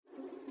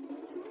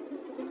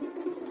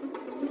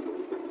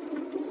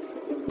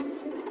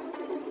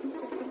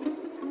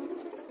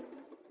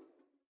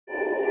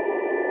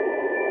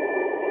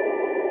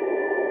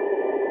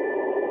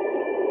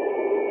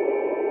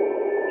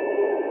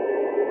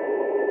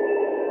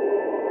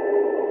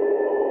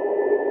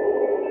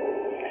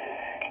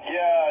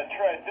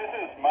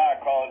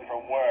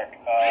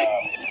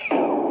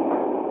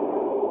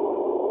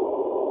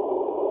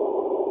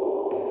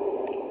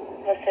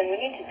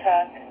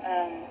talk.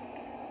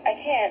 I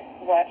can't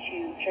watch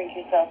you drink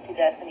yourself to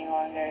death any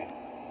longer.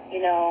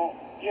 You know,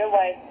 your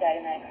wife died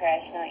in that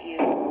crash, not you.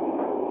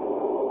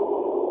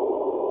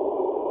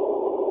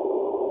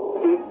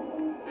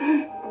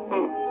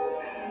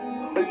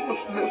 I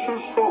just miss her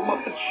so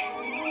much.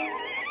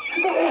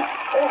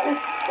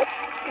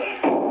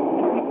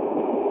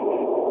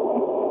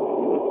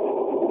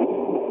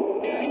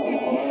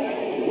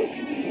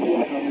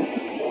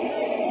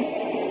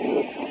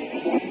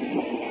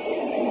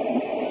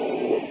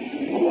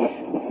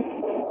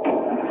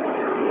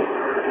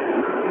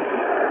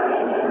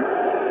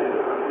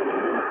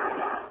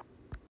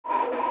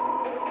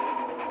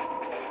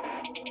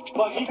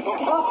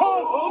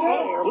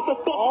 What the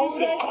fuck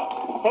you say?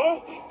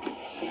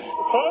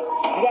 Huh?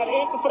 You got an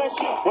answer for that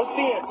shit? What's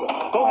the answer?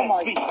 Go ahead,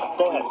 speak.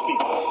 Go ahead, speak.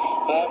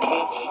 That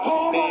bitch.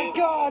 Oh my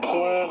God.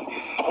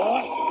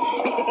 What?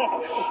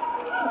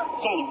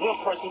 There's only one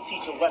person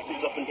teaching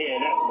lessons up in here,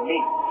 and that's me.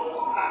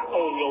 I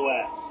own your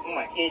ass. I'm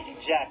like Andrew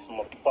Jackson,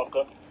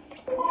 motherfucker.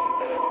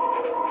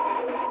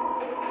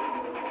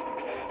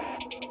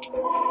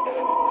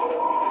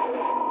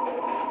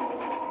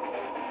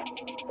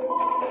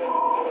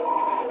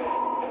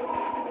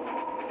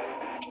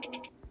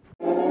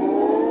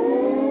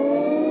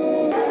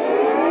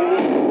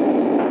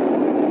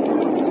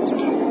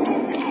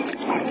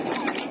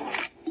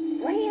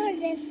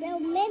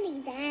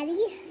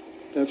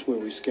 That's where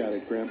we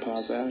scattered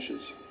Grandpa's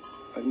ashes.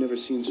 I've never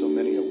seen so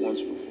many at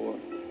once before.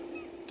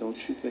 Don't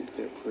you think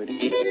they're pretty? I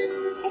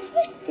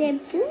think they're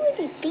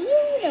beautiful.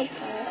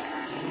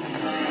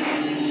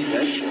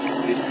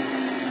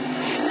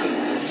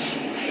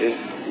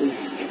 It's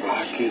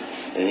Rocky,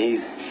 and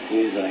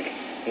he's a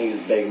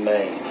big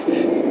man. This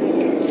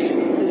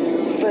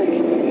is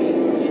fake.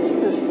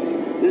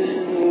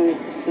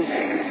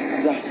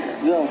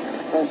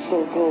 That's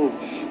so cool.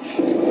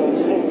 That's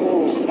so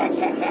cool.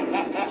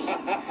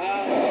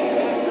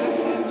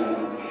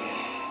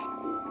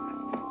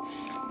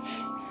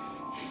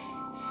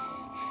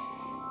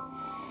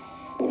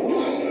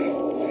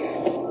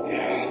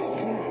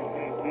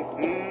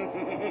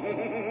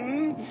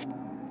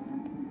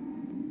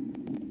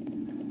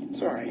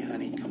 It's all right,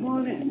 honey. Come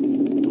on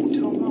in. Don't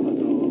tell Mama,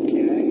 though,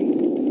 okay?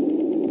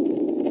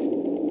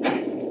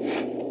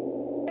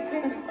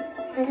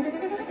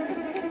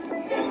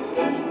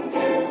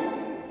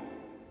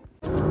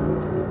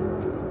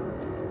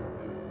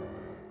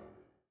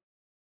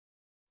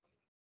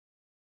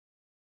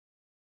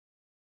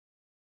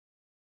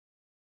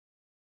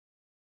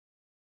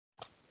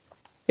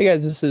 Hey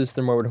guys, this is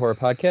the Morbid Horror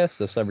Podcast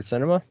of Cyber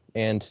Cinema,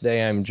 and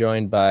today I'm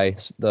joined by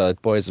the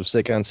boys of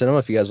Sick on Cinema.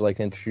 If you guys would like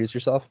to introduce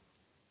yourself.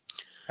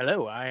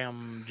 Hello, I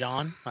am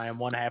John. I am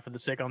one half of the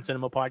Sick on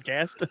Cinema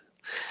podcast.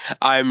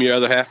 I am your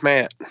other half,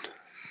 Matt.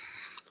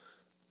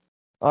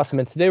 Awesome,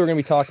 and today we're going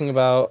to be talking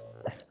about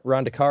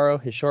Ron Decaro,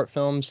 his short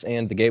films,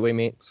 and The Gateway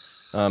Meat.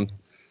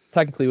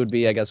 Technically would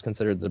be, I guess,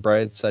 considered the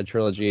Brightside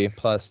trilogy,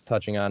 plus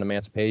touching on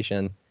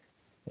Emancipation.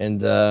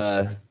 And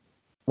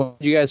when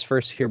did you guys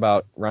first hear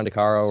about Ron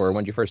Decaro, or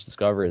when did you first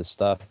discover his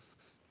stuff?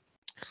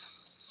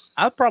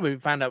 I probably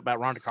found out about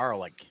Ron Decaro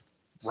like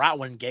right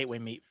when Gateway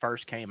Meat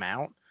first came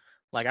out.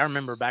 Like I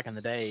remember back in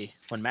the day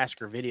when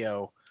Massacre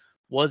Video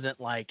wasn't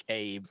like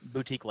a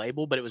boutique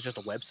label, but it was just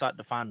a website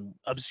to find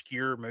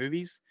obscure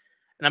movies.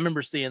 And I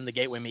remember seeing the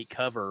Gateway Meat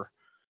cover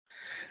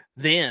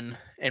then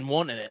and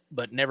wanting it,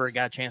 but never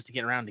got a chance to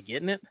get around to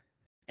getting it.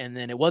 And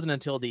then it wasn't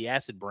until the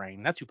Acid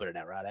Brain. That's who put it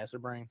out, right?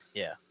 Acid Brain?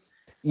 Yeah.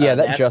 Yeah,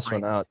 that just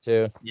went out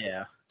too.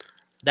 Yeah.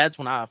 That's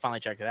when I finally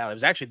checked it out. It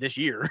was actually this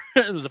year.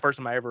 It was the first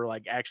time I ever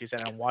like actually sat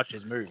down and watched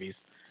his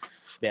movies.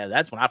 Yeah,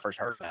 that's when I first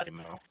heard about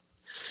him.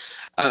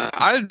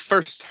 I had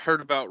first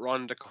heard about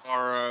Ron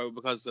Decaro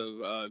because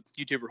of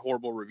YouTuber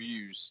Horrible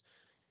Reviews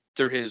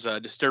through his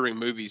Disturbing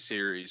Movie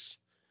series.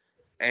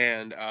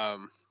 And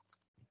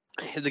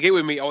The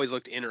Gateway Meat always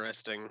looked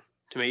interesting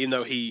to me, even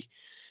though he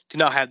did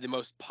not have the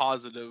most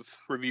positive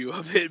review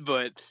of it.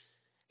 But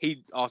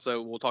he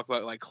also will talk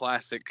about like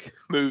classic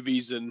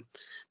movies and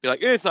be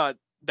like, it's not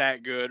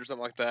that good or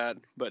something like that.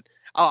 But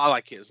I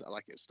like his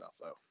stuff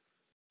though.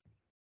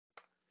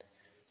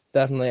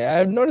 Definitely.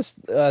 I've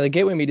noticed the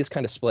Gateway Meat is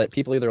kind of split.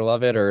 People either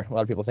love it or a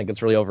lot of people think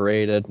it's really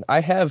overrated.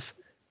 I've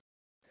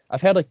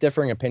had like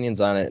differing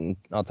opinions on it, and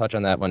I'll touch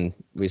on that when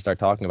we start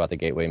talking about the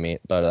Gateway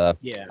Meat. But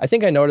yeah, I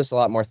think I noticed a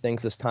lot more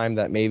things this time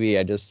that maybe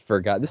I just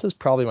forgot. This is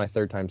probably my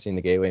third time seeing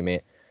the Gateway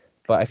Meat,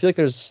 but I feel like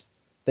there's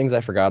things I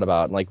forgot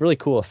about, and like really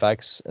cool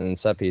effects and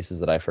set pieces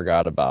that I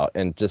forgot about.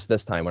 And just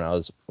this time when I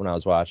was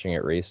watching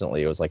it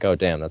recently, it was like, oh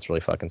damn, that's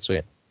really fucking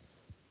sweet.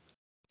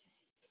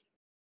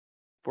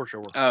 For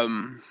sure.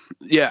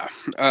 Yeah.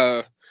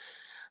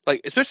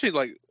 Like especially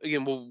like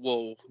again,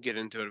 we'll get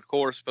into it of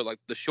course, but like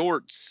the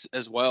shorts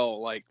as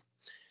well. Like,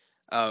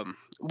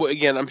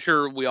 again, I'm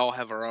sure we all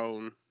have our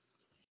own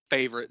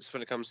favorites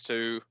when it comes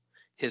to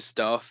his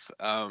stuff.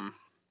 But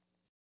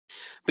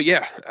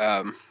yeah,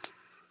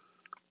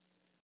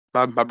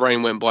 my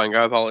brain went blank.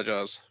 I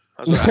apologize.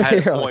 I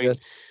had a point.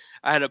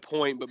 I had a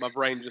point, but my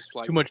brain just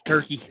like too much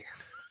turkey.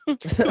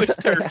 Too much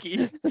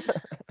turkey.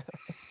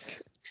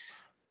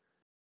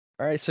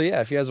 All right, so yeah,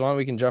 if you guys want,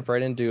 we can jump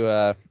right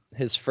into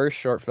his first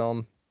short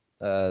film,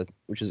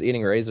 which is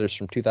Eating Razors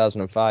from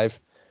 2005,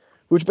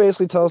 which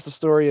basically tells the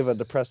story of a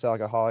depressed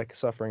alcoholic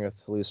suffering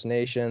with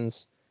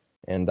hallucinations,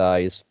 and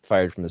he's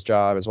fired from his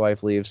job. His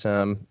wife leaves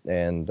him,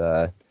 and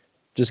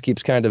just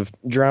keeps kind of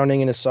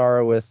drowning in his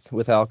sorrow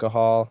with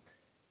alcohol,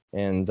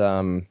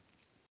 and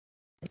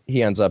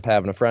he ends up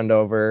having a friend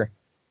over,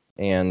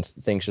 and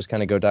things just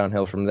kind of go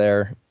downhill from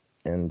there.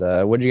 And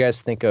what do you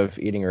guys think of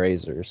Eating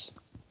Razors?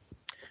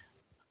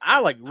 I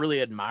like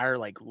really admire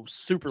like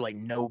super like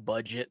no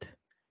budget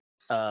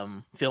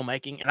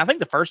filmmaking. And I think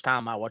the first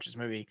time I watched this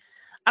movie,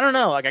 I don't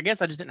know, like I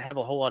guess I just didn't have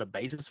a whole lot of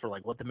basis for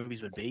like what the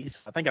movies would be.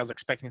 So I think I was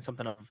expecting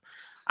something of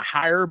a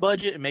higher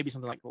budget and maybe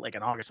something like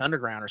an August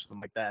Underground or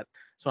something like that.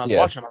 So when I was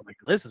watching them, I was like,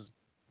 this is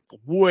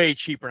way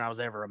cheaper than I was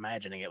ever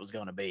imagining it was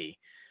going to be.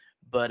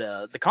 But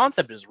the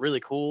concept is really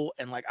cool,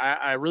 and like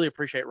I really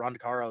appreciate Ron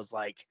Decaro's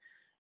like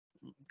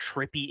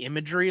trippy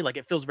imagery. Like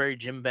it feels very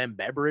Jim Van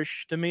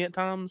Bebberish to me at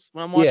times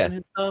when I'm watching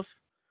his stuff.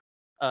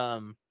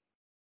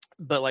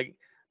 But like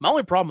my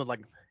only problem with like,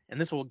 and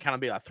this will kind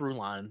of be a through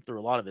line through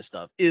a lot of this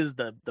stuff, is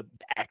the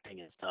acting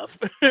and stuff.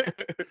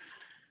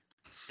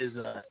 It's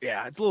a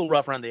little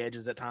rough around the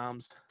edges at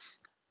times.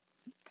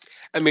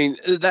 I mean,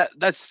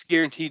 that's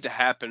guaranteed to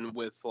happen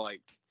with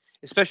like,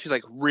 especially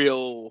like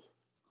real,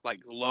 like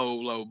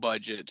low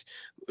budget,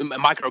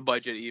 micro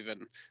budget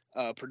even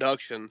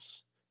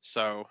productions.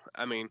 So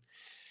I mean,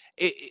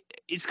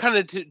 it's kind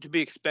of to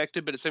be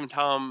expected, but at the same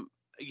time,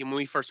 again, when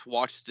we first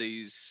watched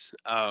these,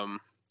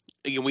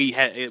 again, we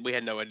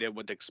had no idea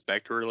what to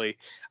expect really.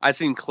 I'd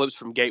seen clips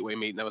from Gateway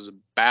Meat, and that was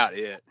about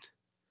it.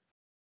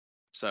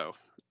 So.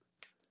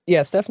 Yeah,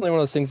 it's definitely one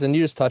of those things, and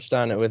you just touched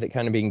on it with it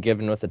kind of being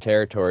given with the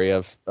territory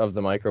of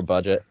the micro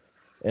budget,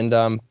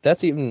 and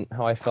that's even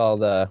how I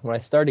felt when I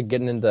started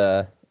getting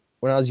into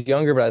when I was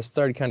younger, but I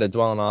started kind of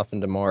dwelling off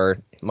into more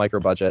micro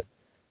budget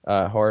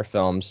horror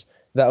films.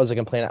 That was a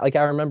complaint. Like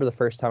I remember the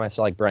first time I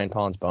saw like Brian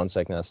Pollan's Bone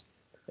Sickness,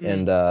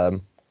 and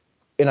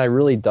I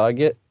really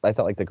dug it. I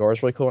thought like the gore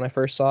was really cool when I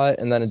first saw it,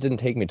 and then it didn't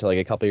take me till like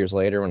a couple years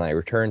later when I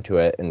returned to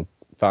it and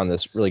found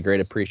this really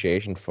great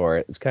appreciation for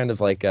it. It's kind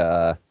of like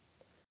I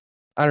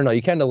don't know,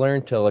 you kind of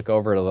learn to look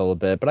over it a little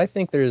bit, but I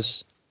think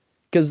because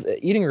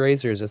Eating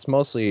Razors, it's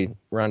mostly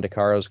Ron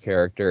Decaro's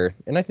character,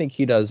 and I think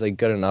he does a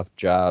good enough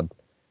job.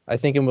 I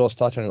think, and we'll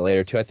touch on it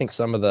later too, I think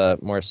some of the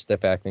more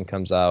stiff acting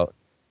comes out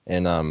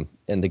in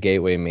the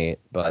Gateway Meat,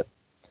 but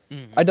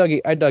I dug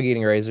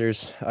Eating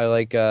Razors. I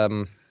like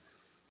the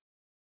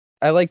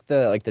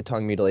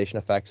tongue mutilation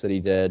effects that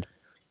he did.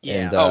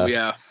 Yeah.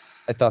 And,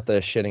 I thought the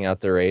shitting out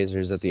the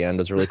razors at the end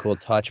was a really cool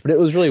touch, but it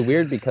was really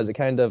weird because it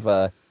kind of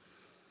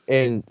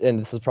and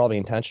this is probably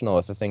intentional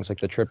with the things like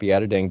the trippy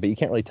editing, but you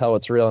can't really tell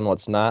what's real and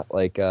what's not.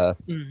 Like,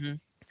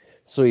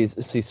 so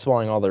he's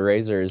swallowing all the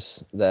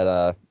razors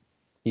that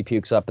he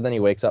pukes up, and then he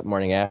wakes up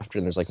morning after,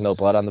 and there's like no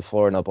blood on the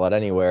floor, no blood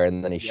anywhere,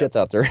 and then he shits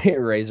out the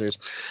razors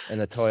in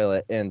the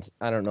toilet. And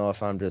I don't know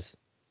if I'm just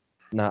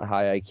not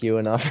high IQ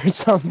enough or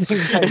something.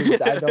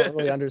 I don't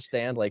really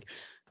understand like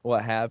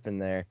what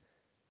happened there.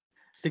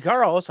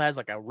 Decaro also has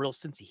like a real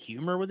sense of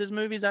humor with his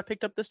movies. I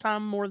picked up this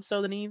time more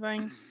so than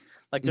anything.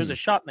 Like there's a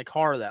shot in the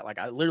car that like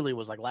I literally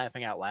was like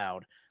laughing out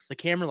loud. The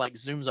camera like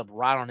zooms up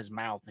right on his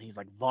mouth, and he's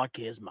like,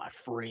 "Vodka is my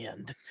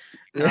friend."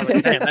 And I was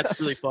like, "Damn,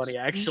 that's really funny,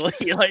 actually."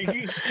 Like,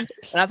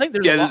 and I think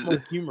there's a lot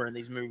more humor in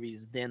these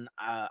movies than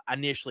I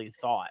initially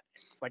thought.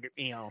 Like,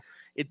 you know,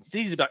 it's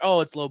easy to be like,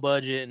 "Oh, it's low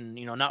budget and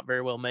not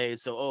very well made,"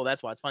 so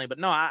that's why it's funny. But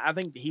no, I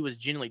think he was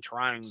genuinely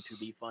trying to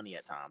be funny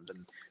at times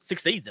and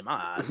succeeds in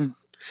my eyes.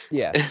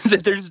 Yeah,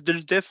 there's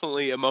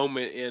definitely a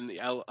moment in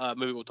a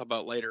movie we'll talk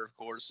about later, of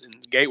course, in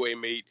Gateway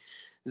Meat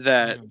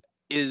that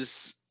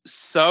is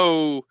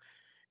so.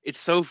 It's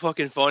so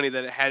fucking funny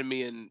that it had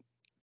me in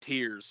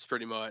tears,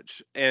 pretty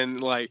much, and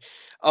like,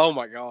 oh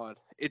my god,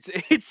 it's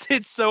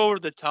so over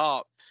the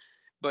top.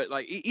 But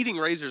like Eating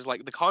Razors,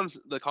 like the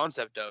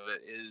concept of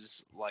it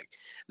is like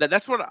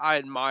that's what I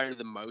admire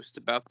the most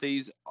about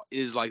these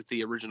is like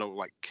the original,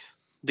 like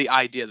the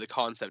idea, the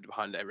concept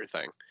behind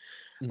everything,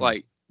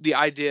 like the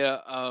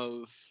idea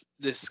of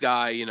this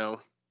guy,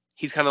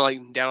 he's kind of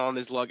like down on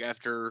his luck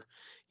after,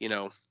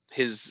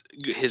 his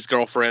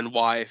girlfriend,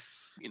 wife,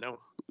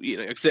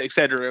 et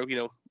cetera,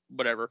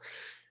 whatever,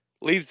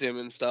 leaves him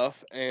and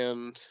stuff,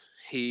 and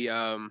he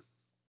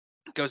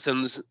goes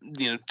in this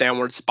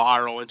downward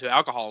spiral into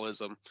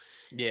alcoholism.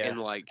 Yeah, and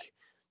like,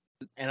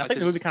 and I think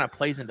the movie kind of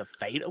plays into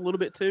fate a little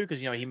bit too, because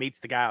he meets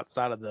the guy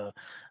outside of the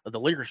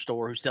liquor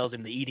store who sells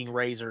him the Eating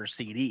Razors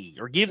CD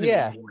or gives him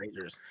the Eating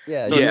Razors.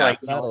 Yeah, so like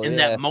in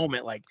that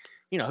moment, like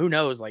who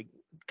knows, like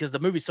because the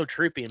movie's so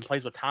trippy and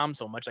plays with time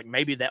so much, like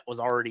maybe that was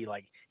already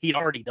like he'd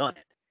already done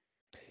it.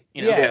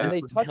 And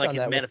they touch like on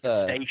his that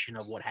manifestation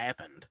of what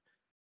happened.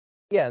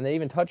 Yeah, and they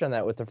even touch on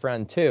that with the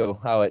friend too.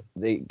 How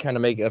they kind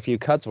of make a few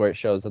cuts where it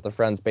shows that the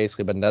friend's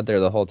basically been dead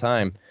there the whole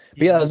time.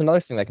 But yeah, that was another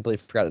thing that I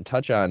completely forgot to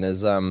touch on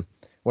is when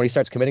he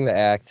starts committing the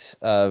act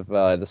of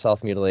the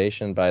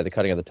self-mutilation by the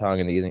cutting of the tongue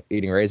and the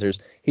eating razors,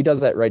 he does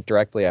that right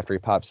directly after he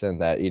pops in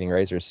that Eating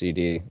Razors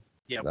CD.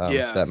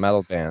 That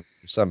metal band.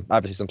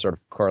 obviously some sort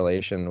of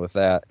correlation with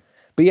that.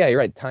 But yeah, you're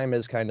right. Time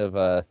is kind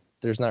of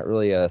there's not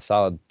really a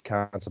solid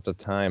concept of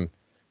time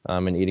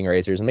in Eating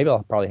Razors, and maybe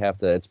I'll probably have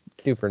to. It's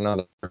due for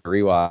another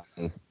rewatch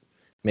and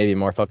maybe a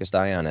more focused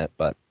eye on it.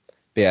 But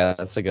yeah,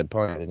 that's a good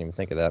point. I didn't even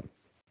think of that.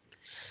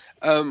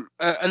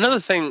 Another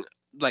thing,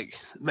 like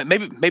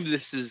maybe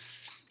this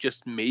is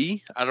just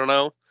me. I don't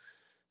know,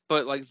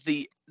 but like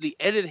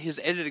his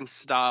editing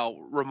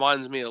style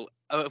reminds me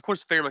of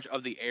course very much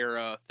of the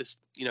era his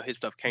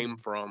stuff came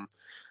from,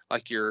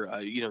 like your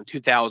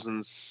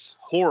 2000s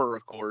horror,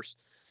 of course.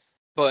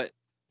 But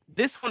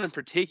this one in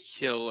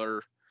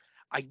particular,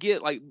 I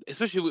get, like,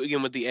 especially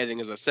again with the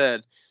editing, as I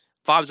said,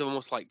 vibes of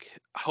almost like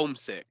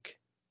Homesick,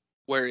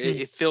 where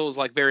it feels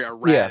like very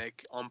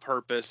erratic on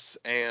purpose,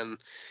 and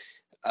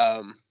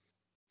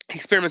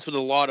experiments with a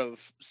lot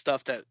of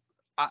stuff that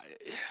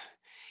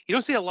you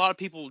don't see a lot of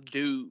people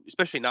do,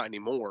 especially not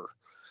anymore.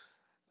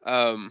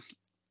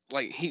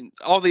 Like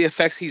all the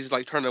effects he's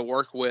like trying to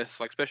work with,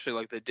 like especially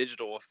like the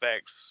digital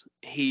effects,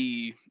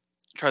 he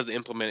tries to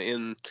implement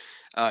in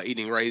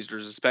Eating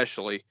Razors,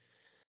 especially.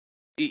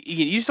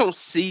 You just don't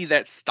see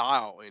that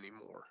style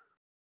anymore.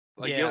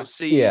 Like you don't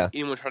see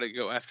anyone try to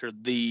go after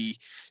the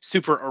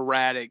super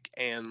erratic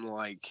and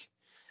like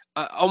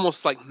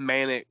almost like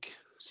manic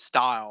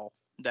style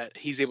that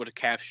he's able to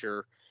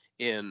capture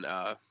in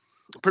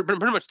pretty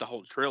much the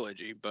whole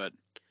trilogy. But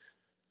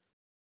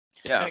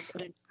yeah,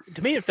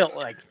 to me, it felt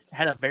like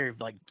had a very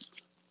like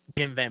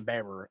Jim Van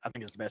Bever, I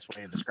think is the best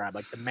way to describe,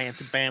 like the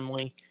Manson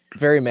family.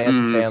 Very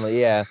Manson family,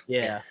 yeah.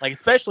 Yeah, like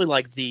especially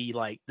like the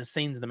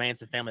scenes in the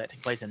Manson family that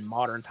take place in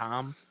modern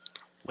time,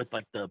 with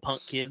like the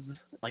punk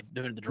kids like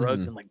doing the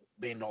drugs and like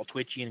being all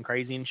twitchy and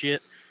crazy and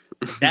shit.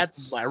 Like,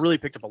 that's I really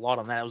picked up a lot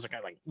on that. I was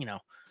like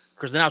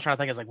because then I was trying to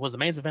think, I was like, was the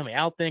Manson family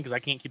out then? Because I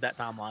can't keep that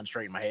timeline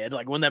straight in my head.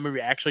 Like when that movie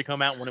actually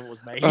come out, when it was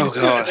made. Oh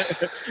god,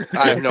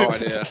 I have no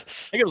idea. I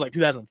think it was like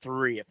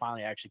 2003. It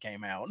finally actually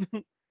came out.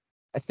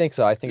 I think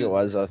so. I think it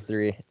was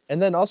 03.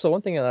 And then also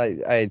one thing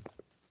I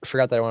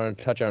forgot that I wanted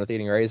to touch on with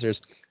Eating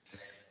Razors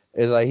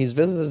is he's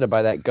visited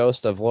by that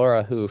ghost of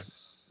Laura, who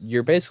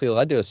you're basically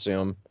led to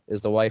assume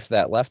is the wife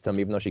that left him,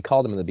 even though she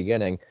called him in the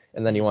beginning.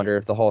 And then you wonder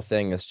if the whole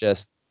thing is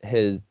just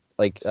his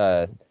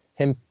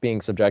him being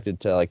subjected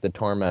to like the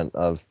torment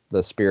of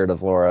the spirit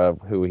of Laura,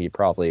 who he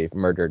probably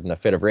murdered in a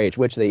fit of rage,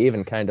 which they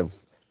even kind of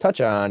touch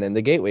on in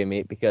the Gateway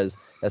Meat, because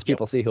as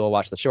people see who will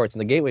watch the shorts in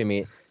the Gateway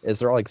Meat, is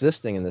they're all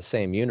existing in the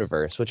same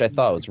universe, which I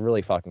thought was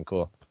really fucking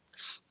cool.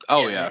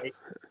 Oh yeah.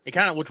 It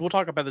kind of, which we'll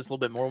talk about this a little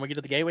bit more when we get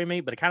to the Gateway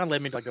Meat, but it kind of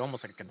led me to like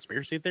almost like a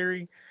conspiracy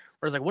theory.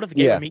 Whereas like, what if the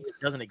Gateway Meat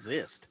doesn't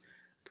exist?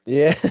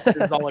 Yeah.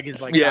 It's all like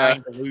his like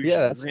dying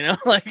delusions,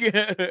 like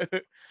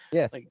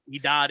like he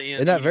died in.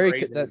 And that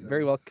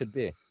very well could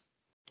be.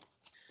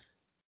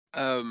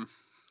 Damn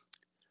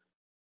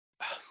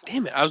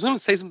it! I was going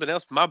to say something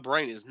else. But my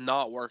brain is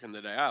not working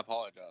today. I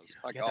apologize.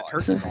 My God.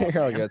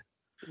 You're all good.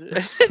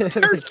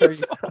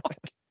 Turkey.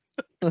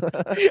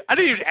 I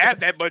didn't even have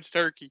that much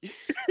turkey.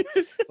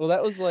 Well,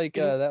 that was like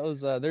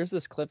there's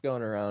this clip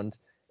going around,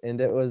 and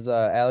it was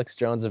Alex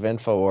Jones of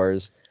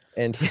InfoWars,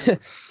 and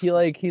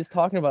he's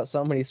talking about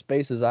something, he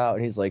spaces out,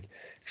 and he's like,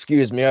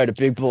 "Excuse me, I had a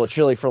big bowl of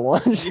chili for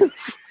lunch."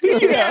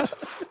 Yeah.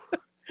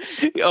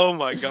 Oh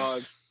my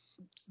God.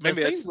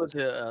 Maybe that's with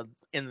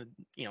in the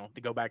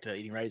to go back to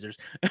Eating Razors.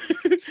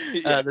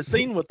 The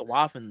scene with the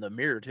wife in the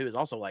mirror too is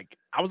also like,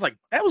 I was like,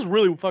 that was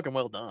really fucking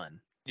well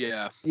done.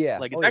 Yeah.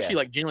 Like it's actually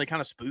like generally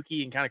kind of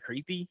spooky and kind of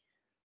creepy,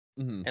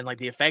 and like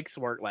the effects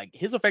work, like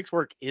his effects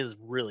work is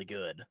really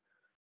good.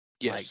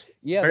 Yes. Like,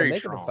 yeah, very the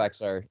makeup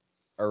effects are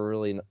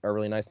really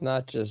nice.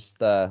 Not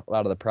just a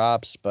lot of the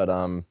props, but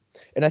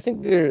and I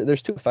think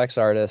there's two effects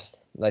artists.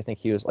 I think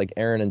he was like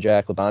Aaron and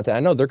Jack Labonte.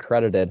 I know they're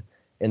credited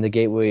in the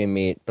Gateway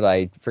Meat, but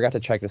I forgot to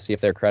check to see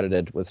if they're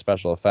credited with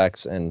special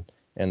effects in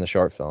the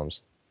short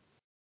films.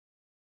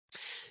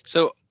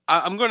 So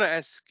I'm going to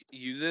ask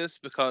you this,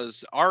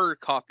 because our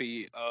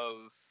copy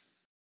of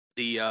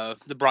the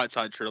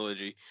Brightside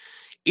trilogy,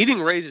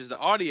 Eating Razors, the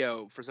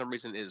audio for some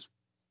reason is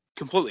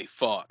completely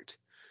fucked.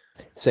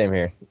 Same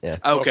here. Yeah.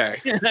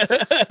 Okay.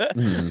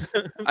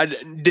 I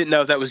didn't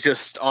know if that was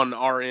just on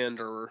our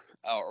end or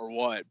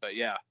what, but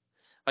yeah.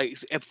 Like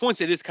at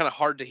points, it is kind of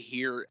hard to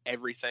hear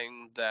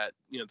everything that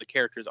the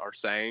characters are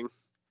saying.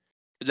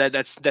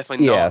 That's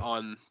definitely not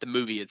on the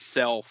movie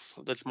itself.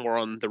 That's more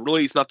on the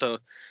release, not to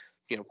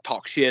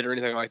talk shit or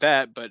anything like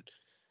that. But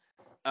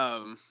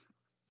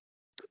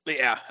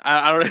yeah,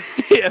 I don't.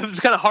 It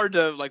was kind of hard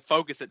to like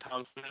focus at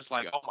times. I'm just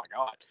like, oh my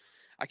God,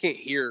 I can't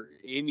hear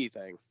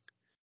anything.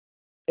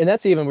 And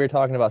that's even, we were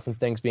talking about some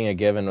things being a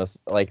given with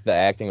like the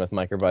acting with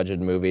micro-budget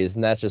movies,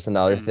 and that's just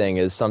another thing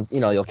is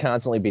you'll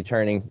constantly be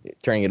turning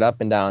it up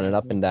and down and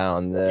up and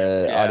down.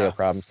 The audio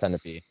problems tend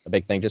to be a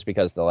big thing just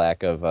because the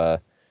lack of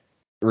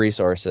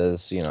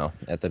resources,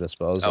 at the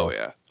disposal. Oh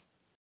yeah.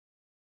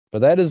 But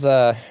that is,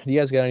 do you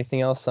guys got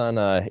anything else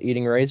on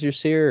Eating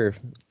Razors here? Or if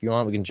you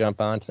want, we can jump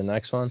on to the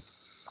next one.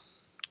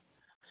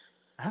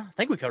 I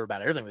think we covered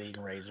about everything with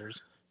Eating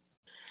Razors.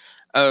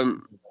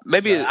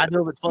 Maybe I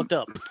know it's fucked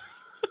up.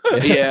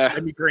 Yeah.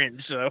 Made me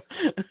cringe. So,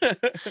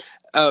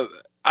 I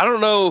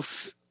don't know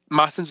if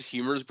my sense of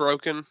humor is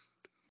broken,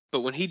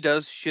 but when he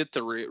does shit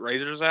the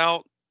razors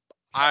out,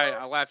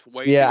 I laughed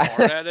way too Yeah.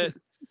 hard at it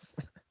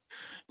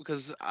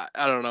because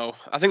I don't know.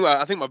 I think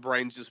my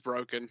brain's just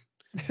broken,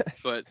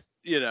 but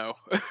you know,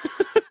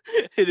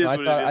 it is I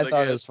what thought it is. I I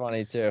thought it guess. was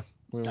funny too.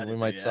 We I did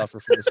might too, yeah. suffer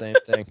from the same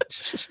thing.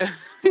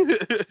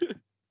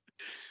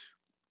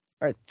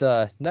 All right,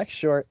 the next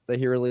short that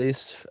he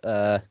released,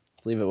 I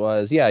believe it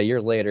was, a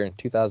year later in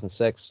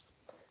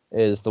 2006,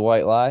 is The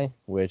White Lie,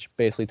 which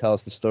basically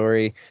tells the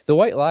story. The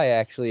White Lie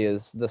actually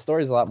the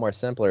story is a lot more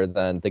simpler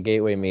than The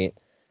Gateway Meat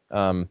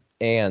and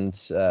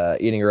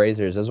Eating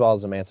Razors, as well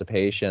as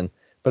Emancipation,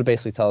 but it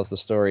basically tells the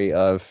story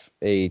of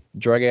a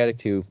drug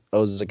addict who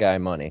owes a guy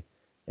money.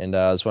 And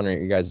I was wondering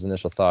what your guys'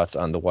 initial thoughts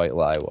on The White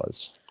Lie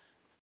was.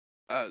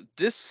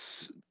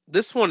 This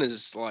one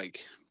is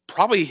like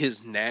probably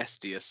his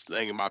nastiest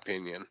thing in my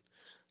opinion.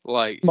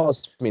 Like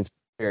Most means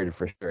spirited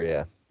for sure,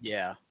 yeah.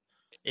 yeah,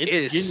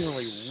 it's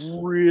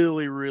genuinely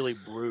really, really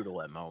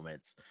brutal at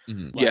moments.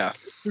 Mm-hmm. Like, yeah,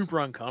 super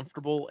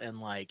uncomfortable, and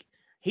like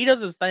he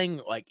does his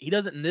thing. Like he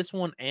does it in this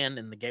one and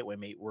in the Gateway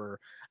Meat, where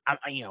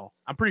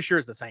I'm pretty sure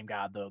it's the same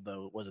guy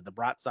though. Was it the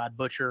Brightside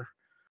Butcher?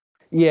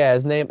 Yeah,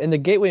 his name in the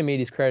Gateway Meat,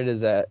 he's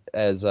credited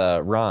as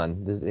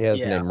Ron. He has the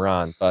Yeah. name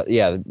Ron, but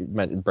yeah,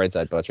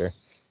 Brightside Butcher.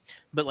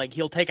 But like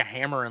he'll take a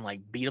hammer and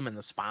like beat him in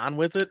the spine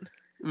with it,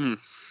 Mm.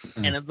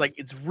 and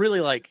it's really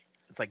like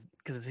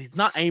because he's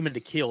not aiming to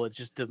kill, it's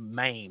just to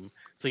maim.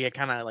 So you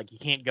kind of like you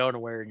can't go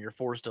anywhere, and you're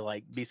forced to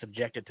like be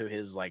subjected to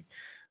his like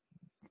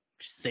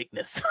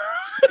sickness.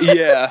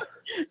 yeah.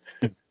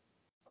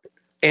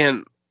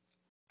 And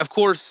of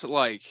course,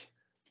 like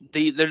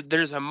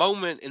there's a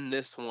moment in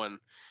this one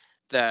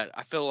that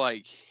I feel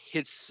like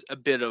hits a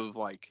bit of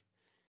like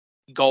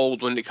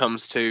gold when it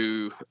comes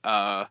to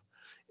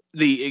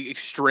the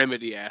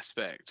extremity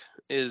aspect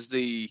is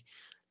the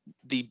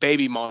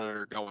baby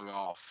monitor going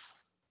off.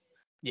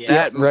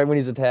 Yeah. Right when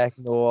he's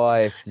attacking the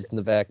wife, just in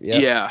the back.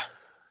 Yep. Yeah.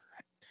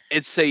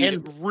 It's a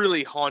And-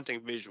 really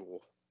haunting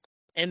visual.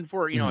 And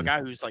for a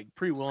guy who's like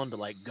pretty willing to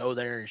like go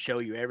there and show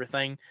you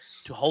everything,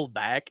 to hold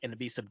back and to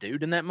be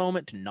subdued in that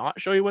moment, to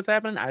not show you what's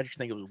happening, I just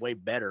think it was way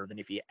better than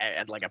if you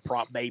had like a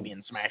prop baby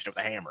and smashed it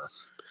with a hammer.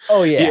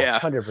 Oh yeah, Yeah.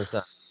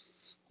 100%.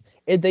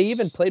 They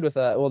even played with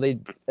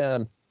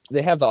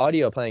they have the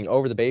audio playing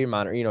over the baby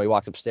monitor. He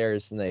walks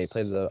upstairs and they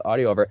play the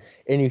audio over,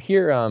 and you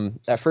hear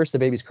at first the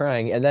baby's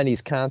crying, and then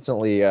he's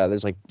constantly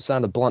there's like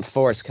sound of blunt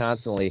force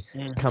constantly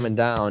coming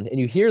down, and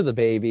you hear the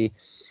baby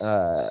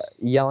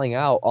yelling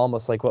out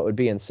almost like what would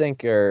be in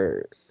sync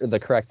or the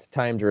correct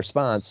timed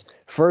response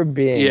for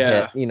being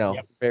hit,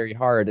 very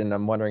hard. And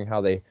I'm wondering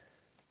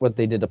what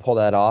they did to pull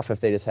that off, if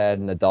they just had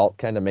an adult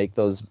kind of make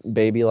those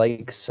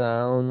baby-like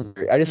sounds.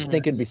 I just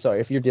think it'd be so,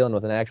 if you're dealing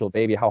with an actual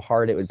baby, how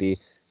hard it would be,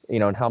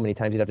 and how many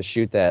times you'd have to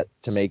shoot that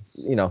to make,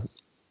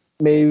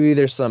 maybe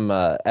there's some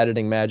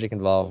editing magic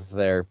involved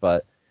there,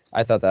 but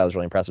I thought that was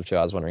really impressive too.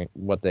 I was wondering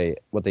what they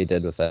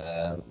did with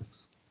that.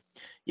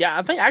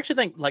 Yeah, I actually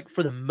think like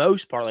for the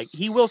most part, like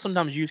he will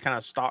sometimes use kind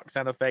of stock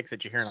sound effects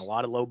that you hear in a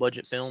lot of low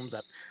budget films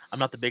that I'm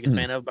not the biggest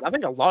fan of, but I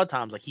think a lot of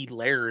times like he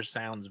layers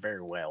sounds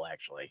very well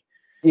actually.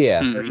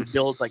 Yeah. Or he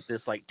builds like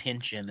this like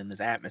tension in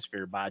this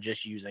atmosphere by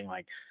just using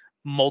like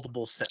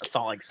multiple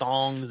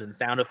songs and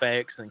sound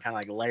effects and kind of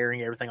like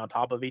layering everything on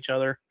top of each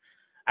other.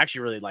 I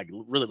actually really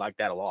like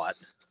that a lot.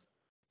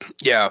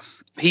 Yeah,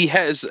 he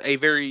has a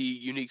very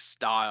unique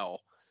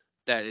style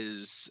that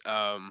is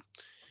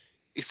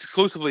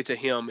exclusively to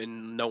him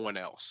and no one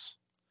else.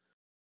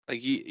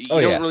 Like you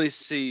don't really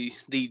see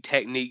the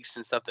techniques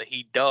and stuff that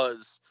he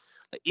does,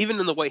 like, even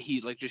in the way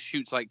he like just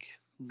shoots like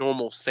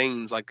normal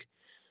scenes. Like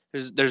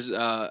there's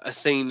a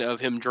scene of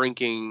him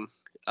drinking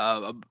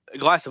a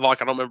glass of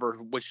vodka. I don't remember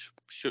which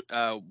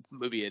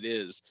movie it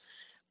is,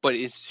 but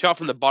it's shot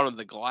from the bottom of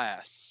the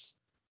glass.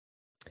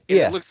 And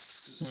it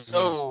looks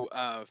so.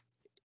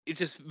 It's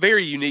just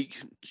very unique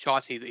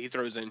shots he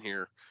throws in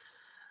here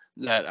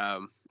that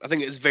I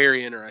think is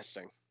very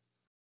interesting.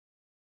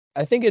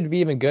 I think it'd be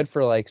even good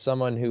for like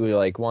someone who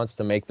like wants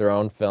to make their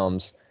own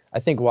films. I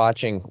think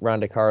watching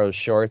Ron Decaro's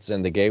shorts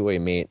and The Gateway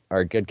Meat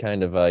are good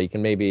kind of you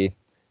can maybe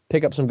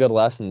pick up some good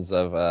lessons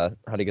of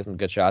how to get some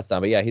good shots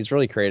down. But yeah, he's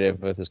really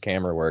creative with his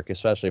camera work,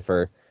 especially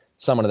for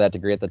someone of that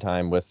degree at the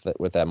time with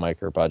that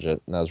micro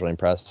budget, and that was really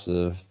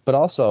impressive. But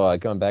also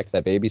going back to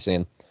that baby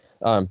scene,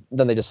 then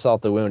they just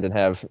salt the wound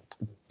and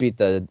beat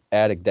the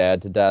addict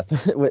dad to death.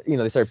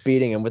 They start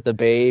beating him with the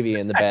baby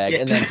in the bag,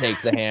 and then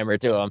takes the hammer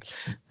to him.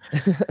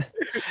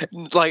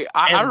 Like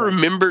I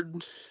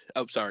remembered.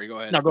 Oh, sorry. Go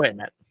ahead. No, go ahead,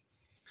 Matt.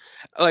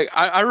 Like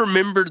I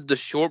remembered the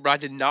short, but I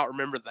did not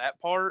remember that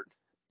part.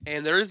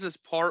 And there is this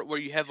part where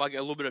you have like a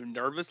little bit of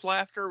nervous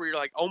laughter, where you're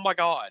like, "Oh my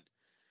god,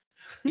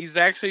 he's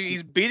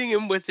beating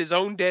him with his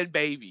own dead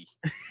baby."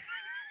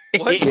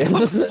 What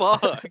the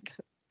fuck?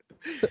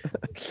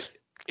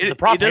 The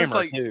prop hammer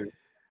like, too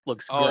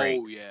looks oh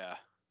great. yeah.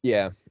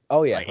 Yeah.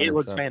 Oh yeah, Like it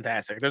looks 100%.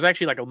 fantastic. There's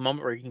actually like a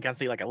moment where you can kind of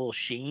see like a little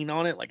sheen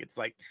on it, like it's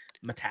like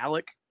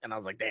metallic, and I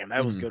was like, damn,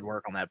 that was good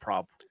work on that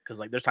prop, because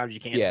like there's times you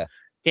Yeah,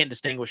 can't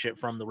distinguish it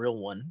from the real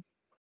one.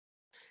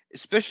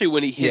 Especially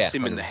when he hits yeah,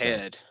 him in the 100%.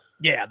 head.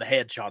 Yeah, the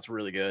headshot's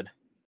really good.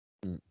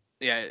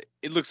 Yeah,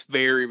 it looks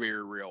very,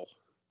 very real.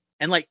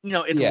 And like,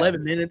 it's Yeah.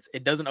 11 minutes.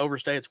 It doesn't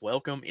overstay its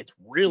welcome. It's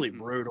really Mhm.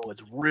 brutal.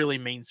 It's really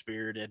mean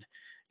spirited.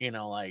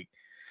 Like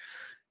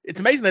it's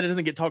amazing that it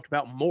doesn't get talked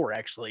about more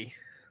actually.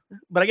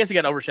 But I guess it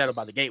got overshadowed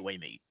by the gateway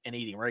meat and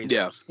eating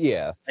razors.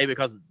 Yeah. Maybe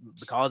because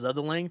of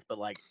the length. But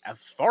like as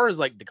far as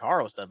like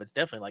Decaro stuff, it's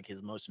definitely like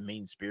his most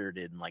mean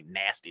spirited and like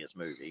nastiest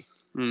movie.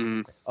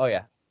 Mhm. Oh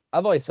yeah.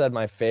 I've always said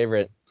my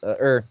favorite,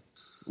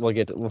 we'll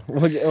get to,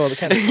 well, it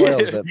kind of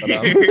spoils it, but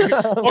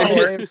my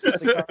favorite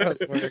Decaro's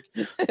work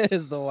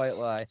is The White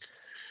Lie.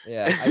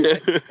 Yeah, I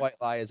think The White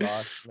Lie is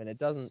awesome, and it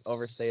doesn't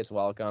overstay its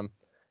welcome.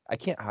 I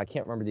can't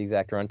remember the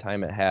exact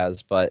runtime it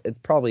has, but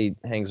it probably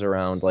hangs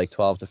around like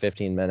 12 to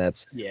 15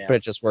 minutes. Yeah. But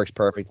it just works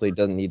perfectly.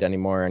 Doesn't need any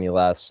more, any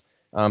less.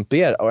 But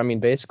yeah, I mean,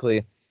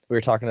 basically, we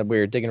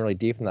were digging really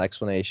deep in the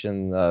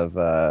explanation of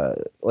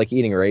like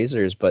eating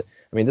razors, but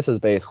I mean, this is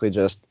basically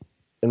just,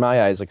 in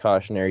my eyes, a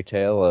cautionary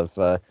tale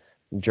of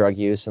drug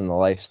use and the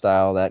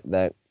lifestyle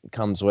that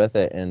comes with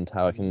it, and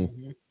how it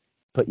can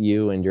put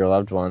you and your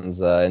loved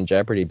ones in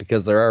jeopardy,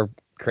 because there are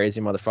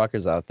crazy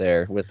motherfuckers out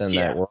there within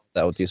that world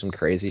that will do some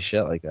crazy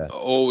shit like that.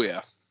 Oh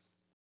yeah.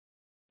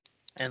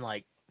 And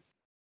like,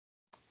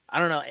 I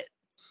don't know,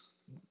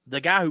 the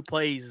guy who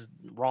plays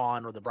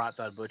Ron, or the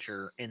Brightside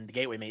Butcher, in The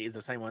Gateway Meat is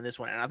the same one in this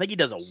one, and I think he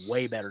does a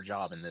way better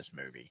job in this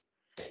movie.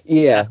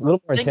 Yeah, a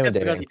little more I think that's because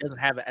intimidating. he doesn't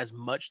have as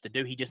much to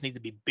do. He just needs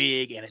to be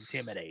big and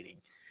intimidating,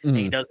 and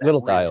he does that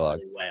little really, dialogue.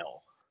 really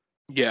well.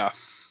 Yeah.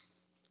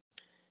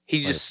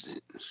 He just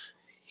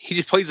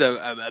plays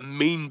a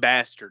mean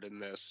bastard in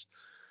this.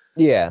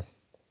 Yeah.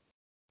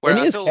 Where And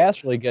he I is feel-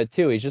 cast really good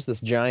too. He's just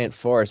this giant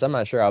force. I'm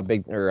not sure how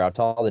big or how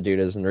tall the dude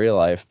is in real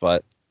life,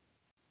 but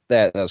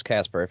that was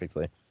cast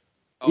perfectly.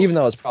 Oh, Even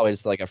though it's probably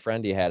just like a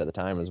friend he had at the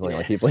time was one of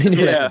the people he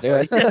knew that could do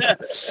it.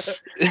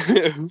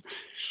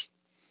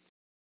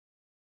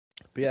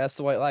 But yeah, that's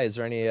The White Lie. Is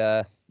there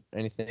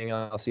anything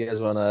else you guys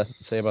want to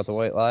say about The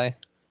White Lie?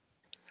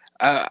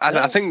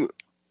 I think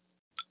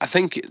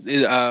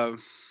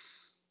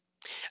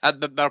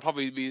that'll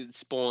probably be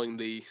spoiling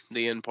the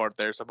end part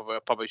there, so I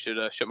probably should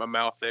shut my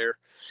mouth there.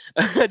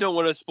 I don't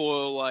want to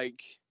spoil like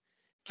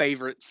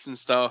favorites and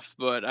stuff,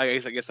 but I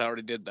guess I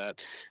already did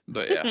that.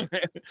 But yeah,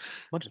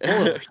 bunch of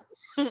spoilers.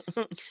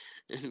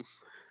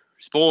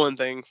 Spoiling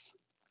things.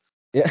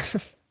 Yeah.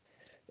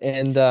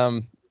 And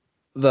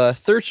the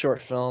third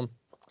short film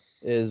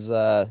is,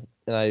 and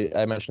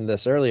I mentioned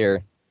this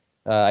earlier,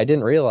 I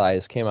didn't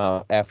realize came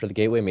out after The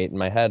Gateway Meat. In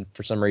my head,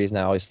 for some reason,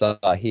 I always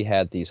thought he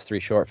had these 3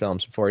 short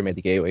films before he made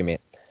The Gateway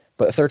Meat.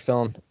 But the third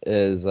film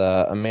is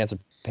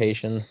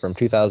Emancipation from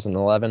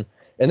 2011.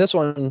 And this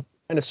one,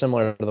 kind of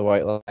similar to The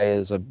White Lie,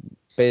 is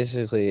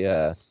basically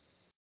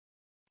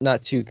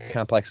not too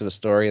complex of a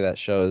story that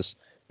shows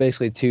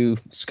basically 2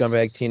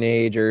 scumbag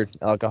teenager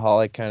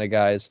alcoholic kind of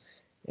guys,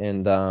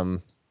 and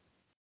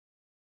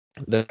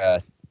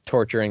they're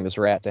torturing this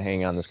rat to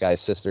hang on this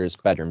guy's sister's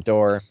bedroom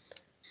door.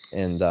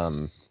 And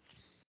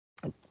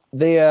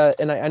they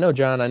and I know,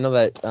 John, I know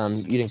that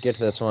you didn't get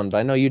to this one, but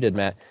I know you did,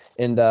 Matt.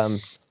 And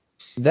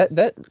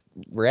that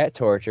rat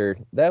torture,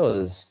 that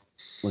was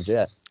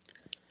legit.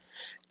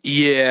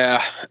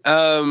 Yeah.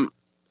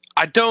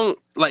 I don't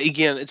like,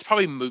 again, it's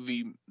probably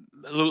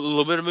a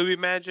little bit of movie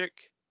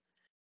magic,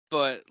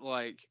 but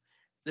like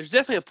there's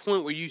definitely a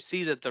point where you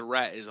see that the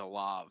rat is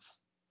alive.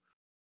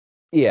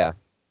 Yeah.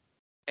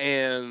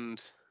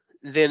 And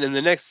then in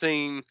the next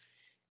scene,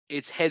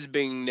 its head's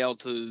being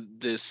nailed to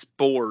this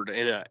board,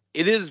 and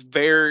it is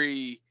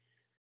very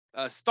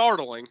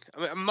startling. I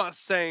mean, I'm not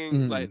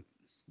saying like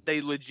they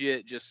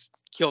legit just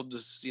killed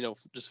this,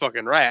 just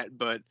fucking rat,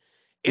 but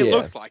it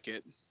looks like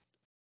it.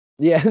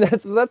 Yeah,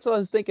 that's what I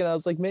was thinking. I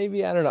was like,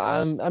 maybe, I don't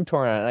know. I'm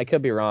torn on it. I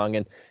could be wrong,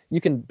 and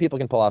people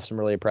can pull off some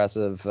really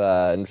impressive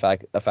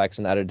effects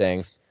and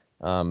editing.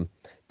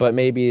 But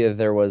maybe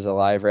there was a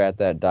live rat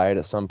that died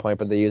at some point,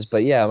 but they used.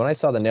 But yeah, when I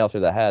saw the nail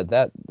through the head,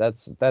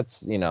 that's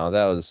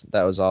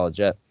that was all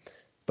legit.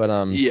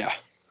 But yeah.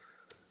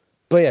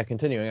 But yeah,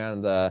 continuing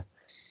on,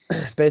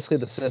 basically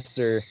the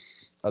sister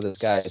of this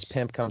guy's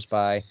pimp comes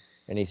by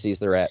and he sees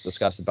the rat,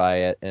 disgusted by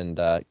it, and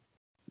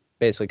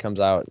basically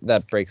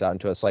breaks out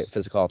into a slight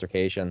physical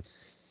altercation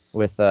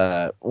with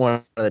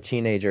one of the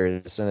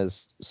teenagers and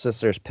his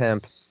sister's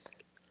pimp.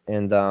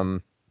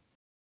 And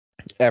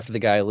after the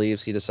guy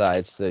leaves, he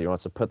decides that he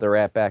wants to put the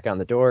rat back on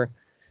the door.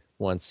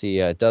 Once he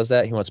does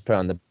that, he wants to put it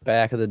on the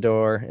back of the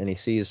door, and he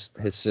sees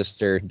his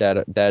sister dead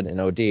and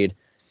OD'd,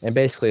 and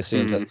basically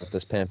assumes that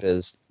this pimp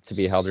is to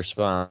be held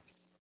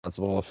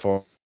responsible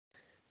for.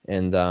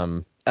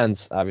 And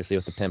ends obviously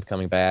with the pimp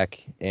coming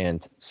back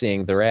and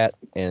seeing the rat.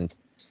 And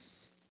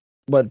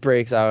what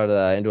breaks out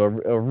into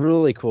a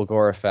really cool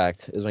gore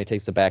effect is when he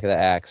takes the back of the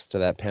axe to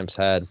that pimp's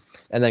head.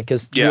 And then,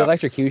 because the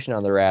electrocution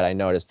on the rat, I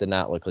noticed, did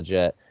not look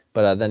legit.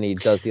 But then he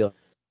does the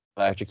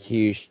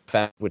electrocution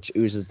effect, which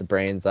oozes the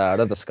brains out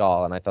of the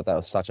skull, and I thought that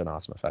was such an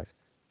awesome effect.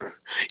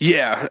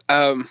 Yeah.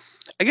 I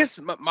guess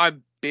my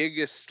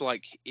biggest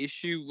like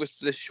issue with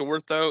this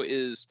short though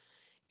is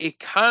it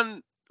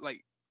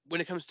like when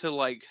it comes to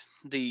like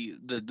the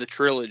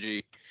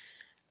trilogy,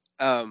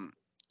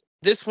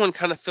 this one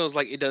kind of feels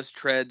like it does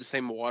tread the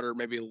same water,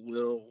 maybe a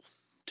little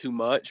too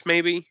much,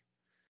 maybe.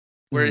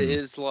 Where it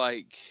is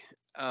like,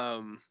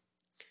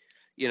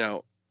 you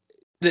know,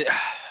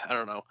 I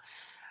don't know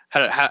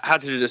how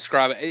to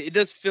describe it. It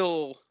does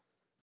feel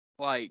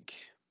like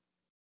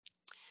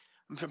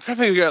I'm trying to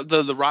figure out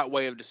the right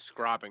way of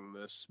describing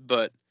this,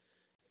 but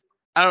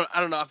I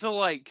don't know. I feel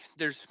like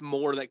there's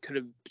more that could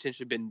have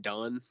potentially been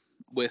done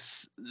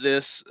with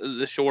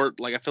the short.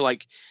 Like I feel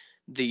like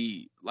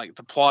the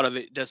plot of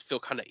it does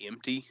feel kind of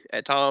empty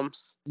at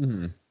times.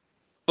 Mm-hmm.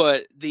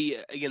 But the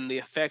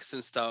effects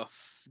and stuff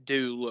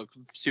do look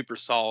super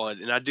solid,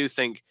 and I do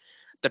think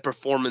the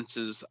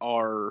performances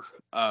are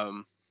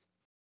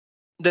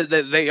that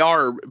they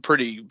are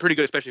pretty good,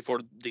 especially for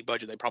the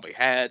budget they probably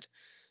had.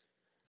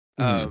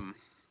 Mm-hmm.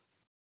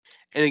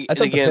 And I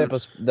thought again,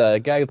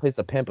 the guy who plays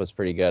the pimp was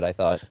pretty good. I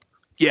thought.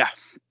 Yeah,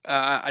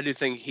 I do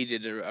think he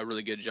did a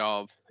really good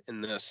job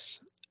in this.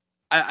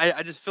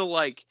 I just feel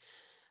like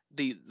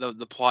the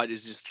plot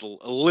is just a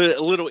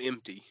little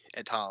empty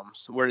at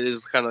times, where it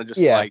is kind of just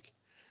like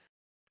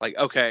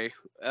okay,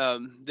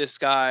 this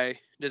guy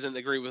doesn't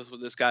agree with what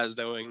this guy's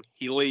doing.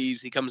 He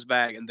leaves, he comes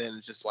back, and then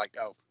it's just like,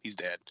 oh, he's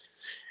dead.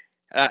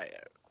 I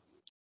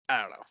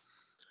don't know.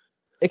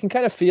 It can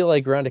kind of feel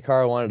like Ron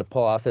Decaro wanted to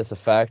pull off this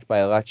effect by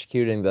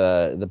electrocuting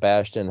the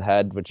bashed in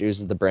head, which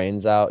oozes the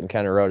brains out, and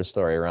kind of wrote a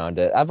story around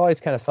it. I've always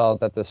kind of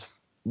felt that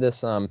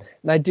this and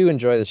I do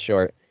enjoy this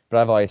short, but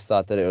I've always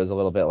thought that it was a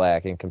little bit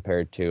lacking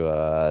compared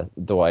to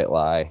The White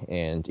Lie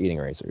and Eating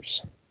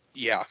Razors.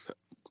 Yeah,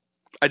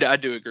 I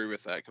do agree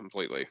with that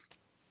completely.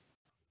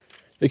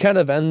 It kind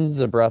of ends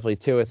abruptly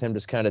too, with him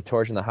just kind of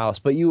torching the house.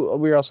 But we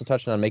were also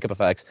touching on makeup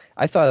effects.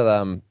 I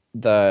thought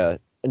the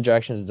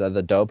injection of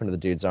the dope into the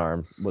dude's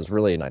arm was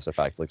really a nice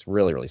effect. It looks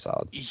really, really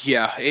solid.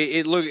 Yeah,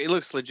 it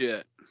looks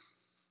legit.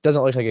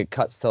 Doesn't look like it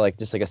cuts to like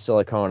just like a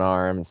silicone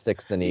arm and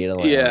sticks the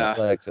needle in. Yeah.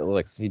 It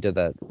looks he did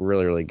that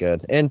really, really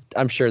good. And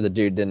I'm sure the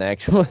dude didn't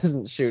actually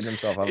wasn't shooting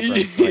himself up or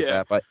anything like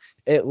that, but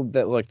it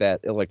looked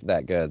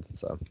that good.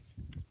 So.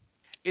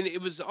 And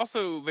it was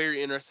also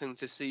very interesting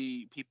to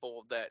see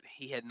people that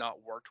he had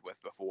not worked with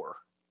before.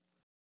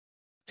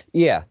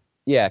 Yeah,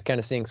 kind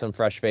of seeing some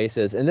fresh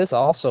faces. And this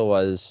also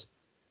was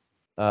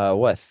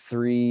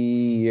 3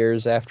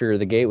 years after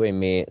the Gateway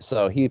meet,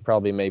 so he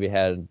probably maybe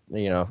had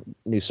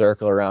new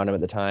circle around him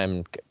at the time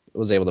and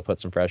was able to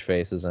put some fresh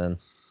faces in.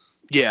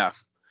 Yeah.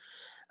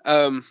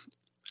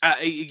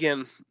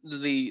 Again,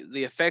 the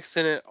effects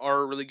in it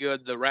are really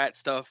good. The rat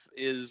stuff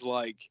is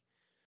like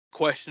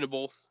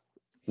questionable.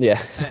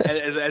 Yeah.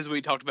 as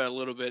we talked about a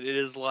little bit, it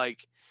is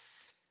like,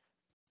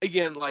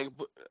 again, like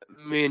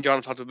me and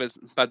John talked a bit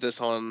about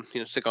this on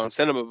Sick on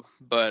Cinema,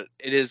 but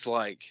it is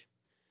like,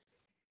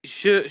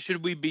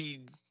 should we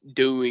be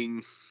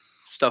doing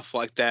stuff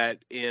like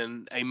that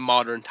in a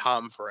modern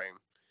time frame?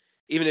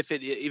 Even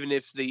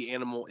if the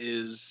animal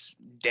is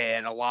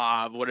dead,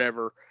 alive,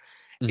 whatever,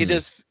 it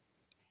does.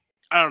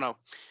 I don't know.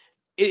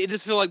 It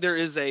just feels like there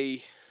is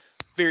a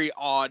very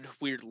odd,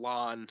 weird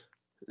line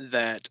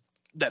that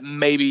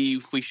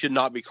maybe we should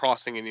not be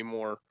crossing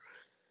anymore.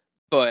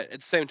 But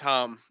at the same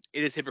time,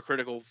 it is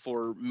hypocritical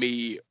for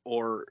me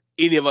or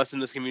any of us in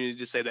this community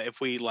to say that if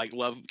we like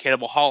love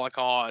Cannibal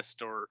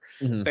Holocaust or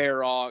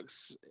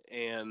Ferox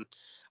and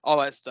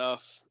all that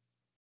stuff.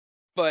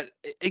 But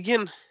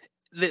again,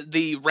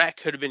 the rat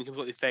could have been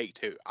completely fake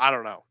too. I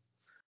don't know.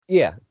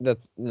 Yeah,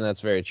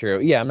 that's very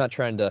true. Yeah, I'm not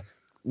trying to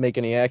make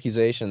any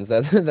accusations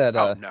that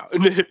oh no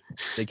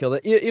they killed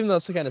it, even though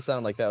it kind of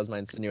sounded like that was my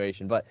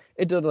insinuation, but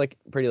it did look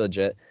pretty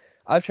legit.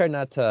 I've tried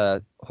not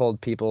to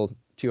hold people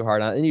too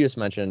hard on, and you just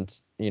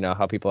mentioned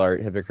how people are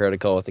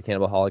hypocritical with the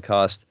Cannibal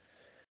Holocaust,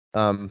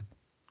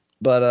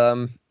 but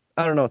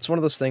I don't know, it's one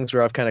of those things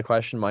where I've kind of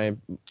questioned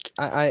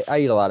I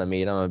eat a lot of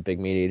meat. I'm a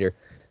big meat eater,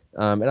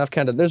 and I've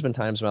there's been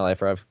times in my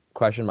life where I've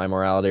questioned my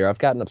morality, or I've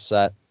gotten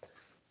upset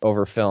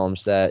over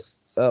films that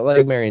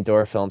like Marion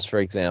Dore films, for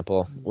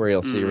example, where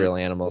you'll see real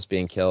animals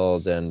being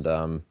killed, and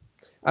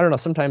I don't know,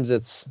 sometimes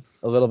it's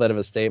a little bit of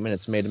a statement.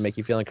 It's made to make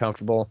you feel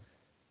uncomfortable,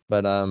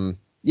 but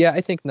yeah,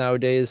 I think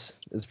nowadays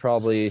we're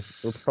probably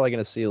going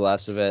to see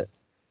less of it,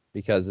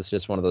 because it's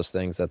just one of those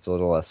things that's a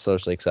little less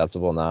socially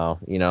acceptable now.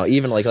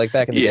 Even like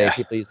back in the day,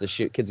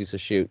 kids used to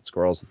shoot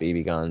squirrels with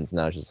BB guns.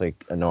 Now it's just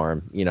like a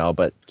norm,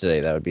 but today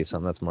that would be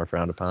something that's more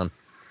frowned upon.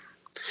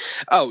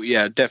 Oh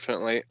yeah,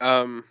 definitely.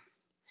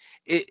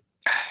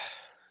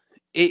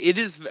 It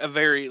is a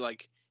very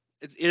like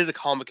it is a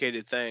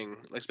complicated thing,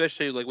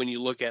 especially like when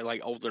you look at like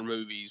older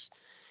movies.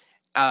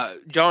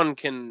 John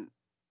can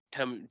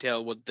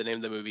tell what the name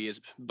of the movie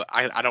is, but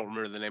I don't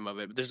remember the name of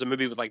it. But there's a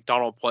movie with like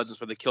Donald Pleasance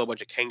where they kill a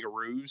bunch of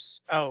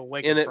kangaroos. Oh,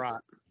 Wake in and it.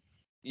 Trot.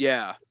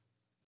 Yeah,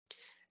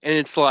 and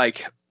it's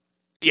like,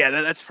 yeah,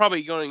 that's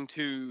probably going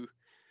to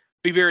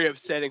be very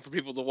upsetting for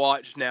people to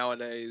watch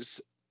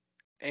nowadays,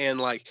 and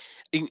like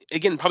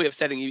again, probably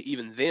upsetting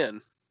even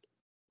then.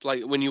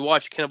 Like when you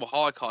watch Cannibal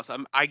Holocaust,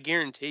 I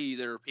guarantee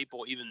there are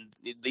people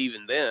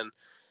even then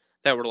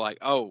that were like,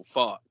 "Oh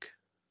fuck."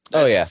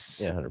 Oh yeah, That's,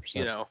 100%.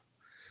 you know,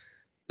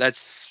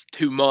 that's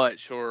too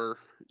much, or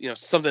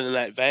something in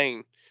that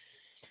vein.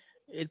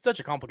 It's such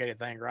a complicated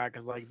thing, right?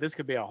 Because like this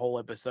could be a whole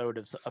episode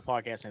of a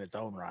podcast in its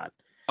own right.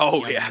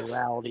 Oh The yeah.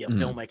 morality of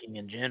filmmaking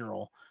in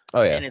general.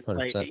 Oh yeah, And it's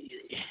 100%. like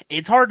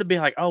it's hard to be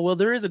like, oh well,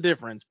 there is a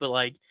difference, but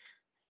like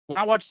when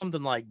I watch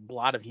something like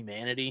Blood of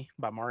Humanity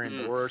by Marian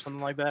Dora or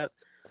something like that,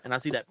 and I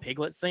see that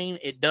piglet scene,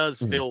 it does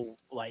feel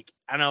like,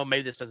 I know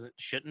maybe this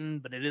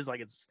shouldn't, but it is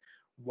like it's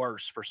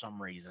worse for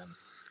some reason,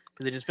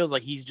 because it just feels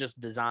like he's just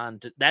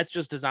designed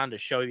to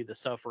show you the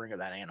suffering of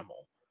that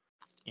animal,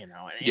 and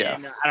I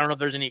don't know if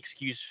there's any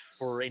excuse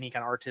for any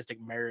kind of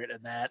artistic merit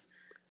in that.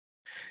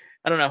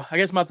 I don't know. I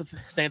guess my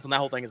stance on that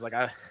whole thing is like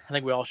I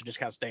think we all should just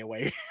kind of stay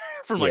away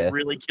from like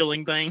really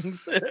killing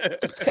things.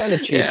 It's kind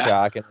of cheap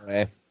shock in a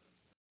way.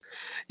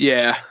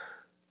 Yeah.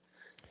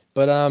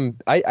 But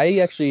I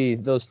actually,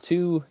 those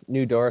two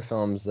new Dora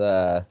films,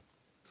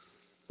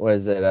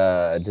 was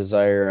it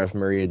Desire of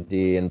Maria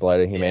D and Blight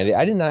of Humanity?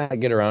 I did not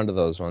get around to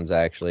those ones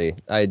actually.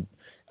 I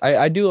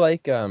do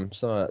like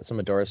some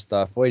of Dora's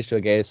stuff. Voyage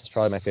to Agatis is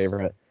probably my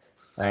favorite.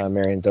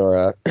 Marian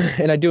Dora,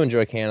 and I do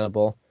enjoy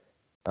Cannibal.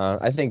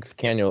 I think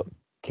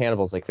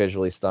Cannibal's like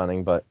visually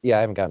stunning, but yeah,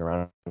 I haven't gotten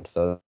around to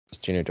those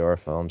two new Dora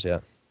films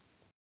yet.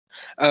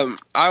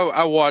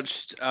 I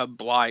watched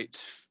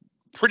Blight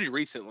pretty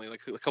recently,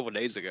 like a couple of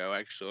days ago,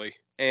 actually,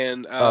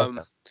 and yeah,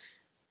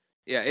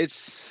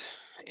 it's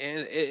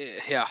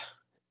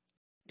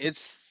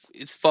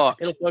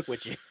fucked. It'll fuck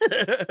with you.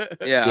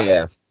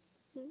 Yeah.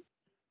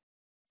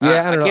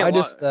 I don't know. I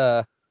just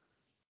or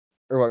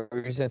what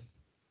were you saying?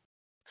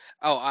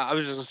 Oh, I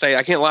was just gonna say,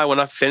 I can't lie.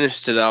 When I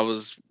finished it, I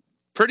was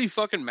pretty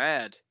fucking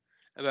mad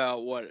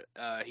about what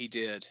he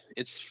did.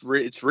 It's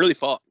really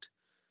fucked.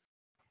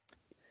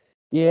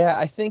 Yeah,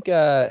 I think,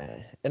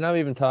 and I've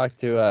even talked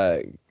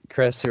to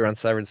Chris, who runs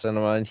Severed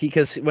Cinema, and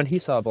because when he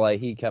saw Blight,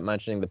 he kept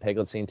mentioning the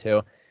piglet scene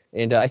too,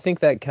 and I think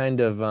that kind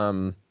of,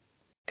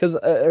 because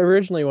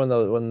originally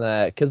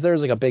because there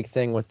was like a big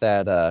thing with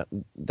that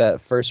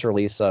first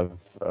release of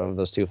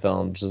those two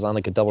films, it was on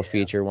like a double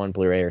feature, one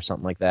Blu-ray or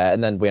something like that,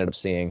 and then we ended up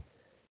seeing.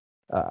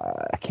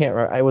 I can't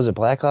remember. Was it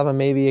Black Lava?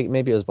 Maybe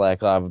it was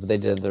Black Lava, but they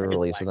did the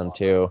release of them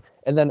too.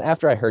 And then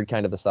after I heard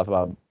kind of the stuff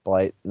about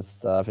Blight and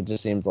stuff, it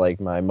just seemed like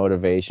my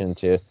motivation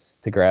to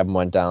grab them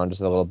went down just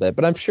a little bit.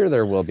 But I'm sure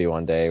there will be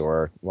one day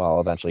where I'll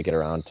eventually get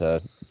around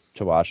to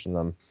watching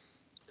them.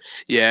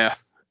 Yeah,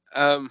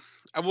 I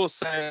will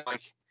say,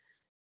 like,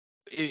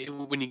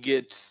 when you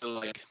get to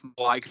like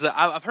Blight, because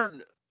I've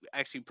heard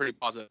actually pretty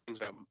positive things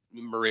about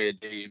Maria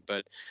D,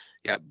 but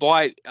yeah,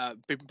 Blight,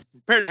 be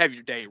prepared to have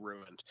your day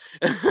ruined.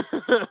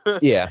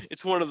 Yeah,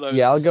 it's one of those.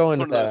 Yeah, I'll go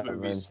in with that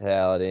movies.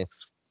 mentality.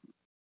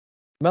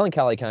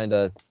 Melancholy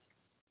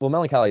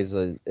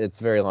it's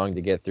very long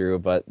to get through,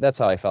 but that's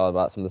how I felt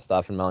about some of the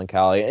stuff in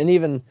Melancholy. And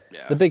even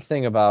the big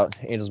thing about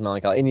Angel's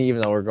Melancholy, and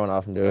even though we're going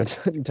off into a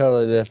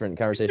totally different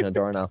conversation of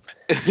Dora now,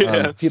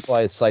 people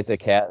always cite the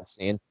cat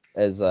scene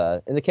as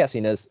and the cat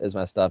scene is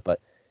messed up, but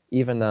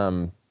even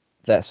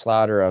that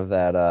slaughter of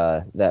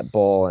that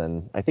bull,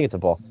 and I think it's a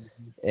bull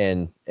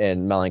in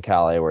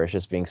Melancholy, where it's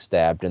just being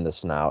stabbed in the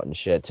snout and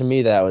shit. To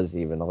me, that was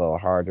even a little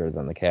harder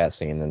than the cat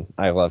scene, and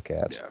I love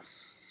cats.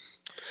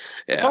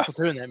 It's also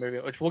true in that movie,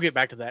 which we'll get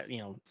back to that,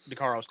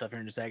 Decaro stuff here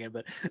in a second.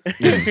 But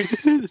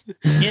in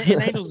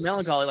Angel's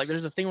Melancholy, like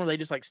there's a scene where they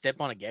just like step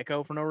on a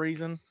gecko for no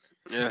reason.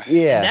 Yeah.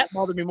 And that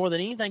bothered me more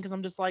than anything, because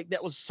I'm just like,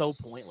 that was so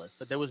pointless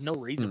that there was no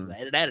reason for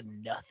that. It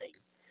added nothing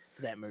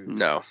to that movie.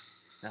 No.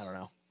 I don't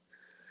know.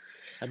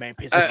 I mean,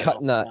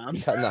 cutting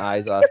the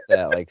eyes off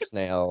that like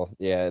snail.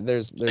 Yeah,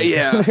 there's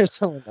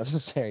some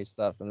unnecessary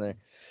stuff in there,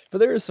 but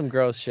there is some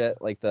gross shit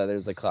like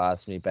there's the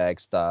colostomy bag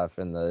stuff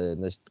and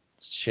the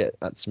shit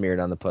not smeared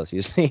on the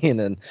pussy scene,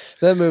 and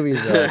that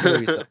movie's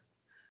yeah.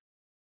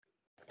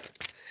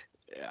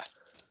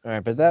 All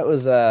right, but that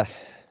was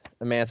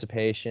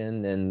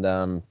Emancipation,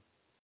 and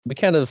we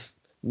kind of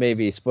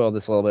maybe spoiled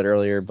this a little bit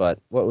earlier, but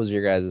what was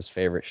your guys'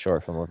 favorite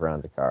short film of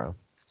Ron Decaro?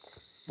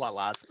 White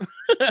Lies.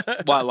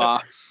 White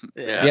Lie.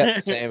 Yeah.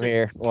 Yep, same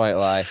here. White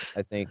Lie.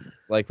 I think,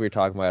 like we were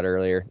talking about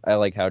earlier, I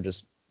like how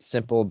just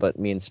simple but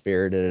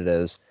mean-spirited it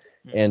is.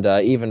 And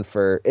even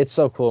it's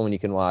so cool when you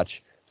can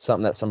watch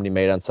something that somebody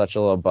made on such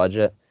a low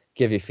budget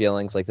give you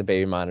feelings like the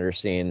baby monitor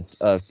scene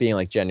of being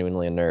like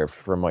genuinely unnerved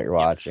from what you're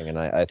watching. And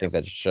I think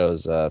that just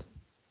shows, I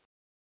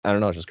don't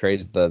know, it's just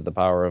crazy the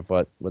power of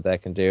what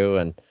that can do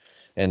and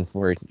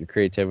where your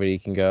creativity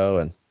can go.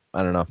 And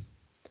I don't know.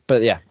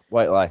 But yeah,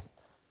 White Lie.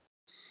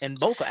 And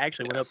both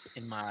actually went up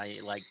in my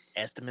like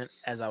estimate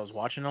as I was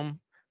watching them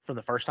from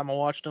the first time I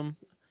watched them.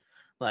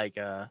 Like,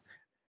 I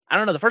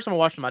don't know. The first time I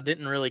watched them, I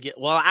didn't really get.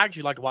 Well, I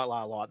actually liked White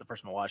Lie a lot the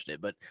first time I watched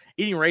it, but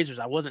Eating Razors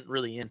I wasn't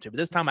really into. But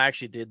this time I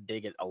actually did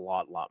dig it a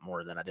lot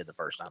more than I did the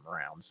first time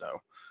around. So,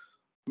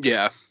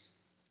 yeah,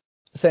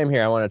 same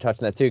here. I want to touch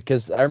on that too,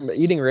 because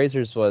Eating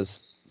Razors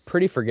was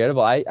pretty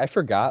forgettable. I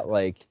forgot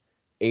like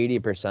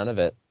 80% of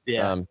it.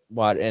 Yeah.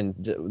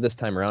 This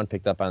time around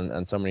picked up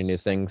on so many new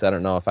things. I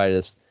don't know if I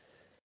just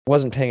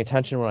wasn't paying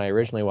attention when I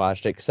originally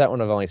watched it, because that one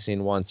I've only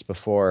seen once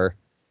before,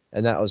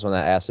 and that was when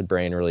that Acid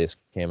Brain release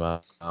came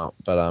out.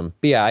 But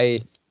yeah,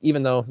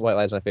 even though White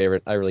Lie's my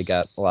favorite, I really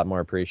got a lot more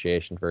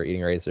appreciation for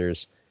Eating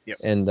Razors. Yep.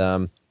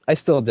 And I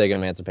still dig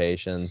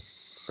Emancipation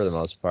for the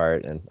most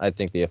part, and I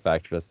think the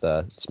effect with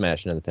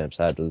smashing in the pimp's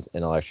head was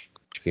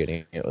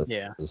electrocuting. It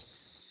was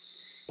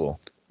cool.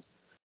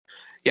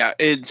 Yeah,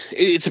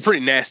 it's a pretty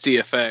nasty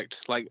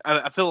effect. Like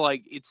I feel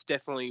like it's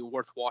definitely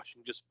worth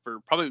watching just for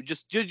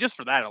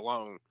for that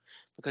alone,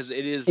 because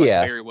it is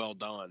very well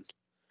done.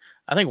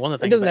 I think one of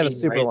the It things doesn't about have a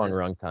super razors, long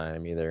run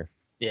time either.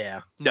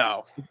 Yeah.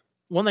 No.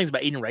 One of the things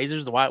about Eating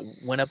Razors, the why it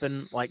went up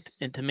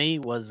into me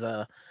was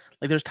like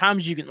there's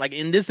times you can like,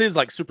 and this is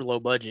like super low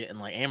budget and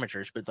like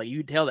amateurish, but it's like you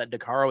can tell that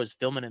Decaro is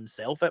filming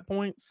himself at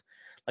points,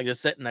 like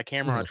just setting a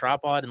camera on a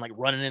tripod and like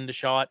running into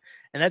shot,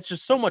 and that's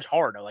just so much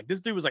harder. Like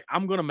this dude was like,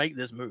 I'm gonna make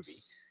this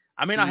movie.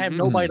 I mean, I have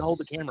nobody to hold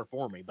the camera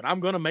for me, but I'm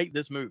gonna make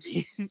this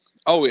movie.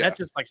 Oh yeah, that's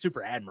just like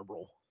super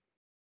admirable.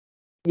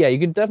 Yeah, you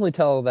can definitely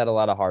tell that a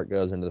lot of heart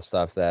goes into the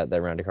stuff that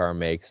Ron Decaro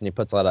makes, and he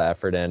puts a lot of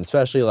effort in,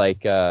 especially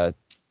like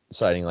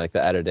citing like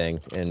the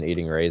editing and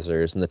Eating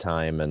Razors and the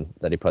time and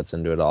that he puts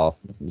into it all.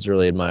 It's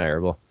really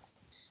admirable.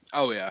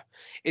 Oh yeah,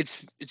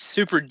 it's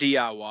super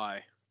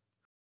DIY.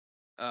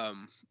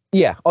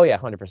 Yeah. Oh yeah,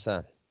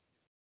 100%.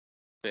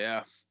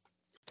 Yeah.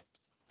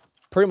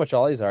 Pretty much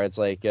all these are. It's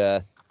like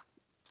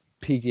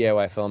peak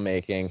DIY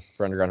filmmaking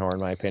for Underground Horror,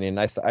 in my opinion.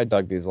 I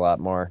dug these a lot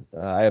more.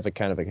 I have a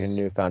kind of a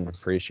newfound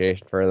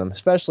appreciation for them,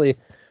 especially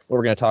what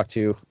we're going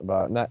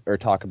to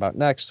talk about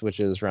next, which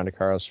is Ron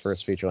Decaro's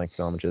first feature-length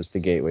film, which is The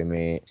Gateway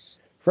Meat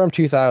from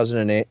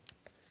 2008,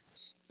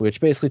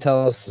 which basically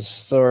tells the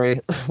story.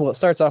 Well, it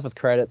starts off with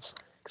credits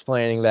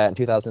explaining that in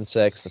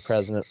 2006 the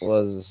president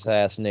was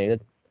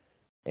assassinated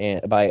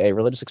by a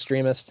religious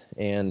extremist,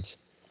 and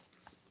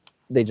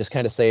they just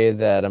kind of say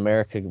that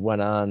America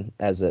went on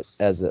as it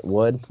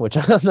would, which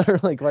I'm not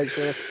really quite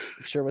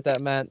sure what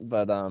that meant,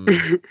 but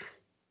and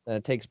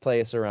it takes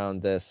place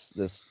around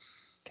this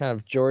kind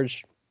of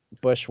George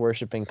Bush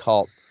worshiping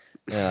cult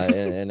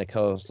in a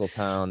coastal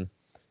town.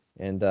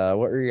 And what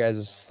were your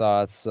guys'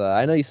 thoughts?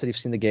 I know you said you've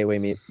seen The Gateway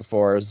Meat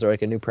before. Is there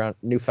like a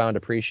newfound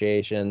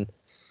appreciation,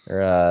 or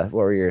what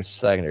were your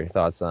secondary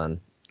thoughts on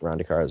Ron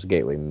Decaro's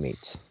Gateway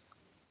Meat?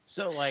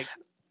 So like,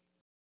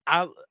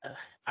 I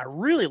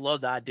really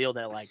love the idea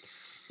that, like,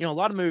 you know, a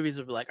lot of movies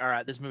would be like, all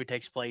right, this movie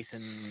takes place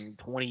in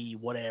 20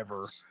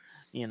 whatever,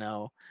 you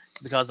know,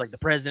 because like the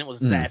president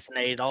was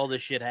assassinated, all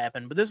this shit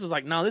happened. But this was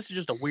like, no, this is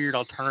just a weird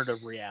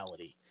alternative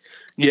reality.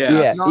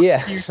 Yeah.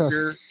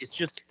 Future.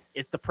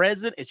 It's the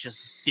present. It's just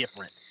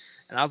different.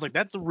 And I was like,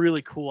 that's a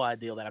really cool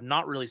idea that I've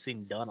not really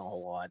seen done a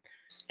whole lot,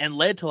 and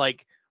led to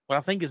like what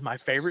I think is my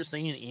favorite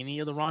scene in any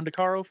of the Ron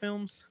Decaro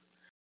films.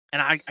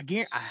 And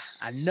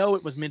I know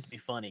it was meant to be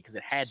funny because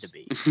it had to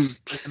be.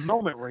 There's a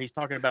moment where he's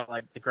talking about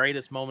like the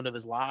greatest moment of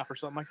his life or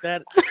something like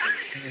that.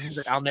 And he's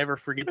like, I'll never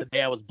forget the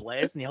day I was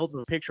blessed. And he holds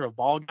up a picture of a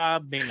bald guy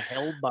being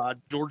held by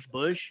George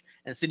Bush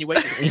and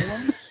insinuating to kill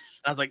him. And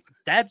I was like,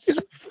 that's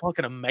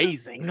fucking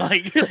amazing.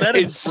 Like that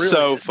is it's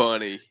so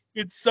funny.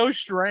 It's so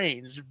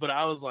strange, but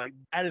I was like,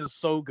 that is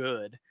so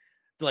good.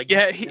 Like,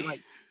 yeah,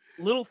 like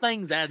little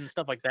things add and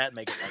stuff like that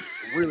make it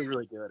like really,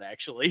 really good,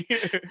 actually.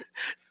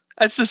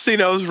 That's the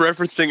scene I was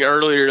referencing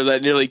earlier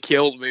that nearly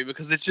killed me,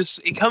 because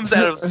it comes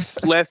out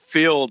of left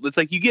field. It's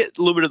like you get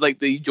a little bit of like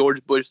the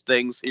George Bush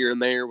things here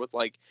and there with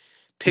like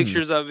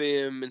pictures of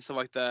him and stuff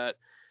like that.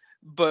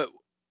 But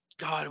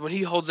God, when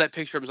he holds that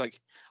picture, I was like,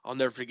 I'll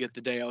never forget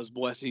the day I was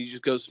blessed. And he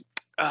just goes,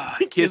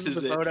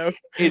 kisses the it. Photo.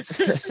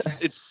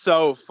 It's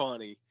so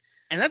funny.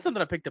 And that's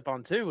something I picked up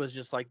on too, was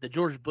just like the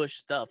George Bush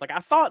stuff. Like I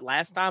saw it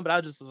last time, but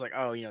I just was like,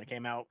 oh, you know, it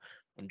came out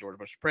when George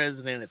Bush was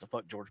president. It's a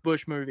fuck George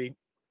Bush movie.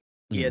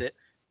 Get it.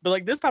 But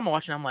like this time I'm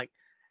watching, I'm like,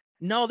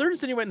 no, they're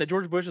insinuating that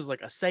George Bush is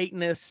like a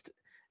Satanist,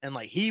 and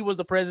like he was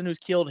the president who's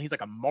killed, and he's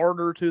like a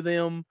martyr to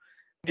them.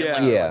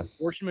 And, Yeah.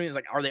 Abortion is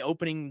like, are they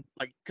opening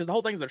like, because the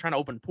whole thing is they're trying to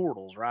open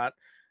portals, right?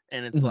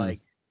 And it's like,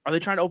 are they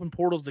trying to open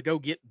portals to go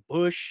get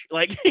Bush?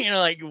 Like, you know,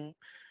 like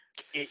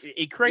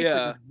it creates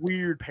like, this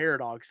weird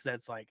paradox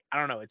that's like, I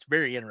don't know, it's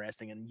very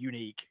interesting and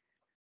unique.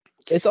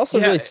 It's also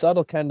really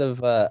subtle, kind of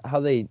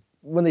how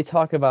when they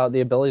talk about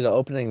the ability to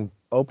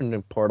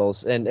opening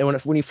portals, and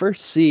when you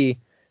first see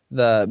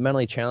the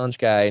mentally challenged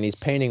guy and he's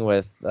painting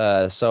with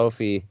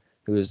Sophie,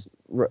 who's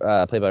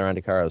played by Ron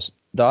Decaro's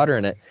daughter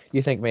in it,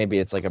 you think maybe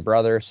it's like a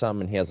brother or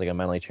something, and he has like a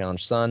mentally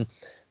challenged son.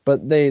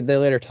 But they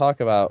later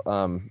talk about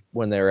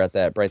when they were at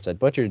that Brightside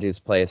Butcher dude's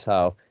place,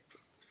 how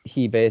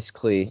he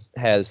basically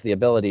has the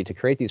ability to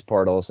create these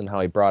portals, and how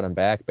he brought him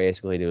back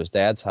basically to his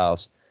dad's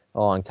house a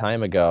long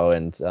time ago.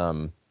 And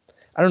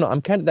I don't know,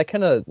 that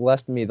kind of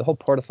left me, the whole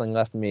portal thing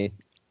left me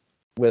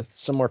with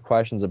some more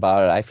questions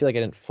about it. I feel like I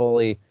didn't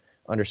fully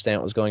understand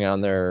what was going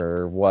on there,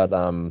 or what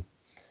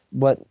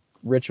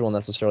ritual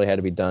necessarily had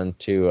to be done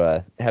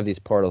to have these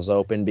portals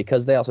open,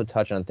 because they also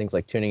touch on things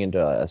like tuning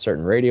into a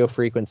certain radio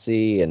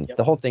frequency, and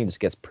the whole thing just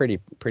gets pretty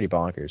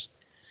bonkers.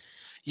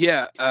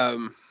 Yeah,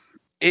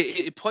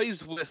 it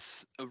plays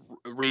with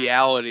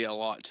reality a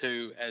lot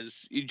too,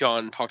 as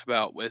John talked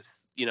about with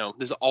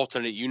this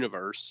alternate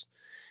universe,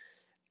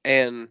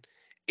 and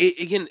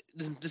again,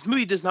 this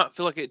movie does not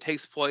feel like it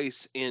takes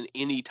place in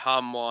any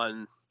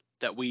timeline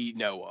that we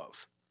know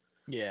of.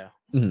 Yeah.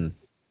 Mm-hmm.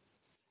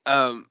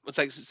 It's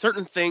like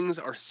certain things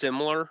are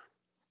similar,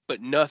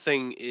 but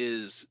nothing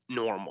is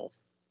normal.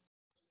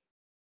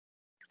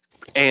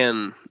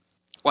 And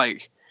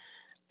like,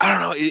 I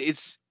don't know,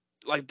 it's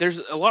like there's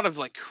a lot of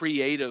like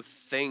creative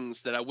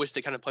things that I wish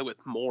they kind of play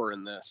with more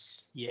in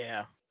this.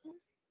 Yeah.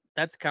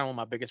 That's kind of one of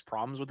my biggest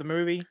problems with the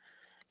movie,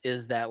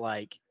 is that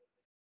like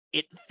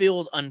it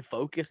feels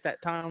unfocused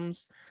at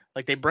times.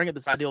 Like they bring up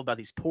this idea about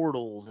these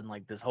portals and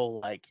like this whole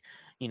like,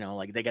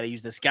 like they got to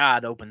use the sky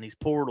to open these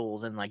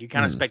portals, and like you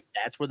kind of expect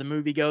that's where the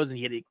movie goes, and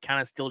yet it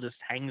kind of still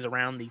just hangs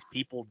around these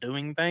people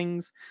doing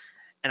things.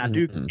 And I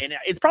do, and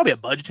it's probably a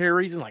budgetary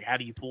reason. Like, how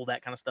do you pull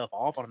that kind of stuff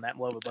off on that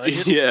low of a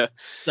budget? Yeah.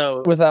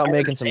 So without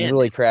making some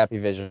really crappy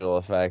visual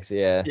effects,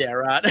 yeah. Yeah,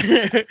 right.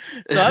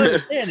 So I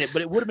understand it,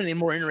 but it would have been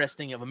more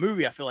interesting of a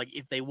movie, I feel like,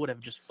 if they would have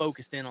just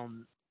focused in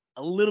on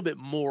a little bit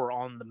more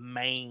on the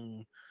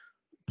main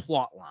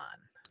plot line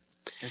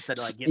instead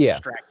of like getting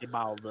distracted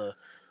by all the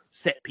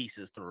set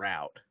pieces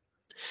throughout.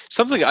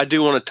 Something I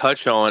do want to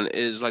touch on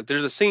is like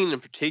there's a scene in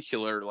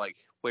particular like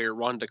where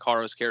Ron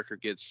Decaro's character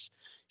gets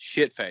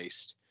shit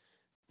faced,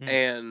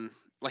 and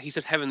like he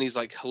starts having these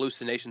like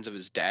hallucinations of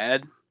his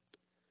dad.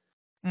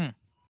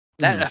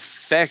 That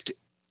effect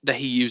that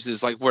he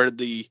uses, like where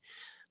the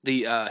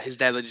his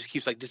dad like, just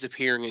keeps like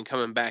disappearing and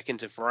coming back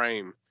into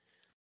frame,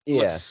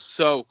 looks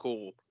so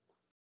cool.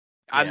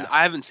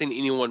 I haven't seen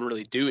anyone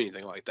really do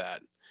anything like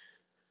that.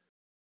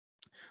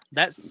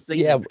 That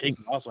scene in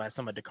particular also has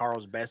some of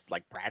Decaro's best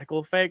like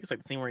practical effects, like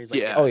the scene where he's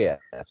like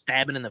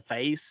stabbing in the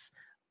face.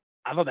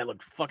 I thought that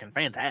looked fucking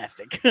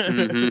fantastic.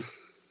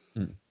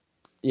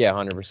 Yeah,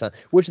 100%.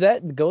 Which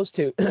that goes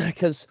to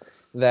because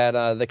that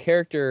the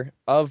character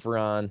of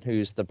Ron,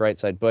 who's the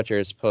Brightside Butcher,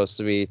 is supposed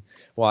to be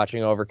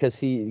watching over, because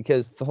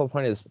the whole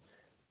point is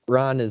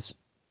Ron is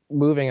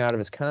moving out of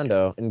his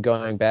condo and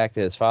going back to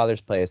his father's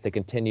place to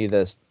continue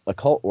this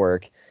occult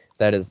work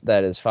that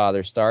his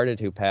father started,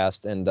 who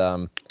passed, and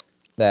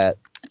that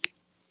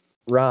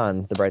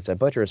Ron, the Brightside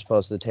Butcher, is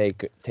supposed to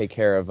take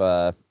care of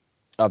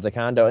the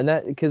condo, and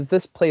that because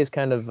this plays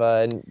kind of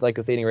like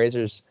with Eating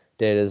Razors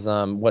did, is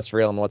what's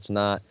real and what's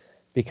not,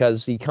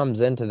 because he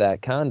comes into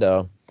that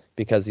condo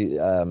because he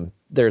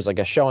there's like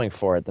a showing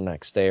for it the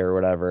next day or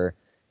whatever,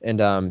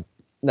 and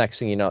next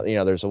thing you know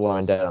there's a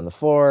woman dead on the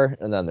floor,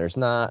 and then there's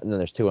not, and then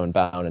there's two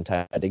unbound and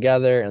tied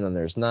together, and then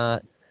there's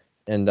not,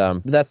 and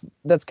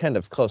that's kind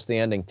of close to the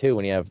ending too,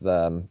 when you have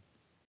the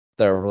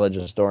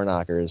religious door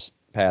knockers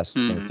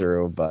passing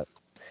through. But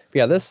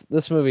yeah,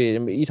 this movie,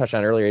 you touched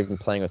on earlier, even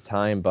playing with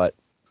time, but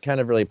kind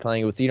of really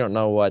playing with, you don't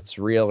know what's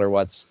real or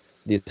what's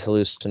these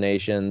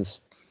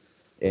hallucinations,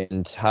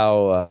 and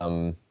how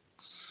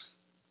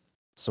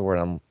what's the word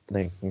I'm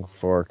thinking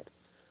for,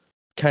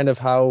 kind of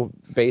how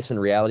based in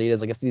reality it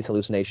is. Like if these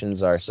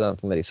hallucinations are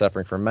something that he's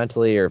suffering from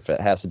mentally, or if it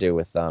has to do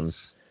with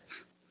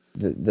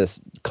this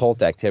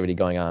cult activity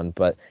going on.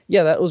 But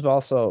yeah, that was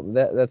also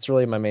that's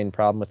really my main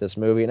problem with this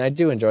movie, and I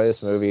do enjoy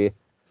this movie.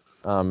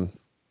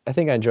 I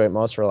think I enjoy it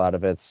most for a lot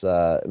of its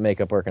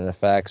makeup work and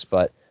effects,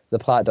 but the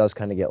plot does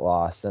kind of get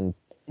lost, and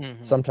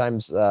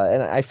sometimes,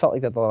 and I felt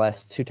like that the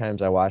last two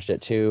times I watched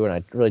it too, and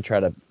I really try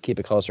to keep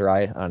a closer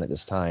eye on it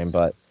this time,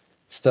 but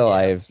still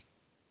I have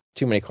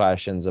too many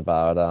questions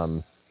about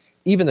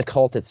even the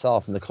cult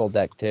itself and the cult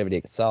activity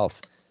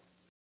itself.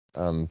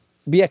 But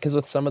yeah, because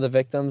with some of the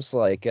victims,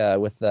 like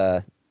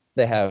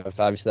they have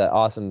obviously that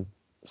awesome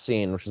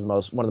scene, which is one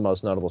of the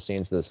most notable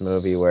scenes of this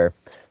movie, where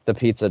the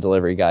pizza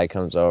delivery guy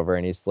comes over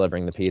and he's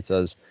delivering the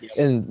pizzas,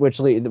 in which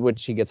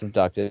he gets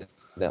abducted.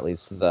 That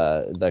leads to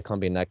the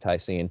Colombian necktie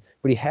scene.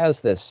 But he has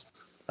this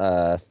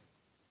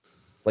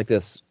like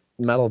this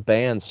metal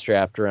band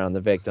strapped around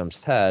the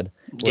victim's head,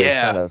 where he's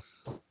kind of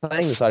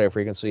playing this audio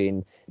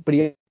frequency, but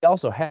he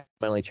also had a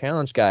mentally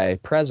challenged guy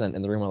present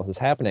in the room while this is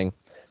happening.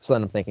 So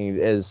then I'm thinking,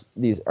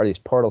 are these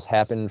portals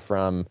happen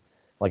from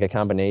like a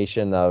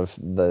combination of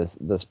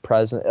this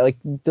present, like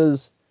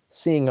does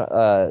seeing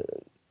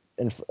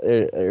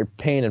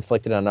pain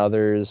inflicted on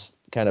others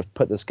kind of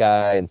put this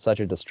guy in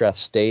such a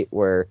distressed state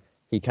where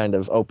he kind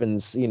of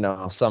opens,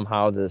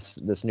 somehow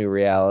this new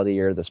reality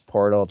or this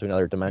portal to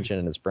another dimension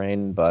in his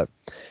brain. But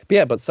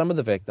some of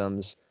the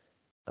victims,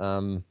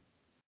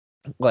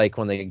 like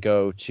when they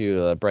go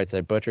to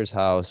Brightside Butcher's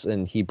house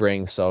and he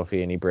brings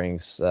Sophie and he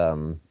brings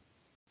the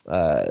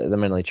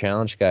mentally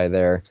challenged guy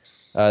there,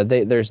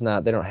 they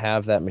don't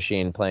have that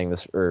machine playing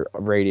this, or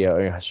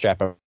radio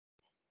strap up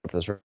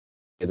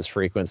this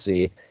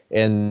frequency,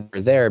 and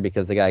they're there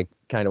because the guy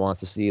kind of wants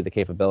to see the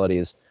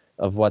capabilities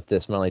of what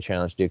this mentally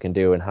challenged dude can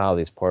do and how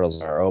these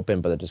portals are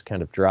open, but it just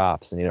kind of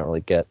drops and you don't really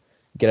get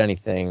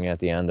anything at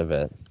the end of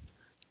it.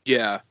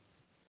 Yeah.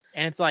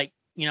 And it's like,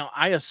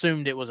 I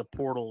assumed it was a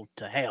portal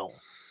to hell.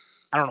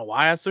 I don't know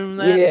why I assumed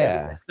that.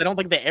 Yeah. I don't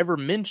think they ever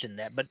mentioned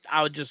that, but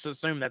I would just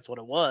assume that's what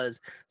it was.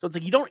 So it's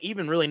like you don't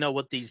even really know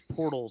what these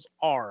portals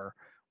are,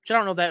 which I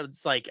don't know if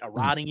that's like a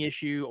writing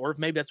issue or if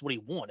maybe that's what he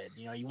wanted.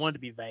 He wanted to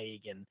be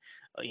vague and,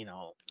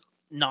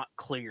 not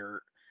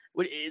clear.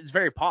 It's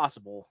very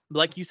possible. But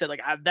like you said,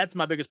 that's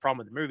my biggest problem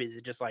with the movie is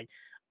it just like,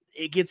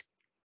 it gets,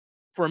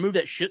 for a movie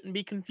that shouldn't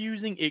be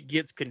confusing, it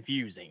gets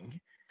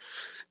confusing.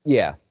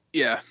 Yeah.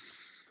 Yeah.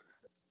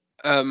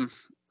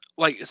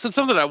 So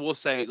something I will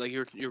say, like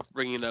you're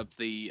bringing up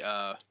the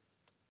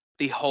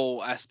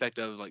whole aspect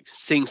of like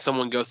seeing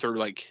someone go through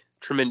like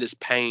tremendous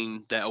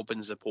pain that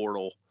opens a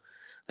portal.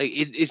 Like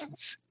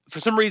it's for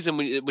some reason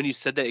when you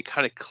said that it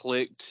kind of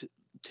clicked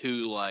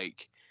to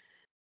like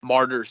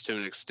Martyrs to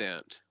an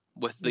extent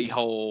with the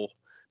whole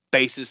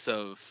basis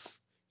of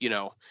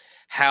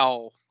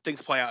how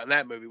things play out in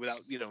that movie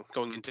without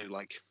going into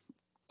like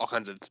all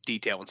kinds of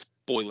detail and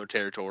spoiler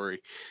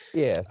territory.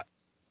 Yeah.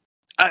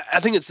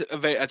 I think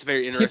that's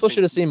very interesting. People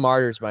should have seen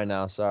Martyrs by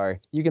now. Sorry,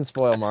 you can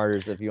spoil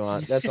Martyrs if you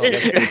want. That's all.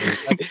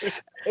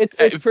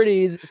 It's pretty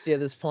easy to see at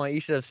this point.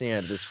 You should have seen it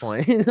at this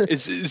point.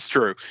 It's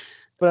true.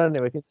 But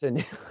anyway,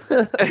 continue.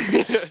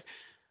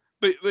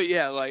 but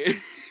yeah, like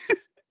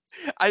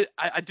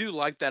I do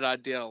like that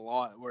idea a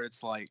lot, where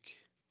it's like,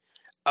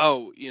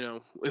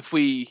 if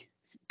we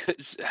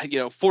could,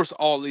 force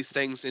all these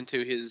things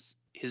into his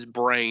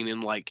brain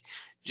and like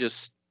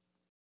just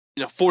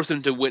force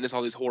him to witness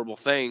all these horrible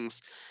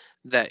things,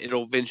 that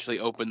it'll eventually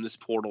open this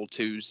portal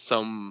to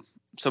some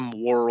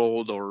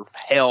world or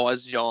hell,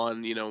 as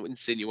John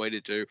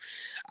insinuated to.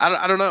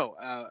 I don't know.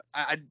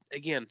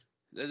 Again,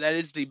 that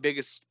is the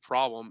biggest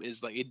problem,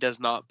 is like it does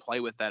not play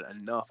with that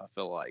enough, I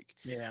feel like.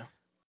 Yeah.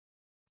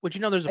 But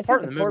there's a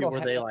part in the movie where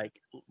they like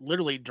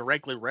literally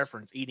directly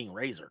reference eating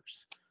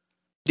razors.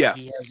 Yeah. Like,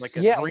 he has like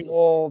a drink.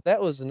 Well,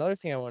 that was another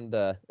thing I wanted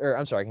to, or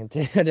I'm sorry,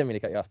 continue. I didn't mean to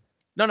cut you off.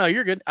 No,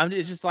 you're good.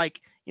 It's just like,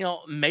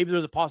 maybe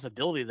there's a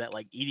possibility that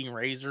like eating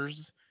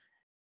razors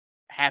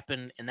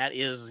happen, and that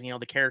is,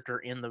 the character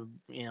in the,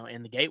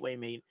 in the Gateway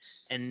Meat,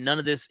 and none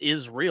of this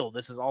is real.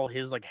 This is all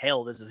his like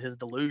hell. This is his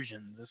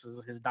delusions. This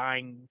is his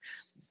dying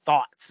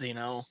thoughts,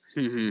 Mm-hmm.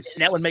 And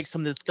that would make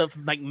some of this stuff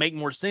make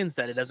more sense,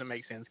 that it doesn't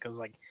make sense because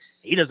like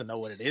he doesn't know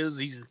what it is.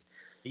 He's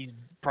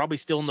probably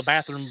still in the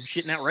bathroom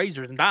shitting out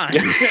razors and dying.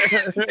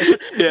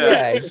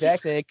 Yeah,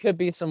 exactly. It could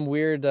be some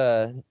weird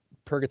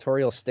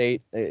purgatorial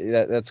state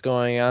that's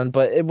going on.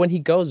 But when he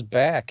goes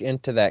back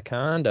into that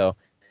condo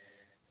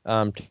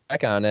to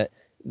check on it,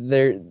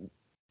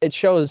 it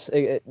shows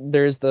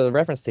there's the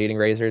reference to eating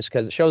razors,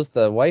 because it shows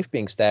the wife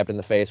being stabbed in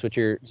the face, which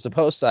you're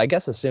supposed to, I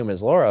guess, assume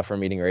is Laura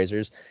from eating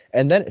razors,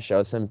 and then it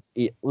shows him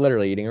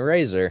literally eating a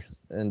razor,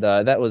 and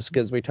that was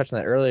because we touched on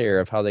that earlier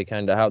of how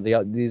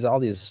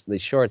these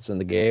shorts in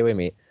the Gateway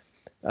Meat,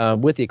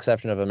 with the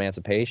exception of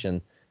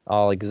Emancipation,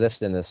 all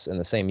exist in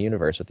the same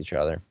universe with each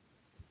other.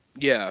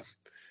 Yeah.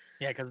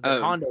 Yeah, because the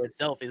condo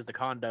itself is the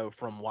condo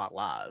from White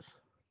Lies.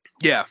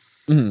 Yeah.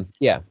 Mm-hmm.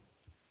 Yeah.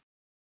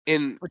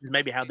 Which is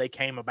maybe how they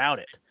came about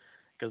it,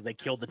 because they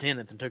killed the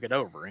tenants and took it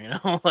over.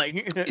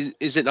 Like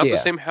is it not the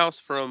same house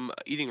from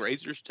Eating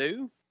Razors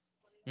too?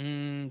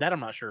 That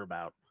I'm not sure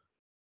about.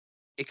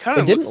 It kind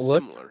of looks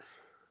similar.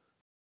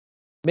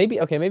 Maybe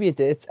it did.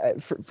 It's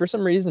for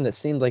some reason it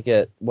seemed like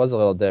it was a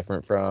little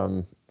different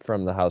from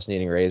the house in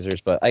Eating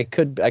Razors, but I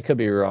could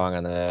be wrong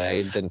on that.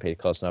 I didn't pay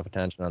close enough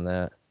attention on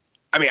that.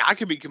 I mean, I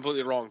could be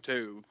completely wrong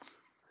too.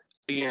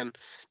 And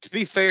to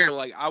be fair,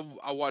 like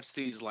I watch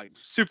these like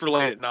super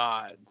late at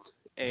night,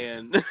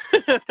 and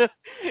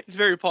it's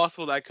very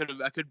possible that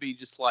I could be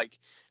just like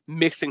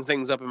mixing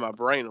things up in my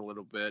brain a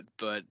little bit.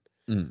 But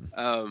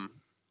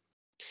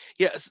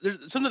yeah,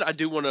 there's something I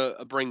do want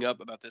to bring up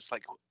about this.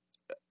 Like,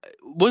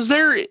 was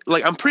there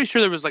like, I'm pretty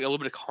sure there was like a little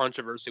bit of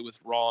controversy with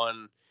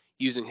Ron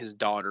using his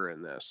daughter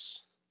in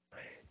this.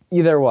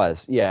 Yeah, there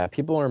was. Yeah,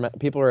 people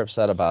were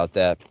upset about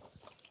that.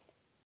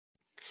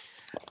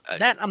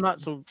 That I'm not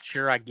so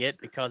sure I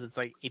get, because it's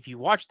like, if you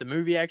watch the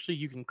movie, actually,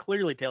 you can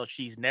clearly tell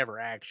she's never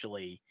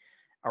actually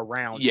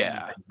around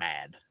anything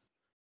bad.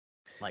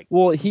 Like,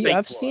 well,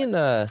 I've seen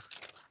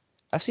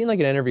like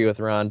an interview with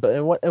Ron, but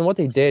and what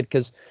they did,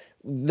 because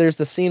there's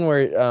the scene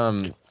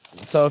where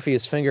Sophie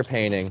is finger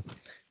painting,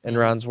 and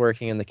Ron's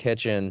working in the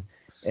kitchen,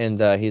 and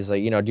he's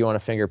like, do you want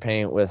to finger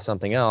paint with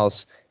something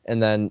else?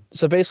 And then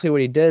so basically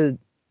what he did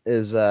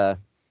is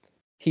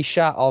he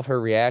shot all of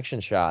her reaction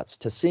shots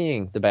to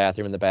seeing the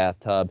bathroom and the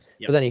bathtub,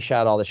 but then he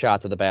shot all the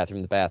shots of the bathroom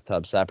and the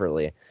bathtub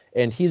separately.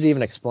 And he's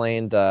even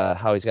explained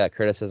how he's got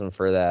criticism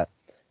for that.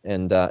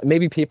 And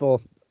maybe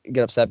people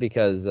get upset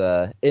because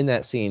in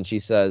that scene she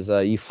says,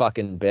 "You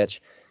fucking bitch,"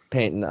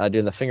 painting,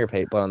 doing the finger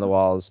paint on the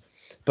walls.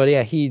 But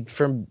yeah, he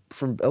from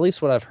at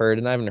least what I've heard,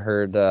 and I haven't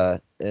heard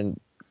in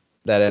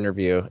that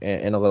interview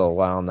in a little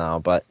while now,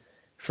 but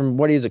from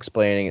what he's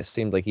explaining, it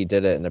seemed like he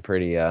did it in a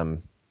pretty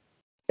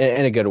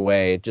in a good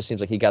way. It just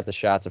seems like he got the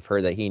shots of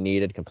her that he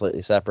needed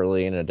completely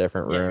separately in a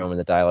different room, and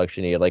the dialogue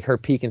she needed, like her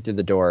peeking through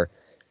the door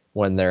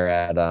when they're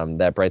at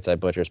that Brightside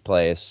Butcher's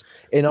place.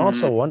 And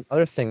also one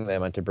other thing that I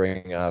meant to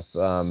bring up,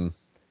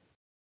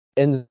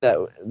 in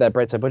that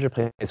Brightside Butcher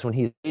place, when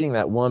he's eating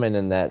that woman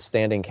in that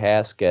standing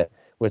casket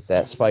with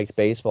that spiked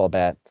baseball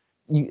bat,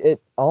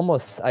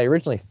 I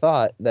originally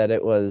thought that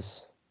it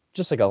was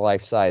just like a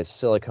life-size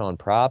silicone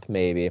prop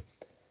maybe.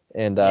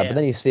 And but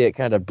then you see it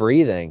kind of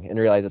breathing and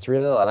realize it's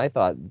real. And I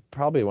thought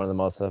probably one of the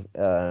most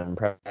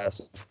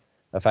impressive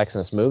effects in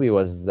this movie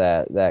was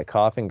that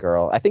coffin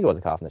girl. I think it was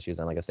a coffin that she was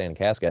in, like a standing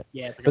casket.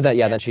 Yeah. But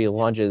then she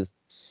lunges.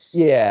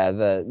 Yeah,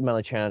 the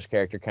mentally challenged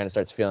character kind of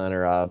starts feeling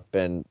her up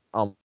and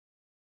almost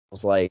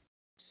like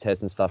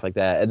tits and stuff like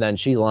that. And then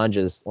she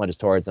lunges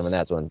towards him, and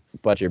that's when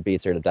Butcher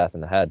beats her to death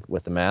in the head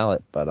with the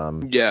mallet. But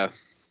yeah.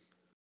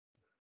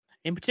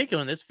 In particular,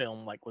 in this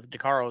film, like with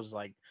Decaro's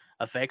like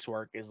effects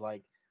work, is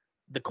like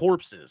the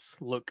corpses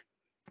look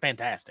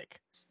fantastic.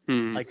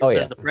 Like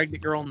there's the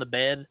pregnant girl in the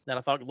bed that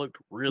I thought looked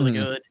really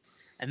good,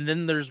 and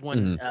then there's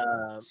when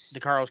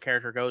Decaro's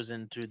character goes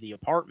into the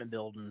apartment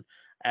building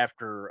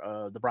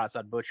after the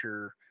Brightside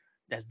Butcher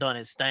has done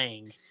his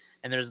thing,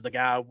 and there's the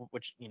guy,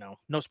 which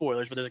no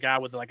spoilers, but there's a guy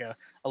with like a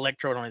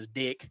electrode on his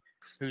dick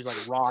who's like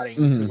rotting,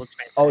 who looks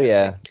fantastic. Oh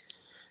yeah.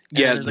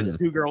 And there's like the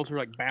two girls who are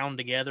like bound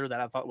together that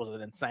I thought was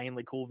an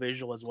insanely cool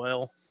visual as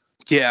well.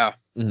 Yeah.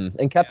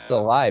 And kept it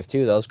alive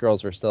too. Those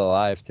girls were still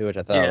alive too, which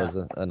I thought was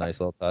a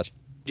nice little touch.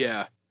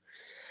 Yeah.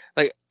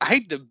 Like I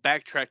hate to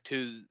backtrack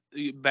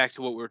back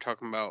to what we were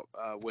talking about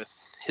with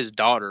his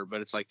daughter, but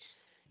it's like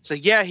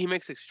yeah, he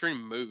makes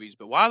extreme movies,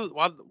 but why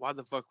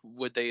the fuck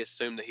would they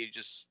assume that he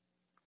just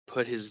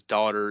put his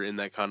daughter in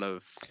that kind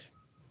of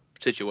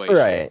situation?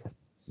 Right.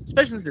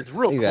 Especially since it's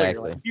real clear.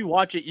 Like, if you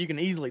watch it, you can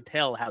easily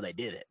tell how they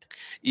did it.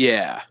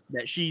 Yeah.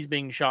 That she's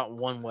being shot in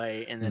one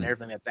way, and then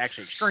everything that's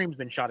actually extreme's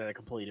been shot at a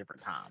completely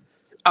different time.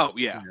 Oh,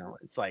 yeah.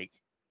 It's like,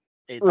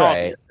 it's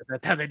obvious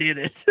that's how they did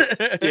it.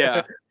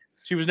 Yeah.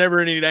 She was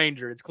never in any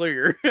danger. It's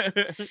clear.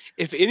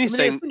 If anything,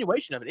 the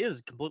insinuation of it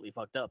is completely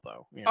fucked up,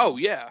 though. Oh,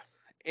 yeah.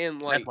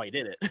 And like, that's why he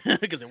did it,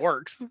 because it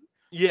works.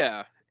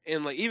 Yeah.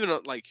 And like, even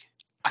like,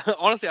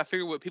 honestly, I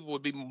figured what people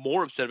would be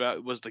more upset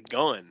about was the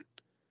gun.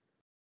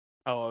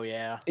 Oh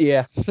yeah.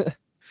 Yeah.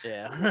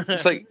 Yeah.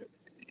 It's like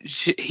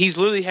he's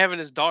literally having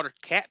his daughter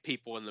cat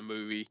people in the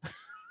movie,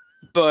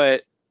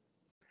 but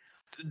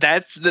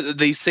that's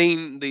the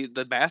scene.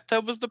 The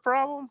bathtub was the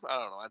problem. I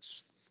don't know.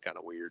 That's kind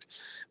of weird,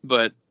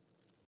 but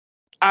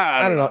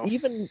I don't know.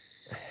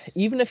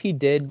 Even if he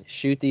did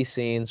shoot these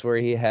scenes where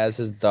he has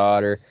his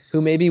daughter, who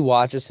maybe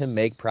watches him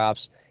make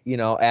props,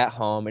 at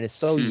home and is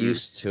so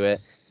used to it.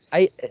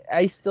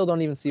 I still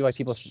don't even see why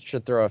people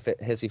should throw a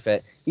hissy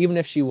fit, even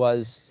if she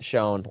was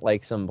shown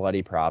like some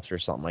bloody props or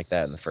something like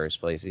that in the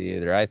first place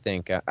either. I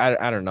think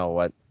I don't know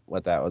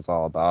what that was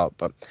all about,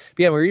 but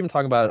yeah, we were even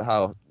talking about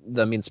how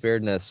the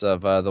mean-spiritedness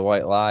of the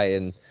White Lie,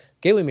 and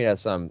Gateway Meat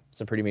has some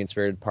pretty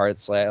mean-spirited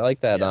parts. I like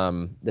that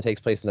that takes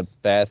place in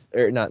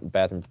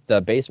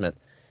the basement,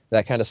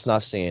 that kind of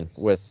snuff scene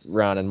with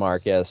Ron and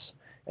Marcus.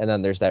 And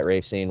then there's that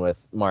rape scene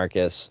with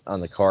Marcus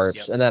on the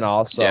corpse. And then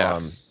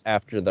also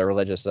after the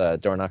religious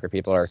door knocker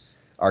people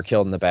are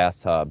killed in the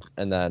bathtub.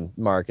 And then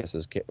Ron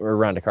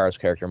Decaro's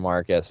character,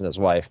 Marcus, and his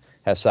wife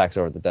have sex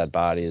over the dead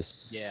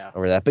bodies. Yeah.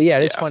 Over that. But yeah,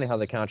 it's funny how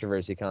the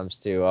controversy comes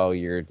to,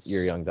 your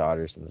young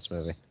daughters in this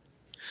movie.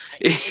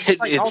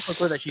 It's also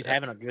clear that she's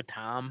having a good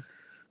time.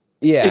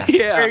 Yeah.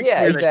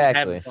 Yeah,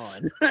 exactly. She's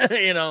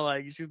having fun.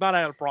 Like she's not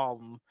having a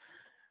problem.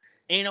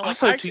 And I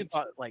actually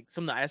thought like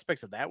some of the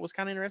aspects of that was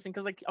kind of interesting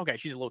because, like, okay,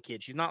 she's a little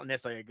kid, she's not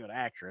necessarily a good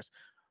actress,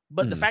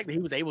 but the fact that he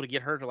was able to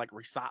get her to like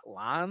recite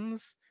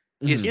lines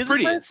is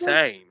pretty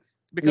insane.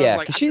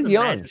 Because she's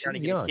young. Trying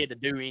to get a kid to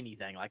do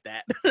anything like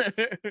that,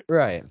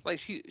 right? Like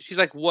she's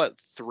like what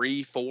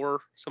 3, 4,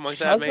 something like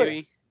that, maybe. I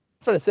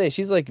was going to say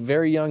she's like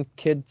very young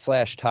kid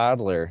 /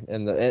 toddler,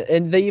 and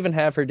they even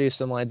have her do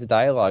some lines of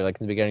dialogue like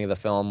in the beginning of the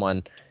film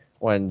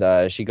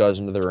when she goes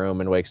into the room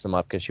and wakes them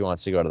up because she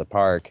wants to go to the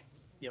park.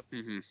 Yep.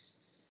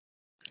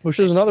 Which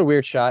is another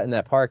weird shot in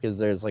that park is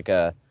there's like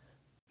a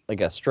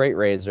straight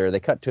razor. They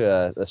cut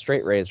to a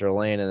straight razor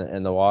laying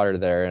in the water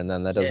there, and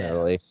then that doesn't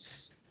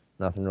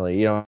nothing really.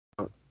 You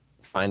don't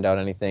find out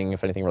if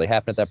anything really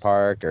happened at that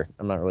park, or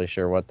I'm not really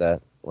sure what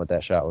that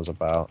shot was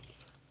about.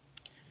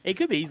 It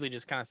could be easily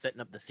just kind of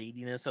setting up the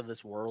seediness of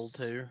this world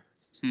too.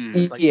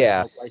 It's like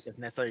no place that's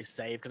necessarily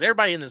safe because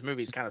everybody in this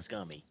movie is kind of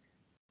scummy.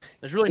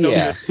 There's really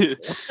no good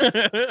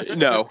people.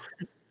 No.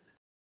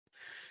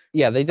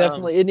 Yeah, they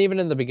definitely, and even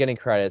in the beginning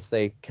credits,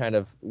 they kind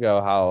of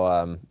go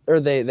how, or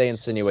they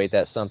insinuate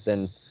that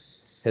something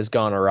has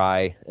gone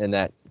awry in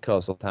that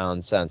coastal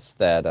town since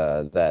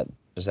that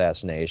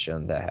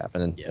assassination that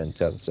happened in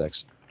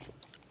 2006.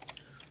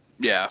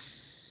 Yeah.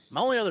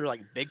 My only other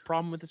like big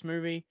problem with this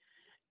movie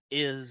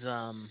is,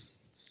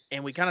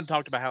 and we kind of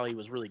talked about how he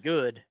was really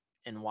good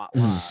in White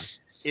Lie,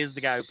 is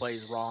the guy who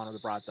plays Ron or the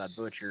Brightside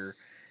Butcher.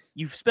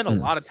 You've spent a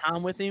lot of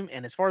time with him,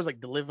 and as far as like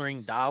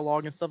delivering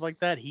dialogue and stuff like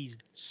that, he's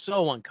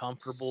so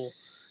uncomfortable,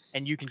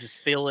 and you can just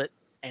feel it.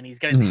 And he's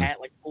got his hat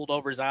like pulled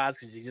over his eyes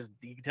because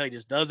you can tell he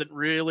just doesn't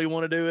really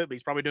want to do it, but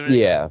he's probably doing it.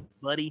 Yeah,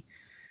 buddy.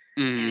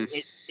 and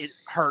it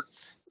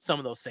hurts some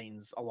of those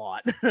scenes a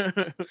lot.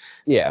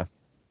 Yeah.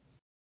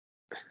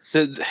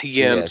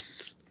 Again,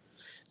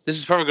 this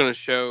is probably going to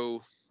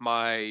show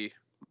my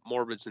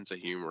morbid sense of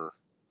humor,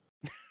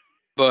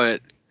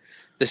 but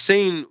the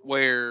scene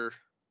where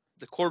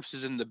the corpse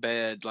is in the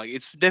bed, like,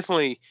 it's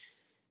definitely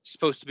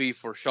supposed to be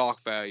for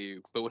shock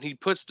value, but when he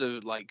puts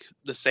the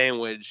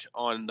sandwich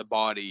on the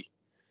body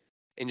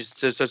and just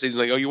says, he's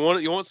like, "Oh, you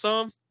want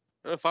some?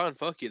 Oh, fine,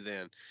 fuck you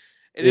then."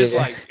 It is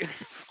like,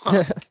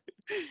 fuck.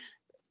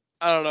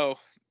 I don't know.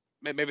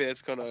 Maybe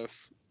that's gonna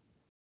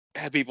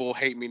have people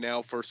hate me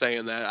now for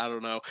saying that. I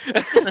don't know.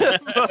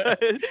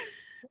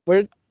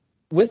 But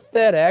with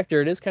that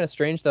actor, it is kind of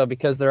strange though,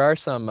 because there are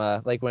some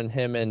like when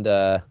him and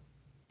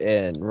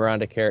Ron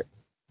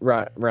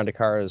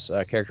Decaro's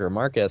character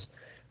Marcus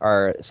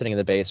are sitting in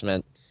the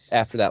basement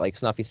after that like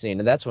snuffy scene,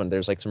 and that's when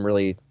there's like some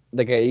really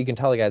you can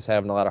tell the guy's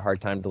having a lot of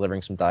hard time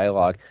delivering some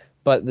dialogue,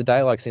 but the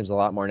dialogue seems a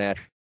lot more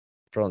natural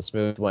and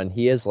smooth when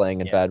he is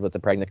laying in bed with the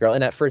pregnant girl.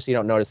 And at first you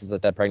don't notice it's a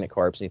dead pregnant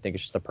corpse, and you think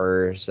it's just a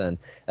purse, and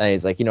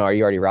he's like, are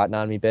you already rotting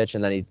on me, bitch?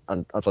 And then he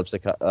unflips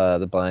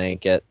the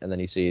blanket, and then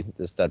you see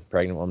this dead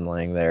pregnant woman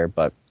laying there.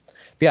 But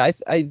yeah,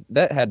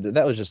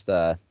 that was just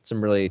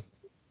some really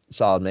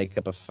solid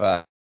makeup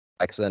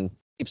effects. And I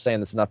keep saying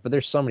this enough, but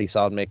there's so many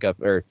solid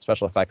makeup or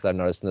special effects I've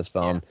noticed in this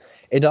film.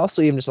 And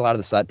also even just a lot of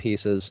the set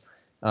pieces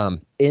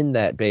in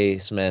that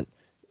basement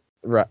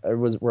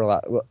was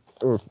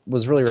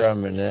really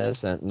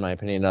reminiscent, in my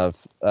opinion,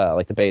 of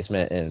like the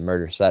basement and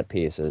murder set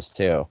pieces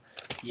too.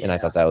 And I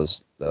thought that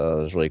was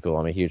really cool.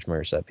 I'm a huge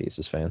murder set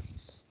pieces fan.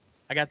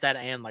 I got that,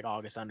 and like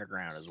August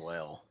Underground as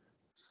well.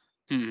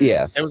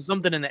 Yeah, there was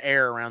something in the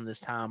air around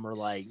this time where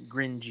like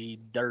gringy,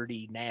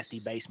 dirty, nasty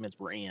basements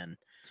were in.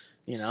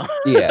 Yeah,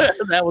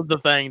 that was the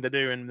thing to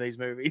do in these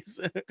movies.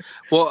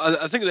 Well,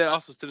 I think that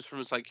also stems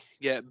from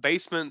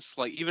basements,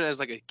 like even as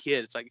like a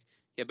kid, it's like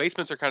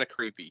basements are kind of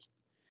creepy.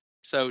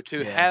 So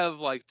to have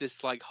like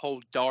this like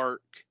whole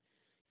dark,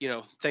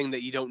 thing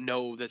that you don't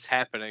know that's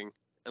happening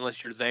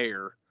unless you're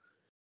there,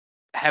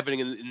 happening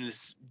in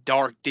this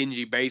dark,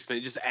 dingy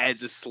basement, it just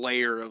adds this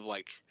layer of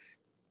like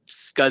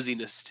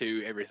scuzziness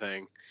to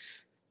everything.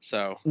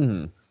 So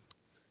I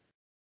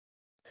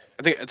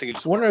think it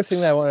just one other thing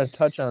that I want to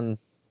touch on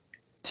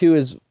too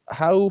is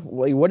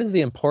what is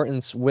the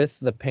importance with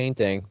the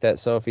painting that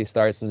Sophie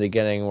starts in the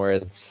beginning, where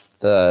it's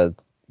the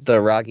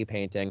Rocky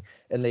painting,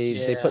 and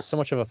they put so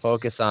much of a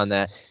focus on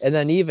that, and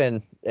then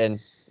and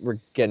we're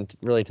getting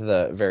really to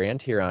the very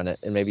end here on it,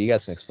 and maybe you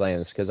guys can explain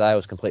this because I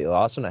was completely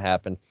lost when it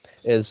happened,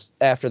 is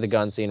after the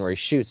gun scene where he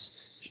shoots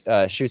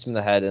him in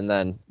the head, and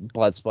then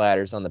blood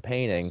splatters on the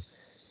painting,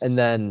 and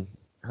then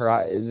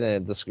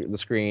the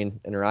screen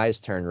and her eyes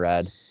turn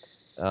red.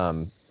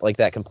 Like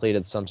that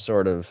completed some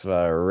sort of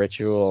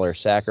ritual or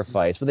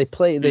sacrifice, but they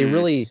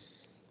really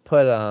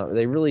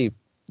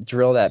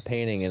drill that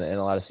painting in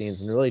a lot of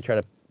scenes and really try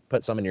to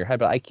put some in your head,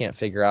 but I can't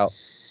figure out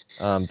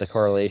the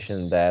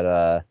correlation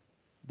that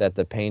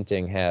the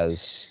painting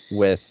has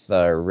with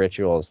the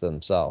rituals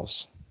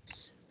themselves.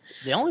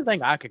 The only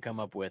thing I could come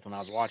up with when I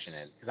was watching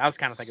it, because I was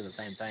kind of thinking the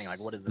same thing, like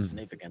what is the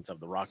significance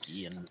of the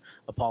Rocky and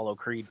Apollo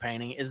Creed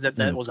painting, is that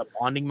was a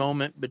bonding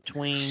moment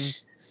between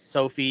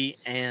Sophie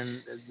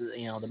and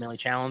the Millie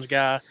Challenge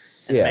guy,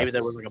 and maybe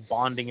there was like a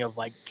bonding of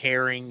like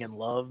caring and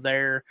love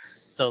there.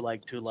 So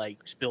like to like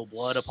spill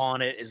blood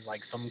upon it is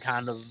like some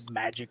kind of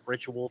magic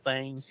ritual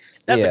thing.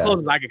 That's the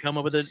closest I could come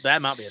up with it.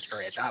 That might be a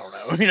stretch. I don't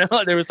know.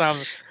 There was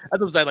times I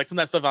was like some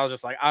of that stuff I was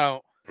just like I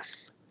don't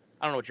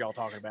know what y'all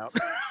talking about.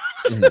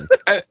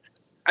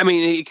 I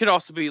mean, it could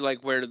also be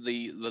like where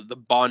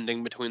the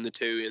bonding between the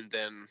two, and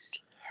then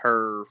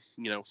her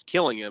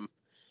killing him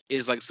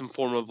is like some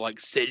form of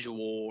like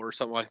sigil or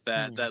something like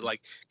that that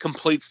like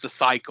completes the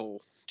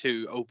cycle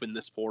to open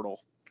this portal.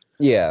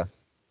 Yeah.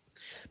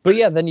 But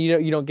then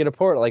you don't get a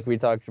portal like we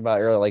talked about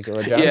earlier, like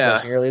what John was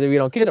mentioning earlier. We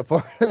don't get a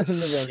portal. Get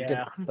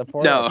the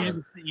portal.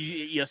 No,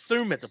 you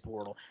assume it's a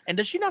portal. And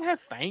does she not have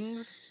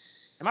fangs?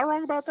 Am I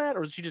wrong about that,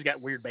 or does she just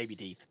got weird baby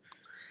teeth?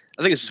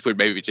 I think it's just weird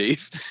baby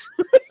teeth.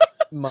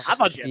 I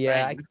thought she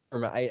had fangs.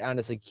 I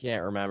honestly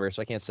can't remember,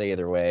 so I can't say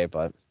either way.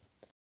 But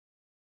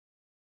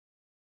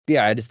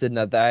yeah, I just did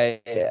not.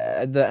 The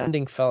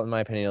ending felt, in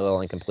my opinion, a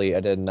little incomplete. I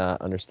did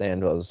not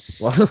understand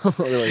what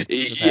really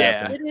just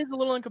happened. It is a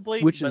little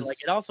incomplete, but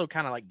like it also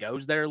kind of like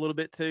goes there a little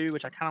bit too,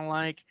 which I kind of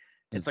like.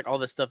 It's like all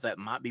this stuff that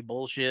might be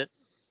bullshit,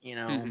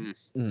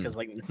 because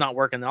like it's not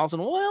working. And all of a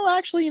sudden, well,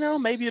 actually,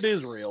 maybe it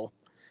is real.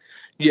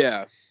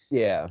 Yeah.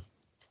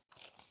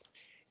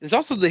 There's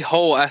also the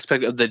whole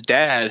aspect of the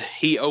dad.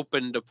 He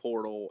opened a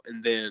portal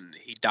and then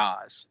he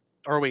dies.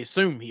 Or we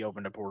assume he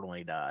opened a portal and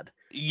he died.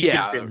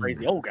 Yeah. He's a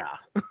crazy old guy.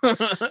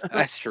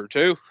 That's true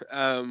too.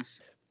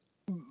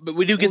 But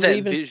we do get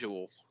that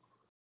visual.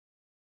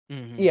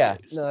 Yeah,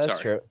 no, that's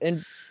true.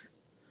 And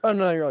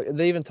you're right.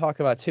 They even talk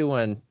about too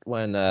when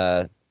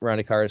Ron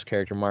Decaro's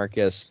character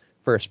Marcus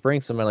first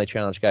brings the mentally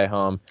challenged guy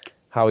home,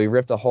 how he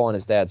ripped a hole in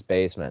his dad's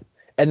basement,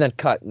 and then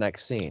cut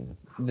next scene.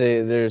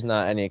 There's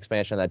not any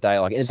expansion of that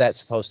dialogue. Is that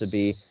supposed to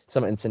be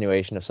some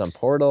insinuation of some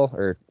portal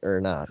or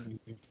not?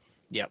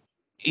 Yep.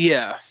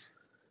 Yeah.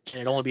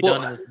 Can it only be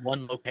Well, done in this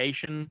one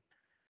location?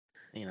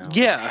 You know,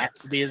 Yeah. it has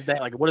to be his dad.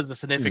 Like, what is the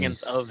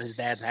significance of his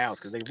dad's house?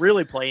 Because they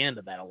really play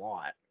into that a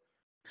lot.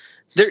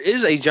 There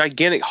is a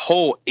gigantic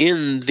hole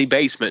in the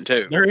basement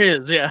too. There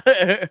is, yeah.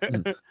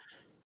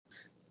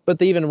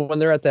 But even when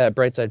they're at that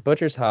Brightside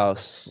Butcher's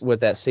house with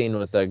that scene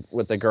with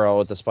the girl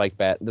with the spike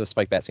bat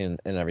scene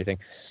and everything,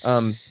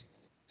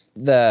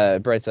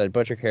 the Brightside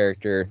Butcher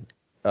character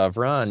of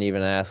Ron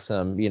even asks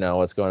him, you know,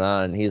 what's going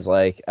on, and he's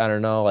like, I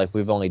don't know, like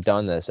we've only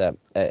done this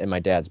in my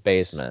dad's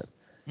basement.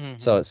 Mm-hmm.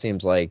 So it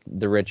seems like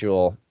the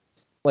ritual,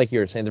 like you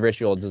were saying, the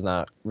ritual does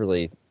not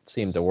really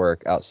seem to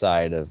work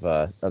outside of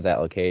that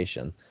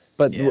location.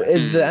 But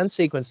the end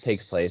sequence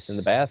takes place in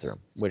the bathroom,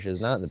 which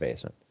is not in the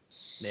basement.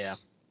 Yeah.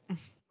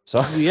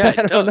 So Yeah,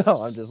 I don't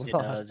know. I'm just it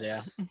lost. does,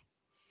 yeah.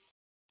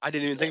 I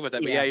didn't even think about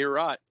that, but yeah, you're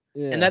right.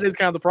 Yeah. And that is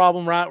kind of the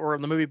problem, right? Where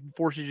the movie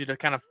forces you to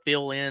kind of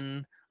fill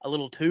in a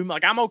little too much.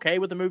 Like, I'm okay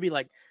with the movie,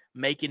 like,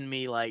 making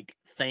me, like,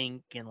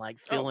 think and, like,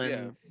 fill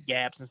in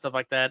gaps and stuff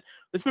like that.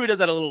 This movie does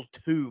that a little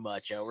too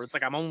much, where it's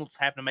like I'm almost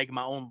having to make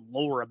my own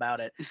lore about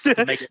it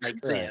to make it make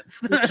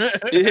sense.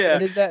 Yeah.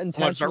 And is that I'm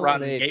gonna start intentional?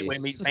 writing Maybe. Gateway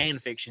Meat fan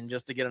fiction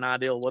just to get an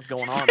idea of what's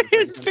going on.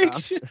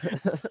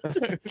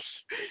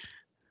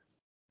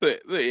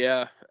 But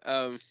yeah,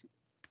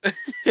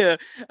 yeah,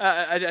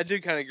 I do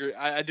kind of agree.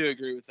 I do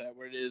agree with that.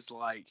 Where it is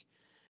like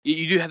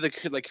you do have to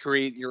like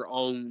create your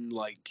own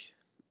like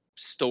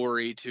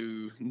story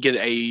to get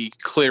a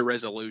clear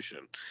resolution.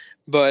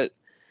 But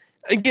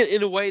again,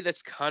 in a way,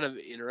 that's kind of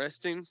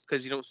interesting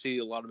because you don't see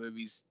a lot of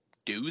movies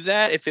do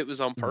that if it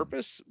was on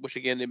purpose. Which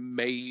again, it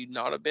may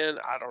not have been.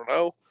 I don't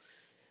know.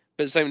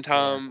 But at the same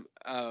time,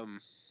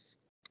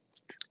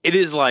 it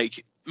is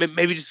like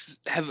maybe just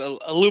have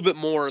a little bit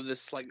more of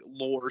this like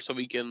lore so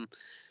we can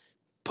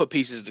put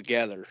pieces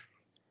together.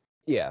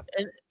 Yeah.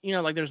 And you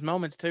know, like there's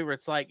moments too where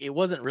it's like it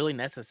wasn't really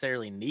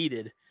necessarily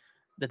needed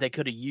that they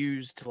could have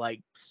used to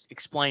like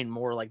explain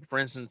more. Like for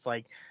instance,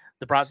 like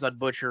the Broadside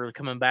Butcher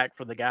coming back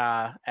for the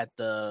guy at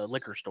the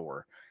liquor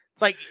store.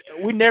 It's like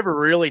we never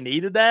really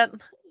needed that.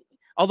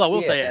 Although I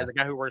will say, as a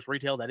guy who works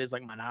retail, that is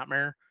like my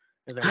nightmare.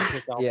 Is I'm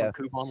pissed off for a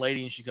coupon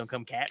lady and she's gonna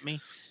come cat me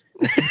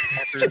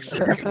after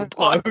the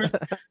close.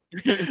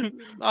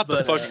 Not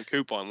the fucking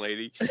coupon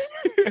lady.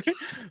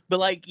 But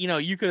like, you know,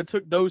 you could have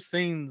took those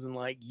scenes and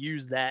like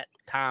used that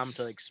time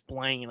to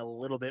explain a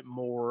little bit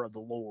more of the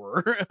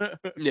lore.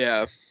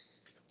 Yeah.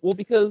 Well,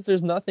 because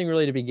there's nothing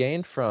really to be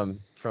gained from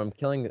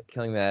killing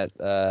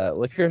that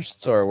liquor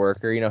store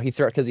worker. You know, he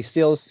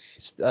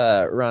steals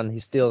Ron. He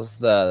steals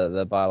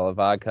the bottle of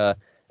vodka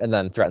and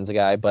then threatens a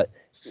guy. But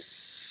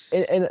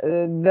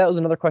and that was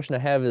another question I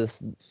have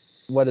is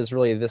what is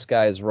really this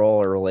guy's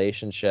role or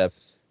relationship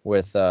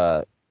with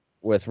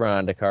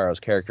Ron Decaro's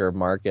character of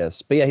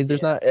Marcus? But yeah,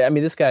 there's not. I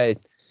mean, this guy,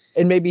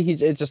 and maybe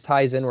it just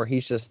ties in where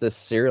he's just this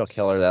serial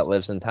killer that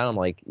lives in town,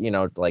 like you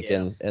know, like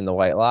in the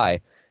White Lie.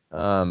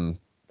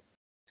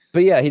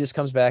 But yeah, he just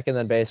comes back and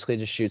then basically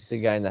just shoots the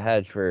guy in the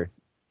head for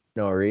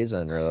no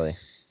reason, really.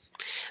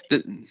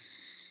 The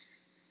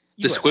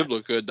squib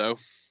looked good though.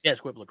 Yeah,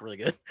 squib looked really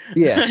good.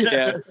 Yeah.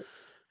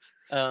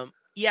 Yeah.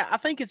 Yeah, I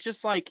think it's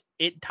just like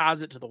it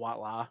ties it to the White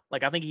Lie.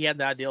 Like I think he had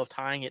the idea of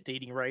tying it to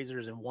Eating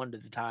Razors and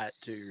wanted to tie it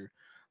to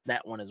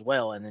that one as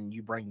well. And then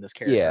you bring this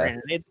character in.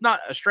 And it's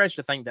not a stretch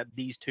to think that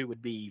these two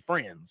would be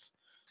friends.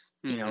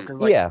 You know, because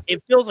like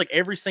it feels like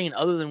every scene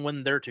other than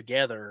when they're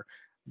together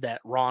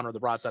that Ron or the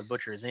Broadside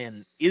Butcher is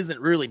in isn't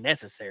really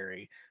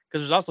necessary.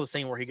 Because there's also a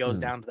scene where he goes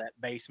down to that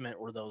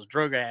basement where those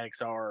drug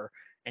addicts are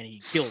and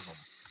he kills them.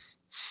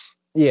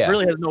 Yeah. It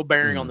really has no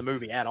bearing on the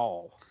movie at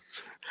all.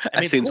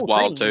 I mean, that seems cool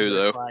wild scene, too,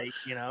 though. like,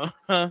 you know,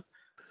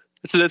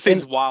 so that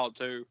seems wild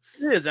too.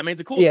 It is. I mean,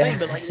 it's a cool scene,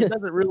 but like, it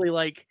doesn't really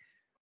like.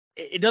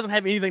 It doesn't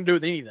have anything to do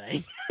with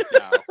anything.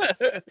 No.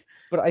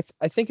 But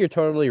I think you're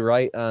totally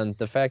right on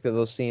the fact that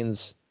those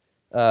scenes,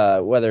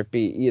 whether it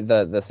be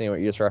the scene what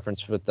you just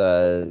referenced with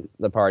the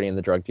party and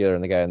the drug dealer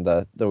and the guy in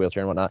the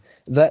wheelchair and whatnot,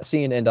 that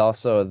scene and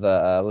also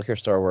the liquor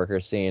store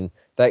worker scene,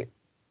 that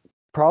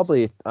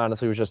probably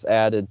honestly was just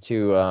added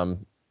to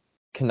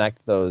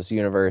connect those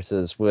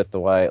universes with the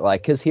White,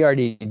 like because he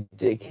already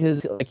did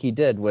like he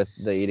did with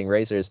the Eating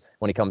Razors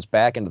when he comes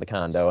back into the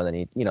condo and then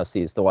he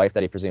sees the wife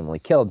that he presumably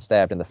killed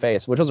stabbed in the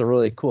face, which was a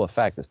really cool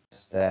effect.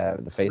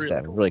 The face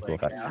stab, really cool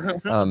effect. Yeah.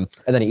 And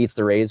then he eats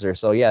the razor.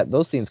 So yeah,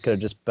 those scenes could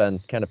have just been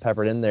kind of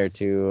peppered in there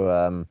too.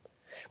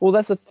 Well,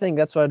 that's the thing.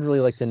 That's what I'd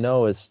really like to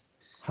know is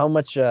how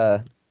much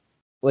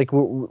like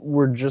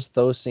were just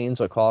those scenes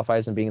what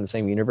qualifies in being in the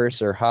same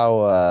universe, or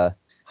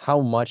how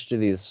much do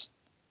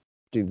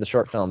the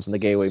short films and the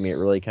Gateway Meat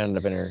really kind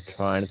of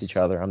intertwine with each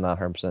other? I'm not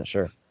 100%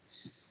 sure.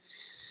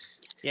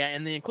 Yeah,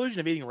 and the inclusion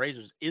of Eating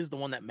Razors is the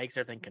one that makes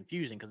everything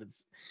confusing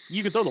because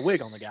you can throw the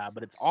wig on the guy,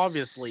 but it's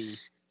obviously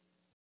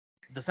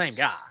the same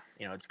guy.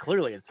 You know, it's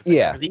the same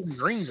guy because he even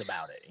dreams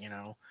about it. You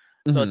know,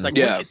 so it's like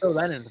once you throw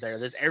that into there,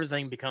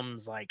 everything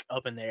becomes like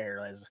up in the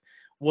air as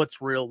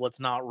what's real, what's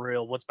not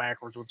real, what's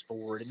backwards, what's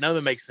forward. None of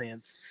it makes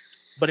sense,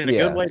 but in a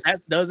good way.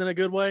 That does in a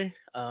good way.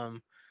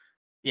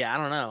 yeah, I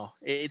don't know.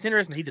 It's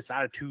interesting he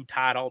decided to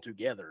tie it all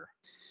together,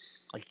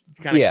 like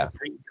kind of Yeah.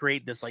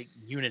 create this like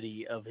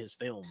unity of his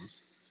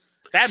films.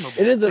 It's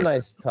admirable. It is a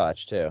nice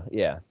touch too.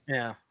 Yeah.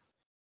 Yeah.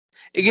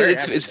 Again, Very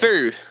it's admirable.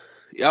 very,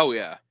 oh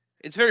yeah,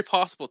 it's very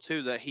possible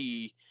too that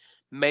he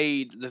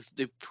made the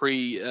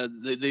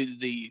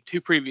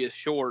two previous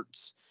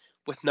shorts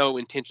with no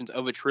intentions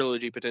of a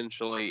trilogy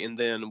potentially, and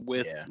then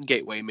with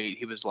Gateway Meat,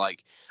 he was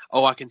like,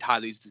 oh, I can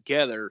tie these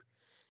together,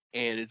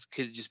 and it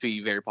could just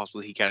be very possible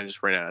he kind of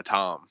just ran out of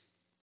time.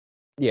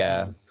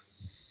 Yeah.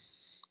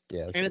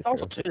 Yeah, and it's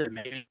also too that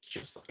maybe it's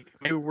just like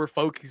maybe we're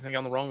focusing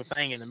on the wrong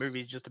thing, and the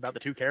movie's just about the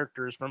two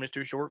characters from his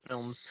two short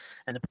films,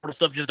 and the portal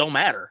stuff just don't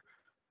matter.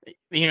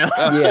 You know?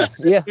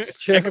 Yeah,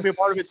 sure. That could be a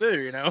part of it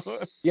too. You know?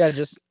 Yeah,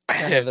 just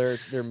kind of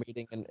their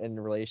meeting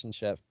and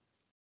relationship.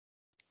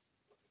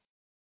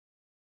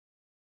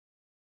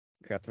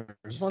 Crap,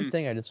 there's one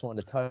thing I just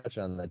wanted to touch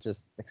on that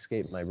just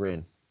escaped my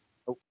brain.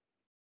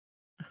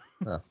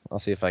 I'll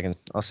see if I can.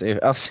 I'll see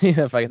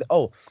if I can.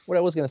 Oh, what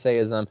I was gonna say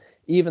is,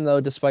 even though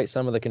despite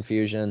some of the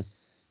confusion,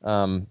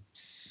 that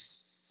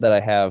I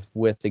have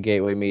with the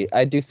Gateway Meat,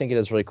 I do think it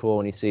is really cool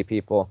when you see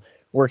people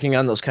working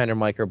on those kind of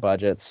micro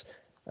budgets,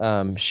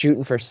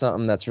 shooting for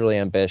something that's really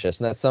ambitious,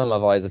 and that's something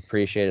I've always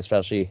appreciated,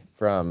 especially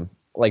from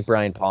like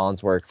Brian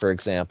Pollan's work, for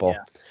example.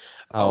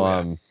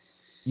 Yeah.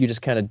 You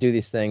just kind of do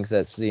these things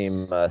that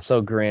seem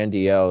so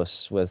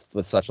grandiose with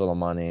such little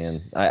money,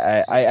 and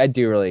I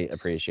do really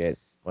appreciate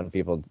when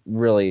people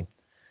really,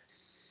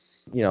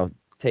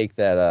 take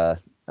that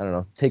I don't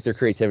know, take their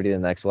creativity to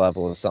the next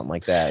level with something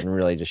like that, and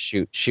really just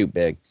shoot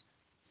big.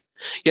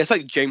 Yeah, it's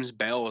like James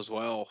Bell as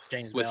well.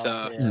 With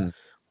a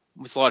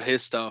lot of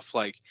his stuff.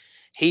 Like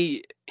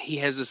he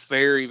has this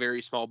very,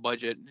 very small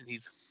budget, and a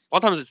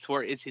lot of times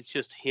it's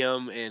just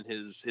him and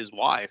his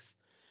wife.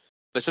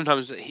 But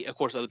sometimes, of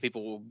course, other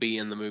people will be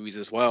in the movies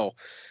as well.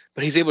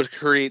 But he's able to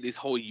create these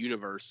whole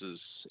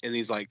universes and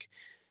these like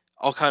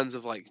all kinds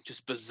of like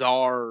just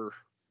bizarre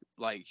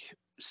like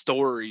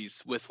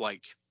stories with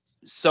like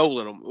so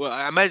little. Well,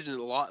 I imagine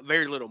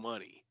very little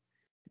money.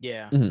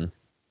 Yeah. Mm-hmm.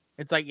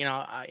 It's like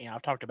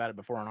I've talked about it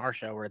before on our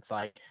show, where it's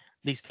like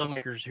these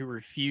filmmakers who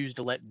refuse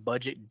to let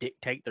budget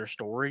dictate their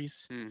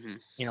stories.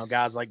 Mm-hmm.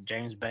 Guys like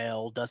James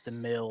Bell,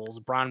 Dustin Mills,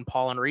 Brian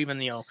Pollan, or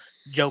even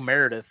Joe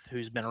Meredith,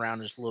 who's been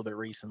around just a little bit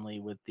recently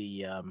with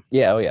the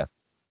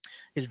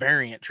his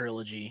Variant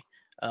trilogy.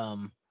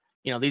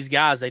 These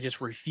guys, they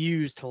just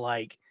refuse to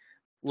like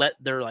let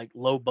their like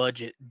low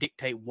budget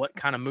dictate what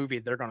kind of movie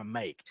they're going to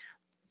make.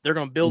 They're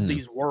going to build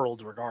these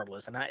worlds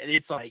regardless, and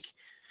it's like,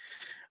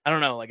 I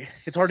don't know, like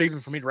it's hard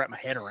even for me to wrap my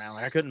head around.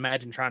 Like I couldn't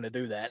imagine trying to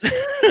do that.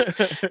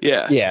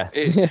 Yeah.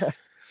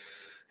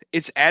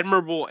 It's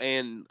admirable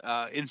and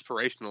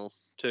inspirational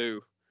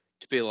too,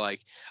 to be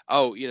like,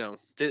 oh,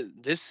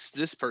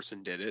 this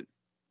person did it,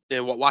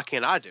 then why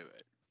can't I do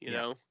it? You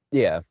know?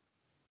 Yeah.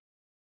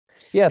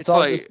 Yeah, it's all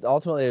like, just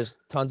ultimately there's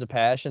tons of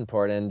passion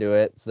poured into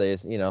it. So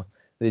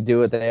they do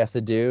what they have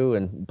to do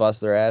and bust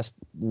their ass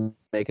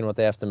making what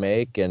they have to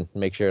make and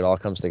make sure it all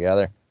comes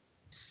together.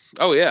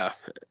 Oh yeah,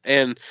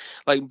 and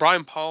like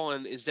Brian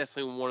Pollan is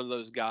definitely one of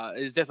those guys.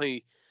 Is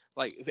definitely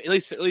like at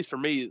least for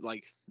me,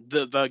 like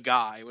the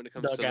guy when it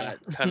comes to that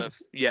kind of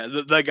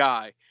the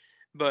guy.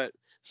 But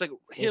it's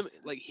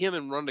like him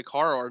and Ron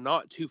Decaro are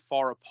not too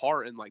far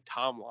apart in like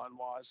timeline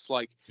wise.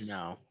 Like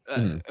no,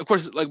 of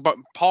course, like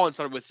Pollan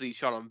started with the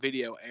shot on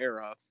video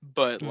era,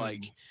 but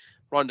like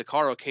Ron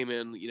Decaro came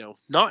in,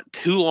 not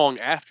too long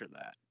after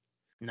that.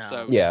 No,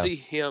 so to see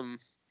him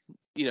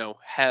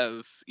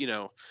have,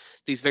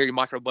 these very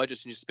micro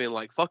budgets and just being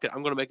like, fuck it,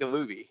 I'm going to make a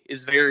movie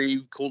is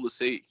very cool to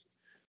see.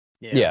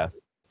 Yeah.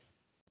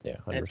 And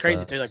it's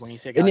crazy too, like when you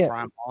see a guy like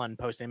Brian Pollan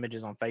post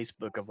images on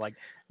Facebook of like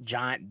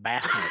giant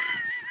bath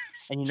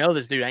and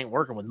this dude ain't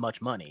working with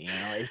much money,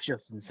 it's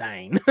just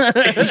insane.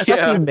 The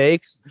stuff he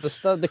makes,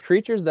 the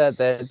creatures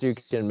that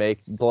dude can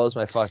make blows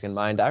my fucking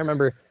mind. I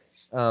remember,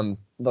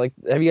 like,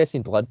 have you guys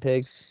seen Blood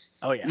Pigs?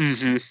 Oh yeah.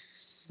 Mm-hmm.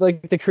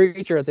 Like the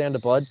creature at the end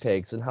of Blood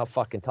Pigs and how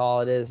fucking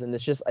tall it is, and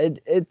it's just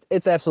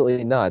it's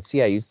absolutely nuts.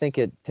 Yeah, you think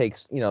it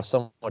takes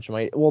so much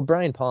money. Well,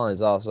 Brian Pollan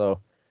is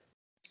also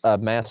a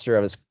master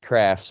of his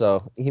craft,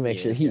 so he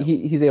makes sure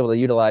he's able to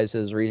utilize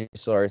his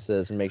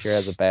resources and make sure it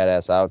has a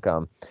badass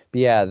outcome.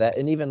 But yeah, that,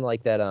 and even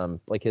like that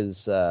like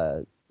his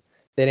that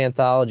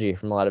anthology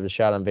from a lot of his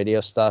shot on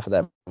video stuff,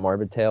 that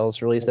Morbid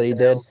Tales release that he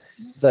did,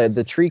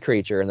 the tree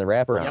creature and the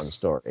wraparound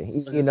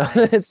story.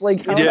 It's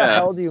like, how the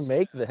hell do you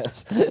make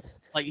this?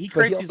 Like he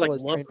creates these like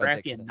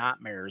Lovecraftian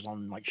nightmares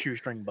on like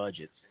shoestring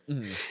budgets,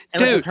 and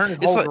dude, like, turn his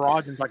whole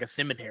garage into like a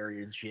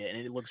cemetery and shit,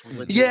 and it looks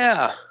legit.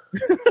 Yeah.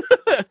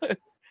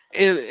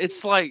 And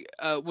it's like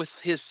with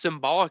his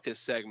Symbolicus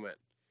segment.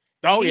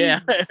 Oh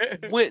yeah,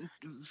 went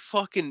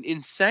fucking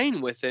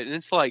insane with it, and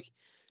it's like,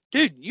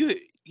 dude,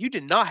 you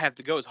did not have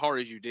to go as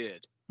hard as you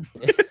did,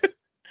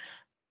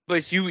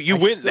 but you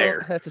went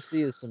there. I have to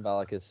see his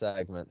Symbolicus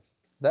segment.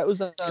 That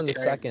was on the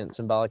second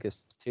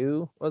Symbolicus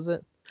 2, was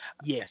it?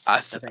 Yes.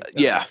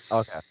 Yeah.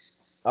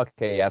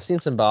 Okay. Yeah, I've seen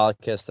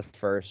Symbolicus, the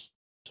first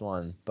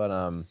one, but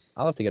I'll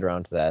have to get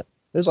around to that.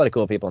 there's a lot of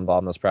cool people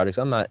involved in those projects.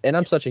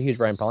 I'm such a huge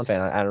Brian Palin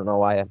fan. I don't know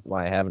why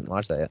I haven't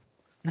watched that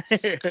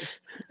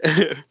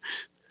yet.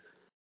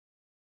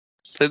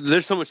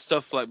 There's so much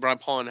stuff like Brian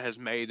Palin has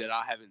made that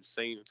I haven't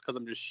seen. It's because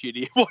I'm just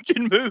shitty at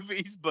watching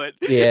movies. But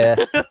yeah,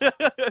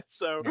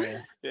 so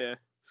yeah,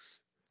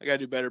 I gotta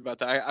do better about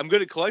that. I'm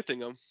good at collecting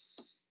them.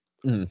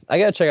 I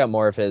gotta check out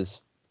more of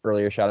his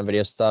earlier shot on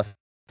video stuff.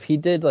 He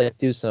did like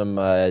do some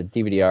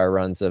DVD-R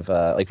runs of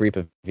like Reap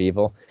of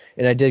Evil,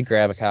 and I did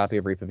grab a copy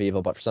of Reap of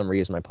Evil, but for some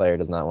reason my player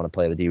does not want to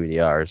play the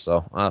DVD-R,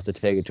 so I'll have to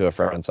take it to a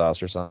friend's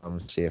house or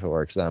something, see if it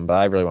works then. But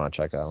I really want to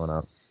check that one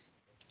out.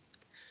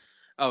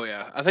 Oh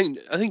yeah, I think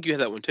you have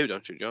that one too,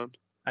 don't you, John?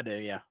 I do,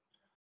 yeah.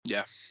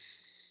 Yeah.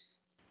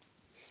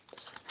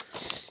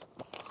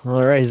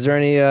 All right, is there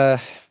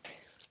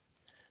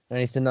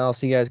anything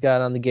else you guys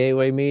got on the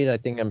Gateway Meat? I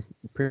think I'm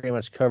pretty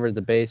much covered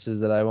the bases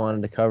that I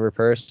wanted to cover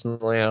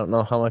personally. I don't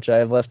know how much I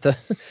have left to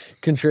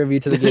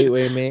contribute to the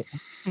Gateway Meat.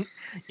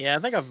 Yeah, I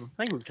think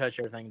we've touched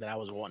everything that I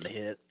was wanting to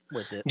hit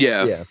with it.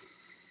 Yeah.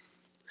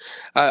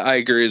 I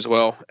agree as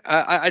well.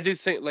 I do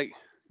think like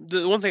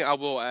the one thing I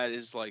will add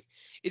is like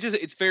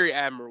it's very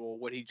admirable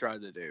what he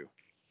tried to do.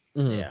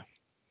 Mm-hmm. Yeah.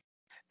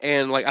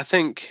 And like I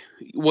think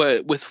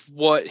with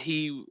what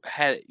he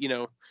had,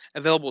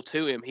 available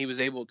to him, he was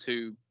able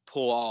to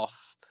pull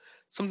off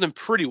something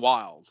pretty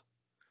wild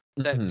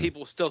that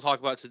people still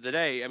talk about to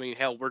today. I mean,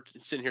 hell, we're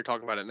sitting here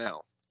talking about it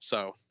now.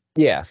 So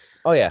yeah,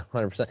 oh yeah,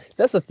 100%.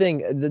 That's the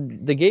thing.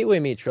 The Gateway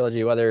Meat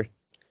trilogy,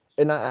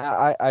 and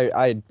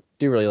I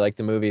do really like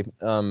the movie,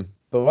 but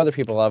whether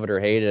people love it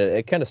or hate it,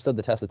 it kind of stood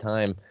the test of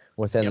time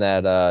within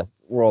that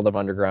world of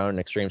underground and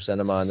extreme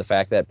cinema, and the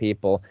fact that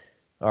people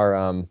are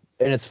and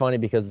it's funny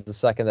because the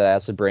second that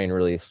Acid Brain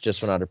released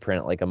just went out of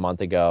print like a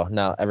month ago.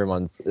 Now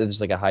there's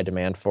like a high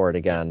demand for it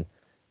again.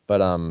 But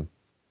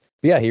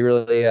yeah, he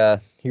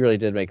really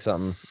did make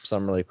something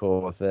really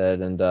cool with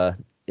it, and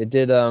it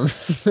did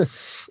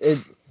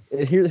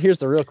here's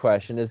the real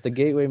question: is the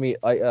Gateway Meat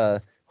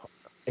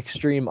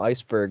extreme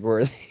iceberg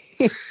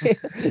worthy?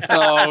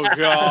 Oh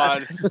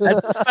God,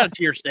 that's about a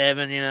tier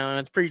 7,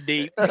 it's pretty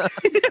deep.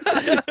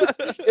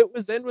 It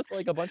was in with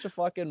like a bunch of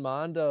fucking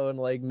Mondo and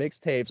like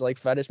mixtapes, like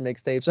fetish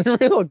mixtapes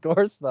and real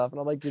gore stuff, and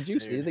I'm like, did you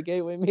see the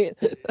Gateway Meat?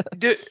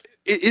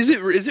 Is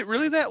it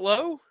really that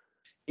low?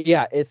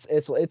 Yeah, it's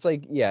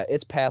like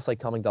it's past like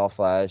Tumbling Doll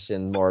Flash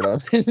and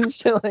Mortem and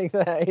shit like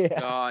that. Yeah.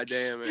 God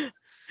damn it.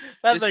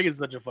 That thing is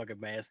such a fucking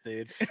mess,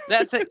 dude.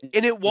 That thing,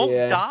 and it won't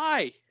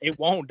die. It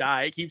won't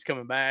die. It keeps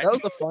coming back. That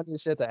was the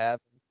funniest shit to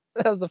happen.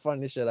 That was the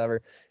funniest shit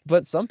ever.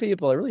 But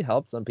it really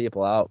helped some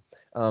people out.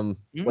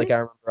 Like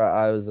I remember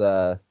I was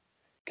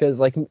because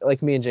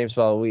like me and James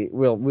Bell, we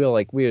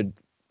would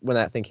when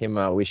that thing came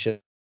out, we should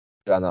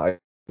on that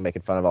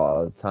making fun of it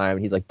all the time.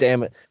 He's like,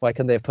 damn it, why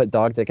couldn't they have put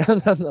dog dick on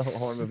the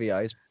horror movie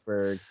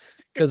Iceberg?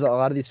 Because a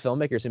lot of these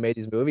filmmakers who made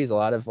these movies, a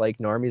lot of like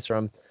normies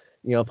from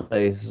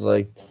places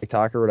like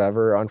TikTok or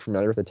whatever,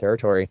 unfamiliar with the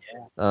territory.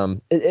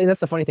 And that's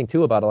the funny thing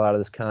too about a lot of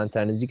this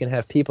content is you can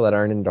have people that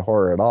aren't into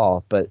horror at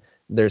all, but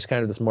there's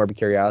kind of this morbid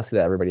curiosity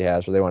that everybody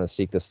has where they want to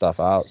seek this stuff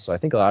out. So I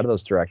think a lot of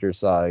those directors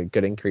saw a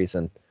good increase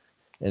in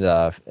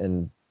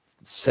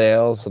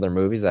sales of their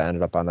movies that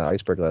ended up on that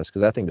Iceberg list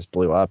because that thing just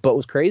blew up. But what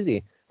was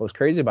crazy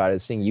about it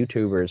is seeing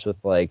YouTubers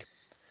with like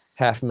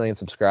 500,000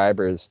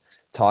 subscribers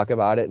talk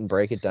about it and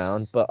break it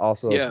down, but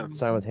also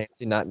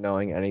simultaneously not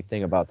knowing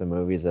anything about the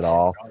movies at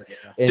all.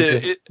 And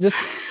just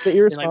the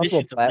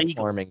irresponsible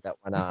platforming that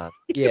went on.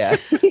 Yeah.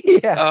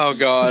 Yeah. Oh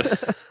God.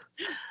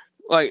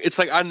 Like it's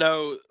like I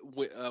know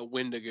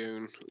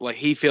Wendigoon. Like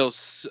he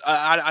feels.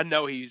 I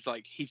know he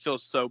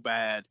feels so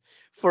bad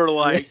for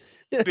like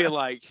being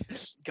like,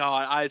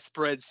 God, I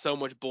spread so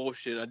much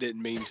bullshit I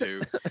didn't mean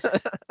to.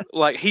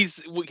 Like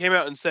we came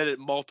out and said it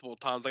multiple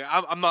times. Like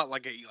I'm not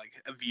like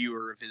a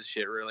viewer of his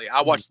shit really.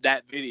 I watched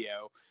that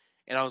video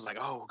and I was like,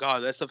 oh God,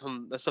 that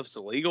stuff's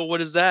illegal.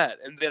 What is that?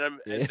 And then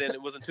then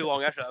it wasn't too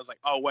long after that, I was like,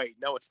 oh wait,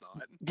 no, it's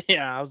not.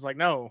 Yeah, I was like,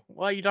 no,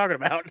 what are you talking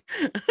about?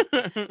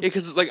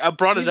 Because like I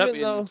brought it up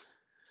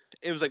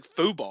it was like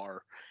FUBAR,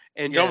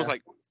 and John was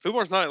like,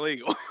 "FUBAR's not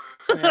illegal."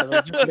 Yeah,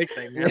 like just a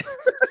mixtape, man.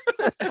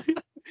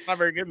 Not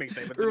very good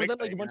mixtape, but it's a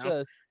mixtape. Like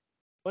a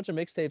bunch of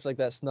mixtapes like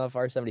that Snuff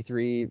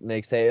R73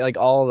 mixtape, like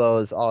all of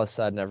those, all of a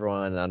sudden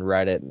everyone on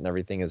Reddit and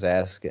everything is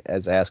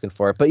asking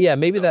for it. But yeah,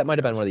 maybe that might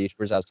have been one of the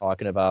YouTubers I was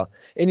talking about.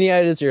 And yeah,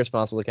 it is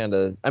irresponsible to kind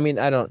of. I mean,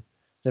 I don't.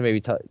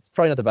 Maybe it's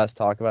probably not the best to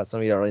talk about. Some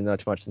of you don't really know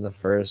too much in the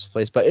first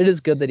place, but it is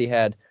good that he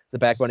had the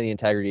backbone and the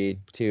integrity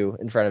to,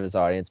 in front of his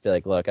audience, be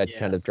like, look, I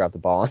kind of dropped the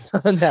ball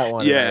on that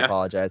one. Yeah. And I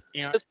apologize.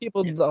 Because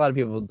a lot of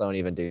people don't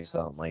even do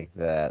something like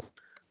that.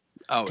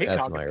 Oh,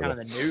 TikTok is kind of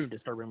the new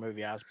disturbing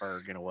movie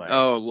iceberg in a way.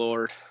 Oh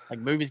Lord! Like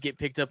movies get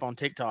picked up on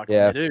TikTok, and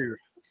when they do,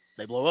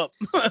 they blow up.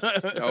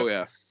 Oh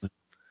yeah.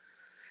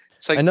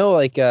 It's like, I know,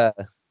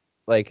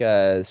 like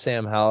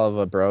Sam Howell of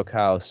a Broke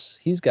House,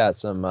 he's got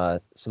some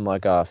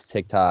luck off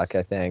TikTok.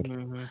 I think.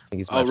 Mm-hmm. I think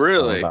he's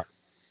really?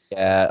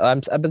 Yeah,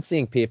 I've been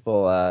seeing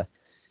people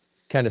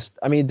kind of,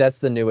 I mean, that's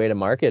the new way to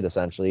market,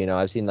 essentially. You know,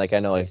 I've seen, like, I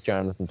know, like,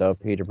 Jonathan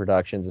Dope Peter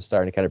Productions is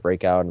starting to kind of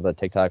break out into the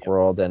TikTok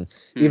world. And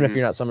even if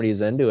you're not somebody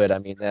who's into it, I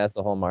mean, that's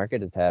a whole market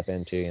to tap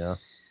into, you know?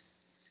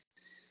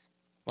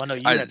 Well, I know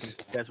you had some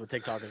success with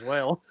TikTok as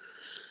well.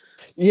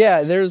 Yeah,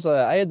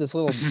 I had this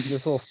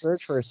little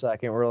search for a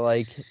second where,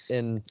 like,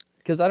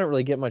 because I don't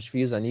really get much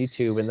views on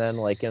YouTube. And then,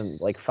 like, in,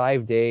 like,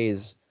 5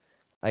 days,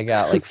 I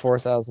got, like,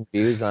 4,000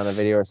 views on a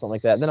video or something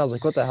like that. And then I was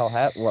like, what the hell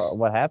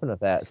what happened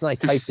with that? So then I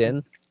typed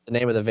in the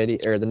name of the video,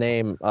 or the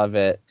name of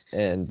it,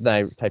 and then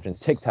I typed in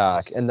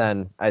TikTok, and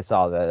then I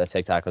saw that a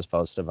TikTok was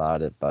posted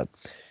about it. But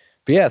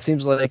yeah, it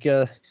seems like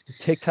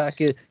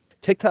TikTok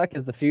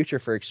is the future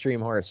for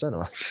extreme horror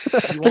cinema.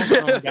 You want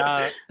some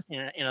guy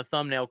in a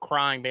thumbnail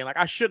crying, being like,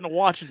 "I shouldn't have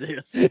watched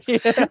this."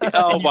 Yeah.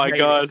 Oh my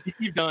God,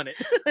 you've done it.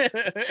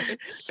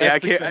 Yeah,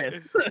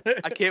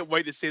 I can't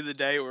wait to see the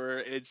day where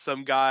it's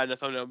some guy in the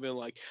thumbnail being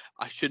like,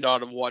 "I should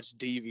not have watched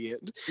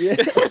Deviant." Yeah.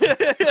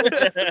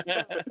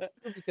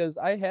 Because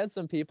I had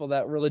some people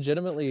that were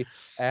legitimately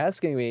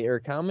asking me or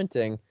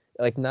commenting,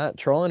 like, not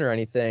trolling or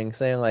anything,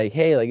 saying like,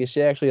 "Hey, like, is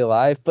she actually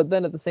alive?" But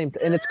then at the same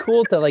and it's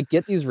cool to, like,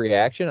 get these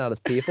reaction out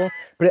of people,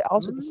 but it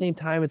also at the same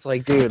time, it's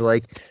like, dude,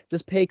 like,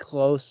 just pay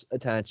close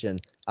attention.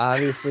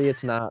 Obviously,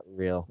 it's not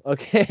real.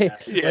 Okay,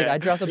 Yeah. like, I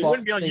dropped the It ball.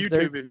 wouldn't be on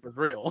YouTube if it was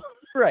real.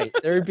 Right,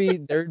 there'd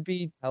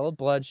be hella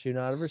blood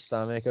shooting out of her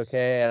stomach.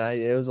 Okay,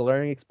 and it was a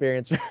learning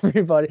experience for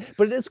everybody.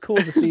 But it is cool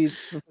to see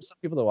for some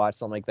people to watch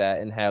something like that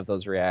and have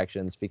those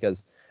reactions,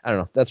 because I don't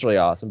know, that's really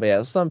awesome. But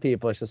yeah, some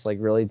people, it's just like,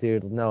 really,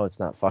 dude, no, it's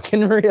not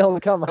fucking real.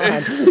 Come on.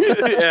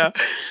 Yeah,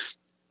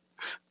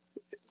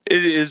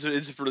 it is.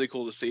 It's really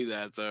cool to see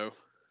that, though.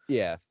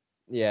 Yeah.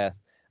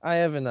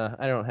 I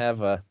don't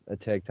have a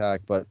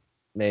TikTok, but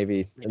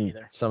maybe in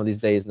some of these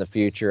days in the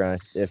future,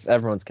 if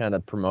everyone's kind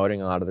of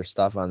promoting a lot of their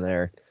stuff on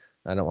there,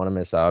 I don't want to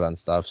miss out on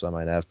stuff, so I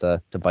might have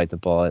to bite the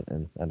bullet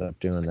and end up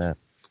doing that.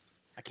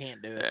 I can't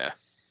do it.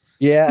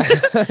 Yeah.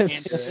 I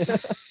can't do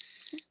it.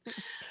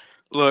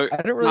 Look,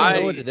 I don't really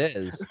know what it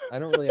is. I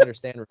don't really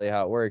understand really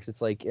how it works.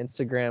 It's like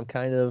Instagram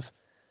kind of.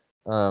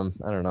 I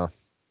don't know.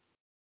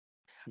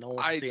 No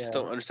one I just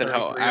don't understand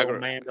how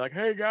man be like,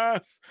 "Hey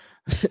guys,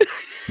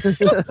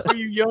 what are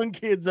you young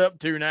kids up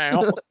to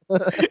now?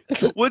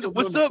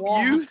 What's up,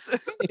 youth?"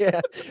 Yeah,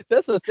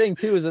 that's the thing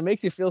too, is it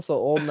makes you feel so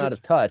old and out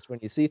of touch when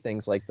you see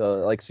things like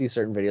see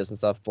certain videos and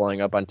stuff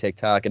blowing up on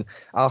TikTok, and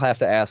I'll have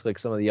to ask, like,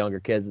 some of the younger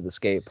kids at the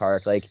skate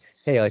park, like,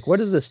 "Hey, like, what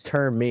does this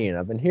term mean?"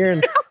 I've been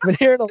hearing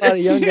a lot of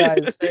young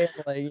guys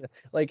saying,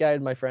 like I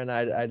had my friend, I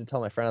had to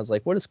tell my friend, I was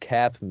like, "What does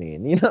cap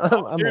mean?" You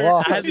know, I'm Dude,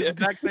 lost. I had the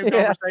exact same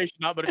conversation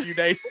not but a few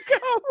days ago.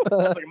 I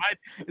was like,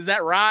 is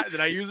that right? Did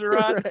I use it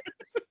right? Right.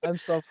 I'm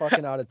so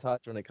fucking out of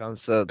touch when it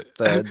comes to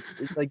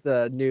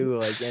the new,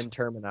 like, in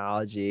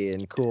terminology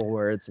and cool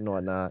words and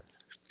whatnot.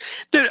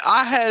 Dude,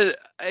 I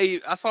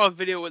saw a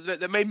video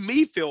that made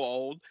me feel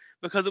old,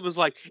 because it was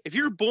like, if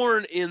you're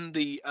born in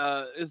the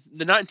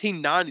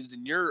 1990s,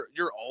 then you're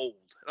old.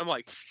 And I'm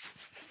like,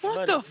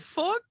 what the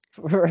fuck?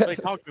 They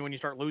talk to me when you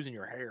start losing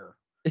your hair.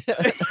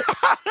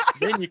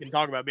 Then you can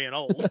talk about being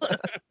old.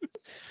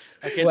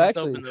 I catch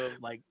myself in the,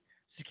 like,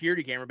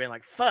 security camera being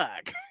like,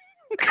 "Fuck."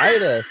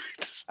 I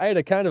had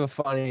a kind of a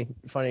funny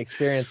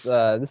experience.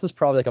 This was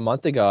probably like a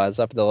month ago. I was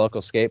up at the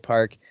local skate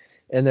park,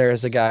 and there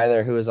was a guy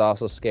there who was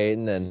also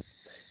skating, and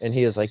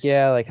he was like,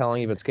 "Yeah, like, how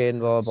long you been skating,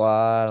 blah, blah,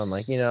 blah." And I'm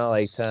like,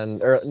 like 10,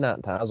 or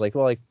not 10. I was like,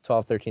 well, like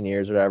 12, 13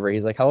 years or whatever.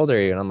 He's like, "How old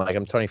are you?" And I'm like,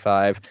 "I'm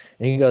 25.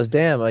 And he goes,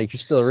 "Damn, like, you're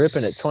still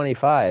ripping at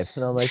 25.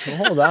 And I'm like, "Well,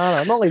 hold on,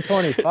 I'm only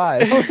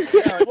 25. Like,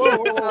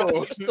 whoa.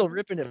 You're still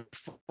ripping at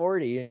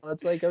 40.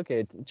 It's like,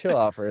 okay, chill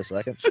out for a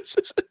second.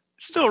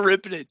 Still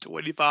ripping at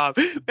 25.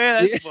 Man,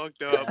 that's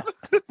fucked up.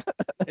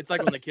 It's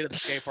like when the kid at the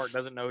skate park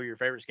doesn't know who your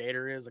favorite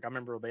skater is. Like, I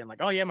remember being like,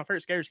 "Oh yeah, my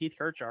favorite skater is Heath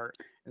Kirchart,"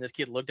 and this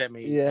kid looked at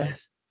me like,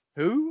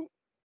 "Who?"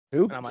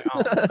 And I'm like,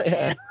 "Oh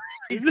man,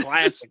 he's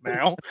classic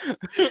now."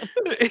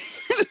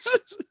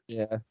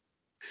 Yeah.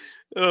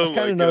 Oh, I've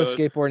kind of noticed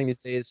skateboarding these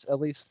days,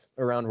 at least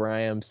around where I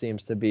am,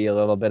 seems to be a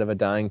little bit of a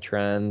dying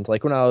trend.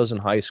 Like, when I was in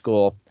high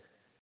school,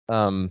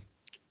 there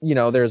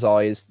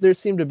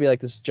seemed to be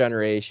like this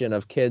generation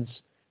of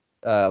kids,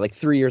 like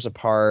 3 years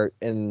apart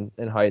in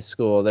high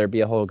school. There'd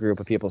be a whole group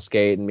of people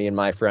skating. Me and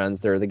my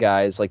friends, they're the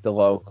guys, like the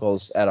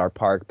locals at our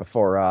park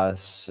before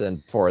us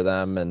and for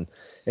them. And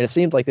it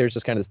seemed like there's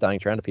just kind of this dying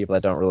trend of people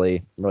that don't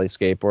really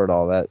skateboard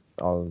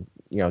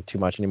too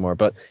much anymore.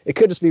 But it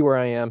could just be where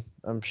I am.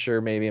 I'm sure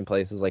maybe in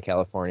places like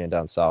California and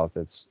down south,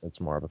 it's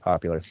more of a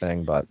popular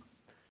thing, but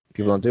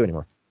people don't do it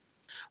anymore.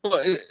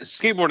 Well,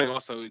 skateboarding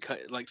also,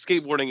 like,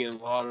 skateboarding and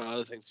a lot of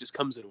other things, just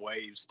comes in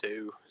waves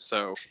too.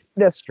 So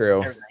that's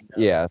true.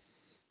 Yeah.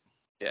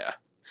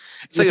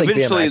 It's like,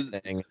 eventually, it's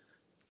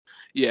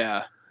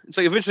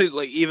like eventually,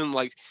 like, even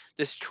like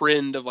this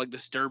trend of, like,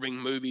 disturbing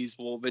movies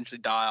will eventually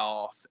die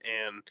off,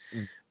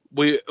 and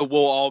we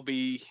will all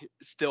be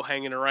still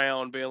hanging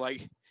around, being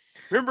like,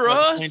 "Remember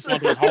us?"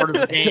 As hard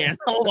as we can.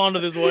 Hold on to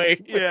this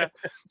wave. Yeah,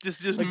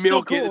 just like,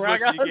 milk cool, it as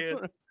much as you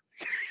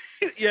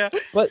can. Yeah,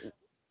 but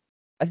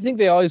I think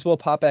they always will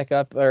pop back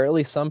up, or at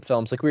least some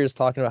films. Like we were just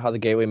talking about how The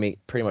Gateway Meat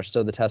pretty much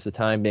stood the test of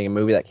time, being a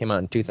movie that came out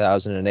in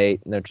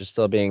 2008, and they're just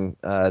still being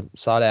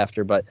sought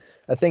after. But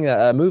I think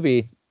that a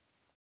movie,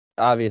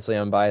 obviously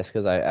I'm biased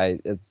because I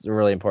it's a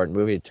really important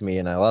movie to me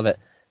and I love it.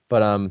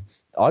 But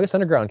August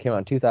Underground came out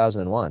in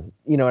 2001.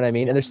 You know what I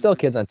mean? And there's still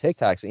kids on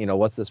TikTok saying,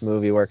 what's this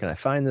movie? Where can I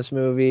find this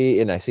movie?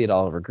 And I see it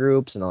all over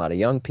groups and a lot of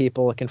young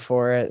people looking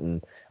for it.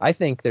 And I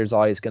think there's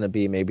always going to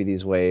be maybe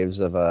these waves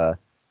of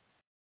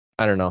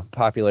I don't know,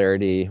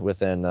 popularity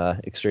within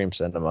extreme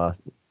cinema.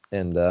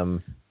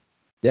 And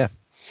yeah.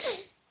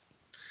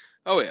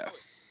 Oh yeah.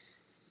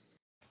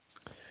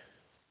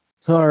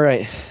 All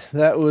right,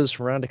 that was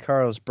Ron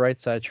Decaro's Bright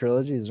Side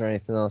trilogy. Is there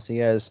anything else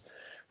you guys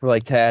would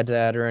like to add to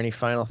that, or any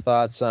final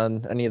thoughts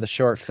on any of the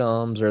short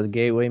films or the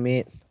Gateway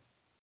Meat?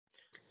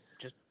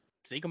 Just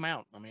seek them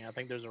out. I mean, I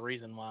think there's a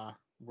reason why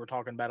we're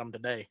talking about them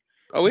today.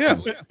 Oh yeah.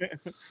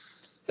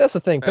 That's the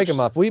thing. Pick them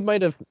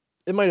Absolutely. up.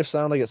 It might have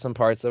sounded like at some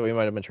parts that we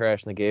might have been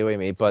trashing the Gateway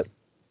Meat, but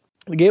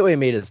the Gateway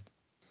Meat is,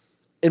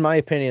 in my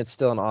opinion, it's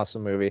still an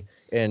awesome movie.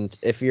 And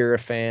if you're a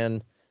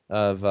fan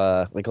of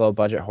like low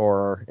budget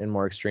horror and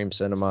more extreme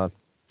cinema,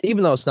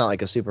 even though it's not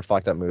like a super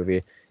fucked up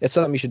movie, it's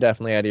something you should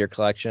definitely add to your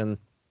collection.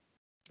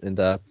 And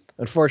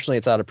unfortunately,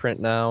 it's out of print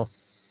now.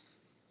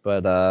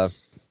 But I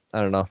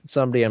don't know.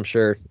 Somebody, I'm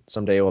sure,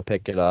 someday will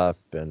pick it up.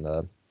 And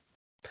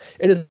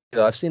it is.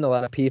 I've seen a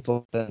lot of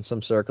people in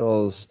some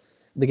circles.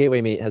 The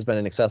Gateway Meat has been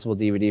an accessible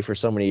DVD for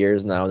so many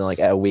years now, and then like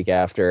a week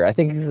after, I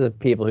think these are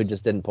people who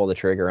just didn't pull the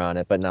trigger on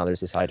it, but now there's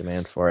this high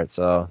demand for it.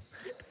 So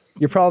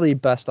you're probably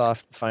best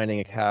off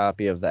finding a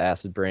copy of the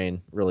Acid Brain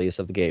release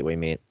of the Gateway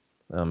Meat.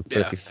 But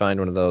if you find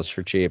one of those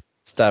for cheap,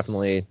 it's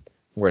definitely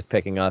worth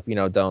picking up.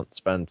 Don't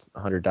spend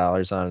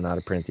 $100 on an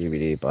out-of-print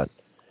DVD, but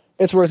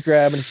it's worth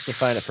grabbing if you can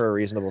find it for a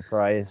reasonable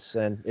price.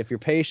 And if you're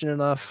patient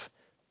enough,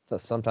 so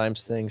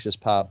sometimes things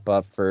just pop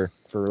up for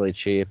really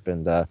cheap,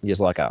 and you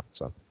just luck out.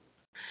 So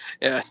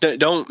Yeah.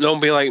 Don't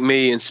be like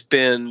me and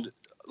spend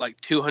like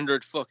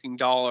 $200 fucking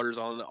dollars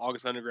on the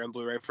August Underground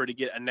Blu-ray for it to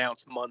get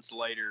announced months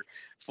later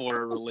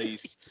for a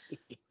release.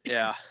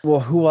 Yeah. well,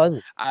 who was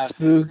it? I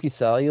Spooky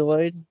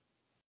Celluloid.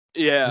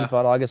 He yeah.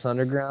 bought August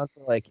Underground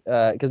for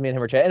because me and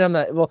him were chatting. And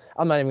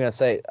I'm not even gonna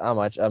say how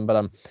much.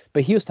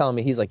 But he was telling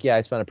me, he's like, yeah,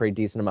 I spent a pretty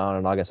decent amount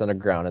on August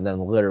Underground, and then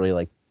literally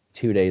like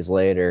 2 days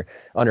later,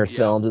 Unearthed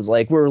Films is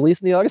like, we're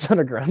releasing the August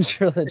Underground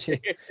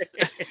trilogy.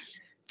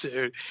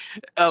 Dude,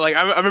 like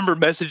I remember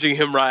messaging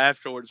him right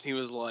afterwards. He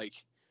was like,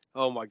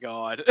 "Oh my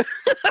god."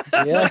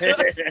 Yeah. He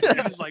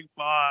was like,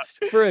 "Fuck."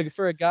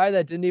 For a guy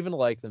that didn't even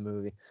like the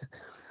movie.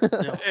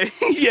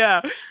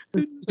 Yeah.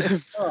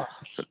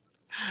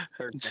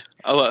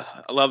 Oh,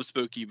 I love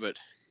Spooky, but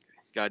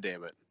god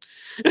damn it.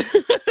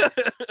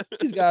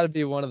 He's got to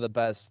be one of the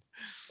best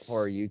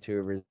horror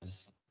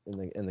YouTubers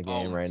in the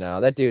game Oh. right now.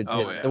 That dude,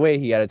 Oh, yeah. the way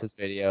he edits his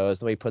videos,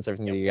 the way he puts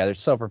everything together,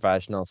 so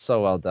professional,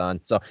 so well done.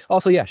 So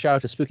also, yeah, shout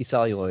out to Spooky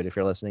Celluloid if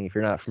you're listening. If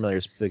you're not familiar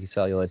with Spooky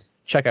Celluloid,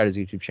 check out his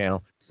YouTube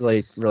channel.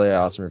 Really, really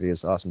awesome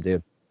reviews. Awesome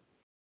dude.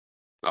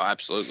 Oh,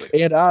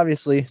 absolutely. And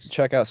obviously,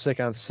 check out Sick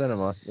on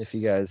Cinema if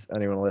you guys,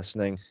 anyone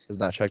listening, has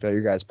not checked out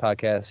your guys'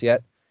 podcast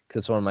yet,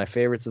 because it's one of my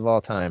favorites of all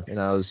time. And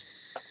I was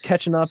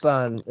catching up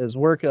on his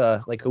work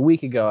like a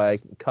week ago. I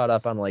caught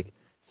up on like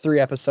 3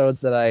 episodes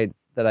that I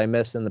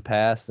missed in the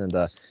past, and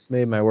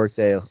made my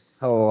workday a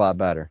hell of a lot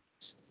better.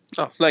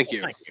 Oh, thank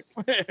you. Thank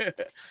you.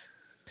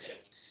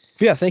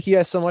 But yeah, thank you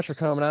guys so much for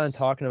coming on and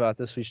talking about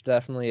this. We should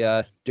definitely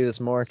do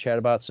this more, chat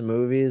about some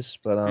movies.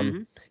 But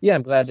yeah,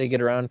 I'm glad to get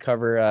around,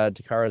 cover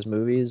Decaro's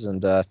movies,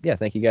 and yeah,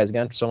 thank you guys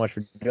again so much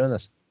for doing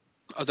this.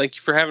 Oh, thank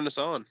you for having us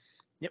on.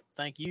 Yep.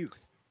 Thank you.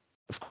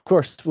 Of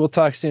course, we'll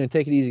talk soon.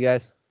 Take it easy,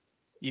 guys.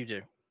 You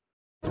too.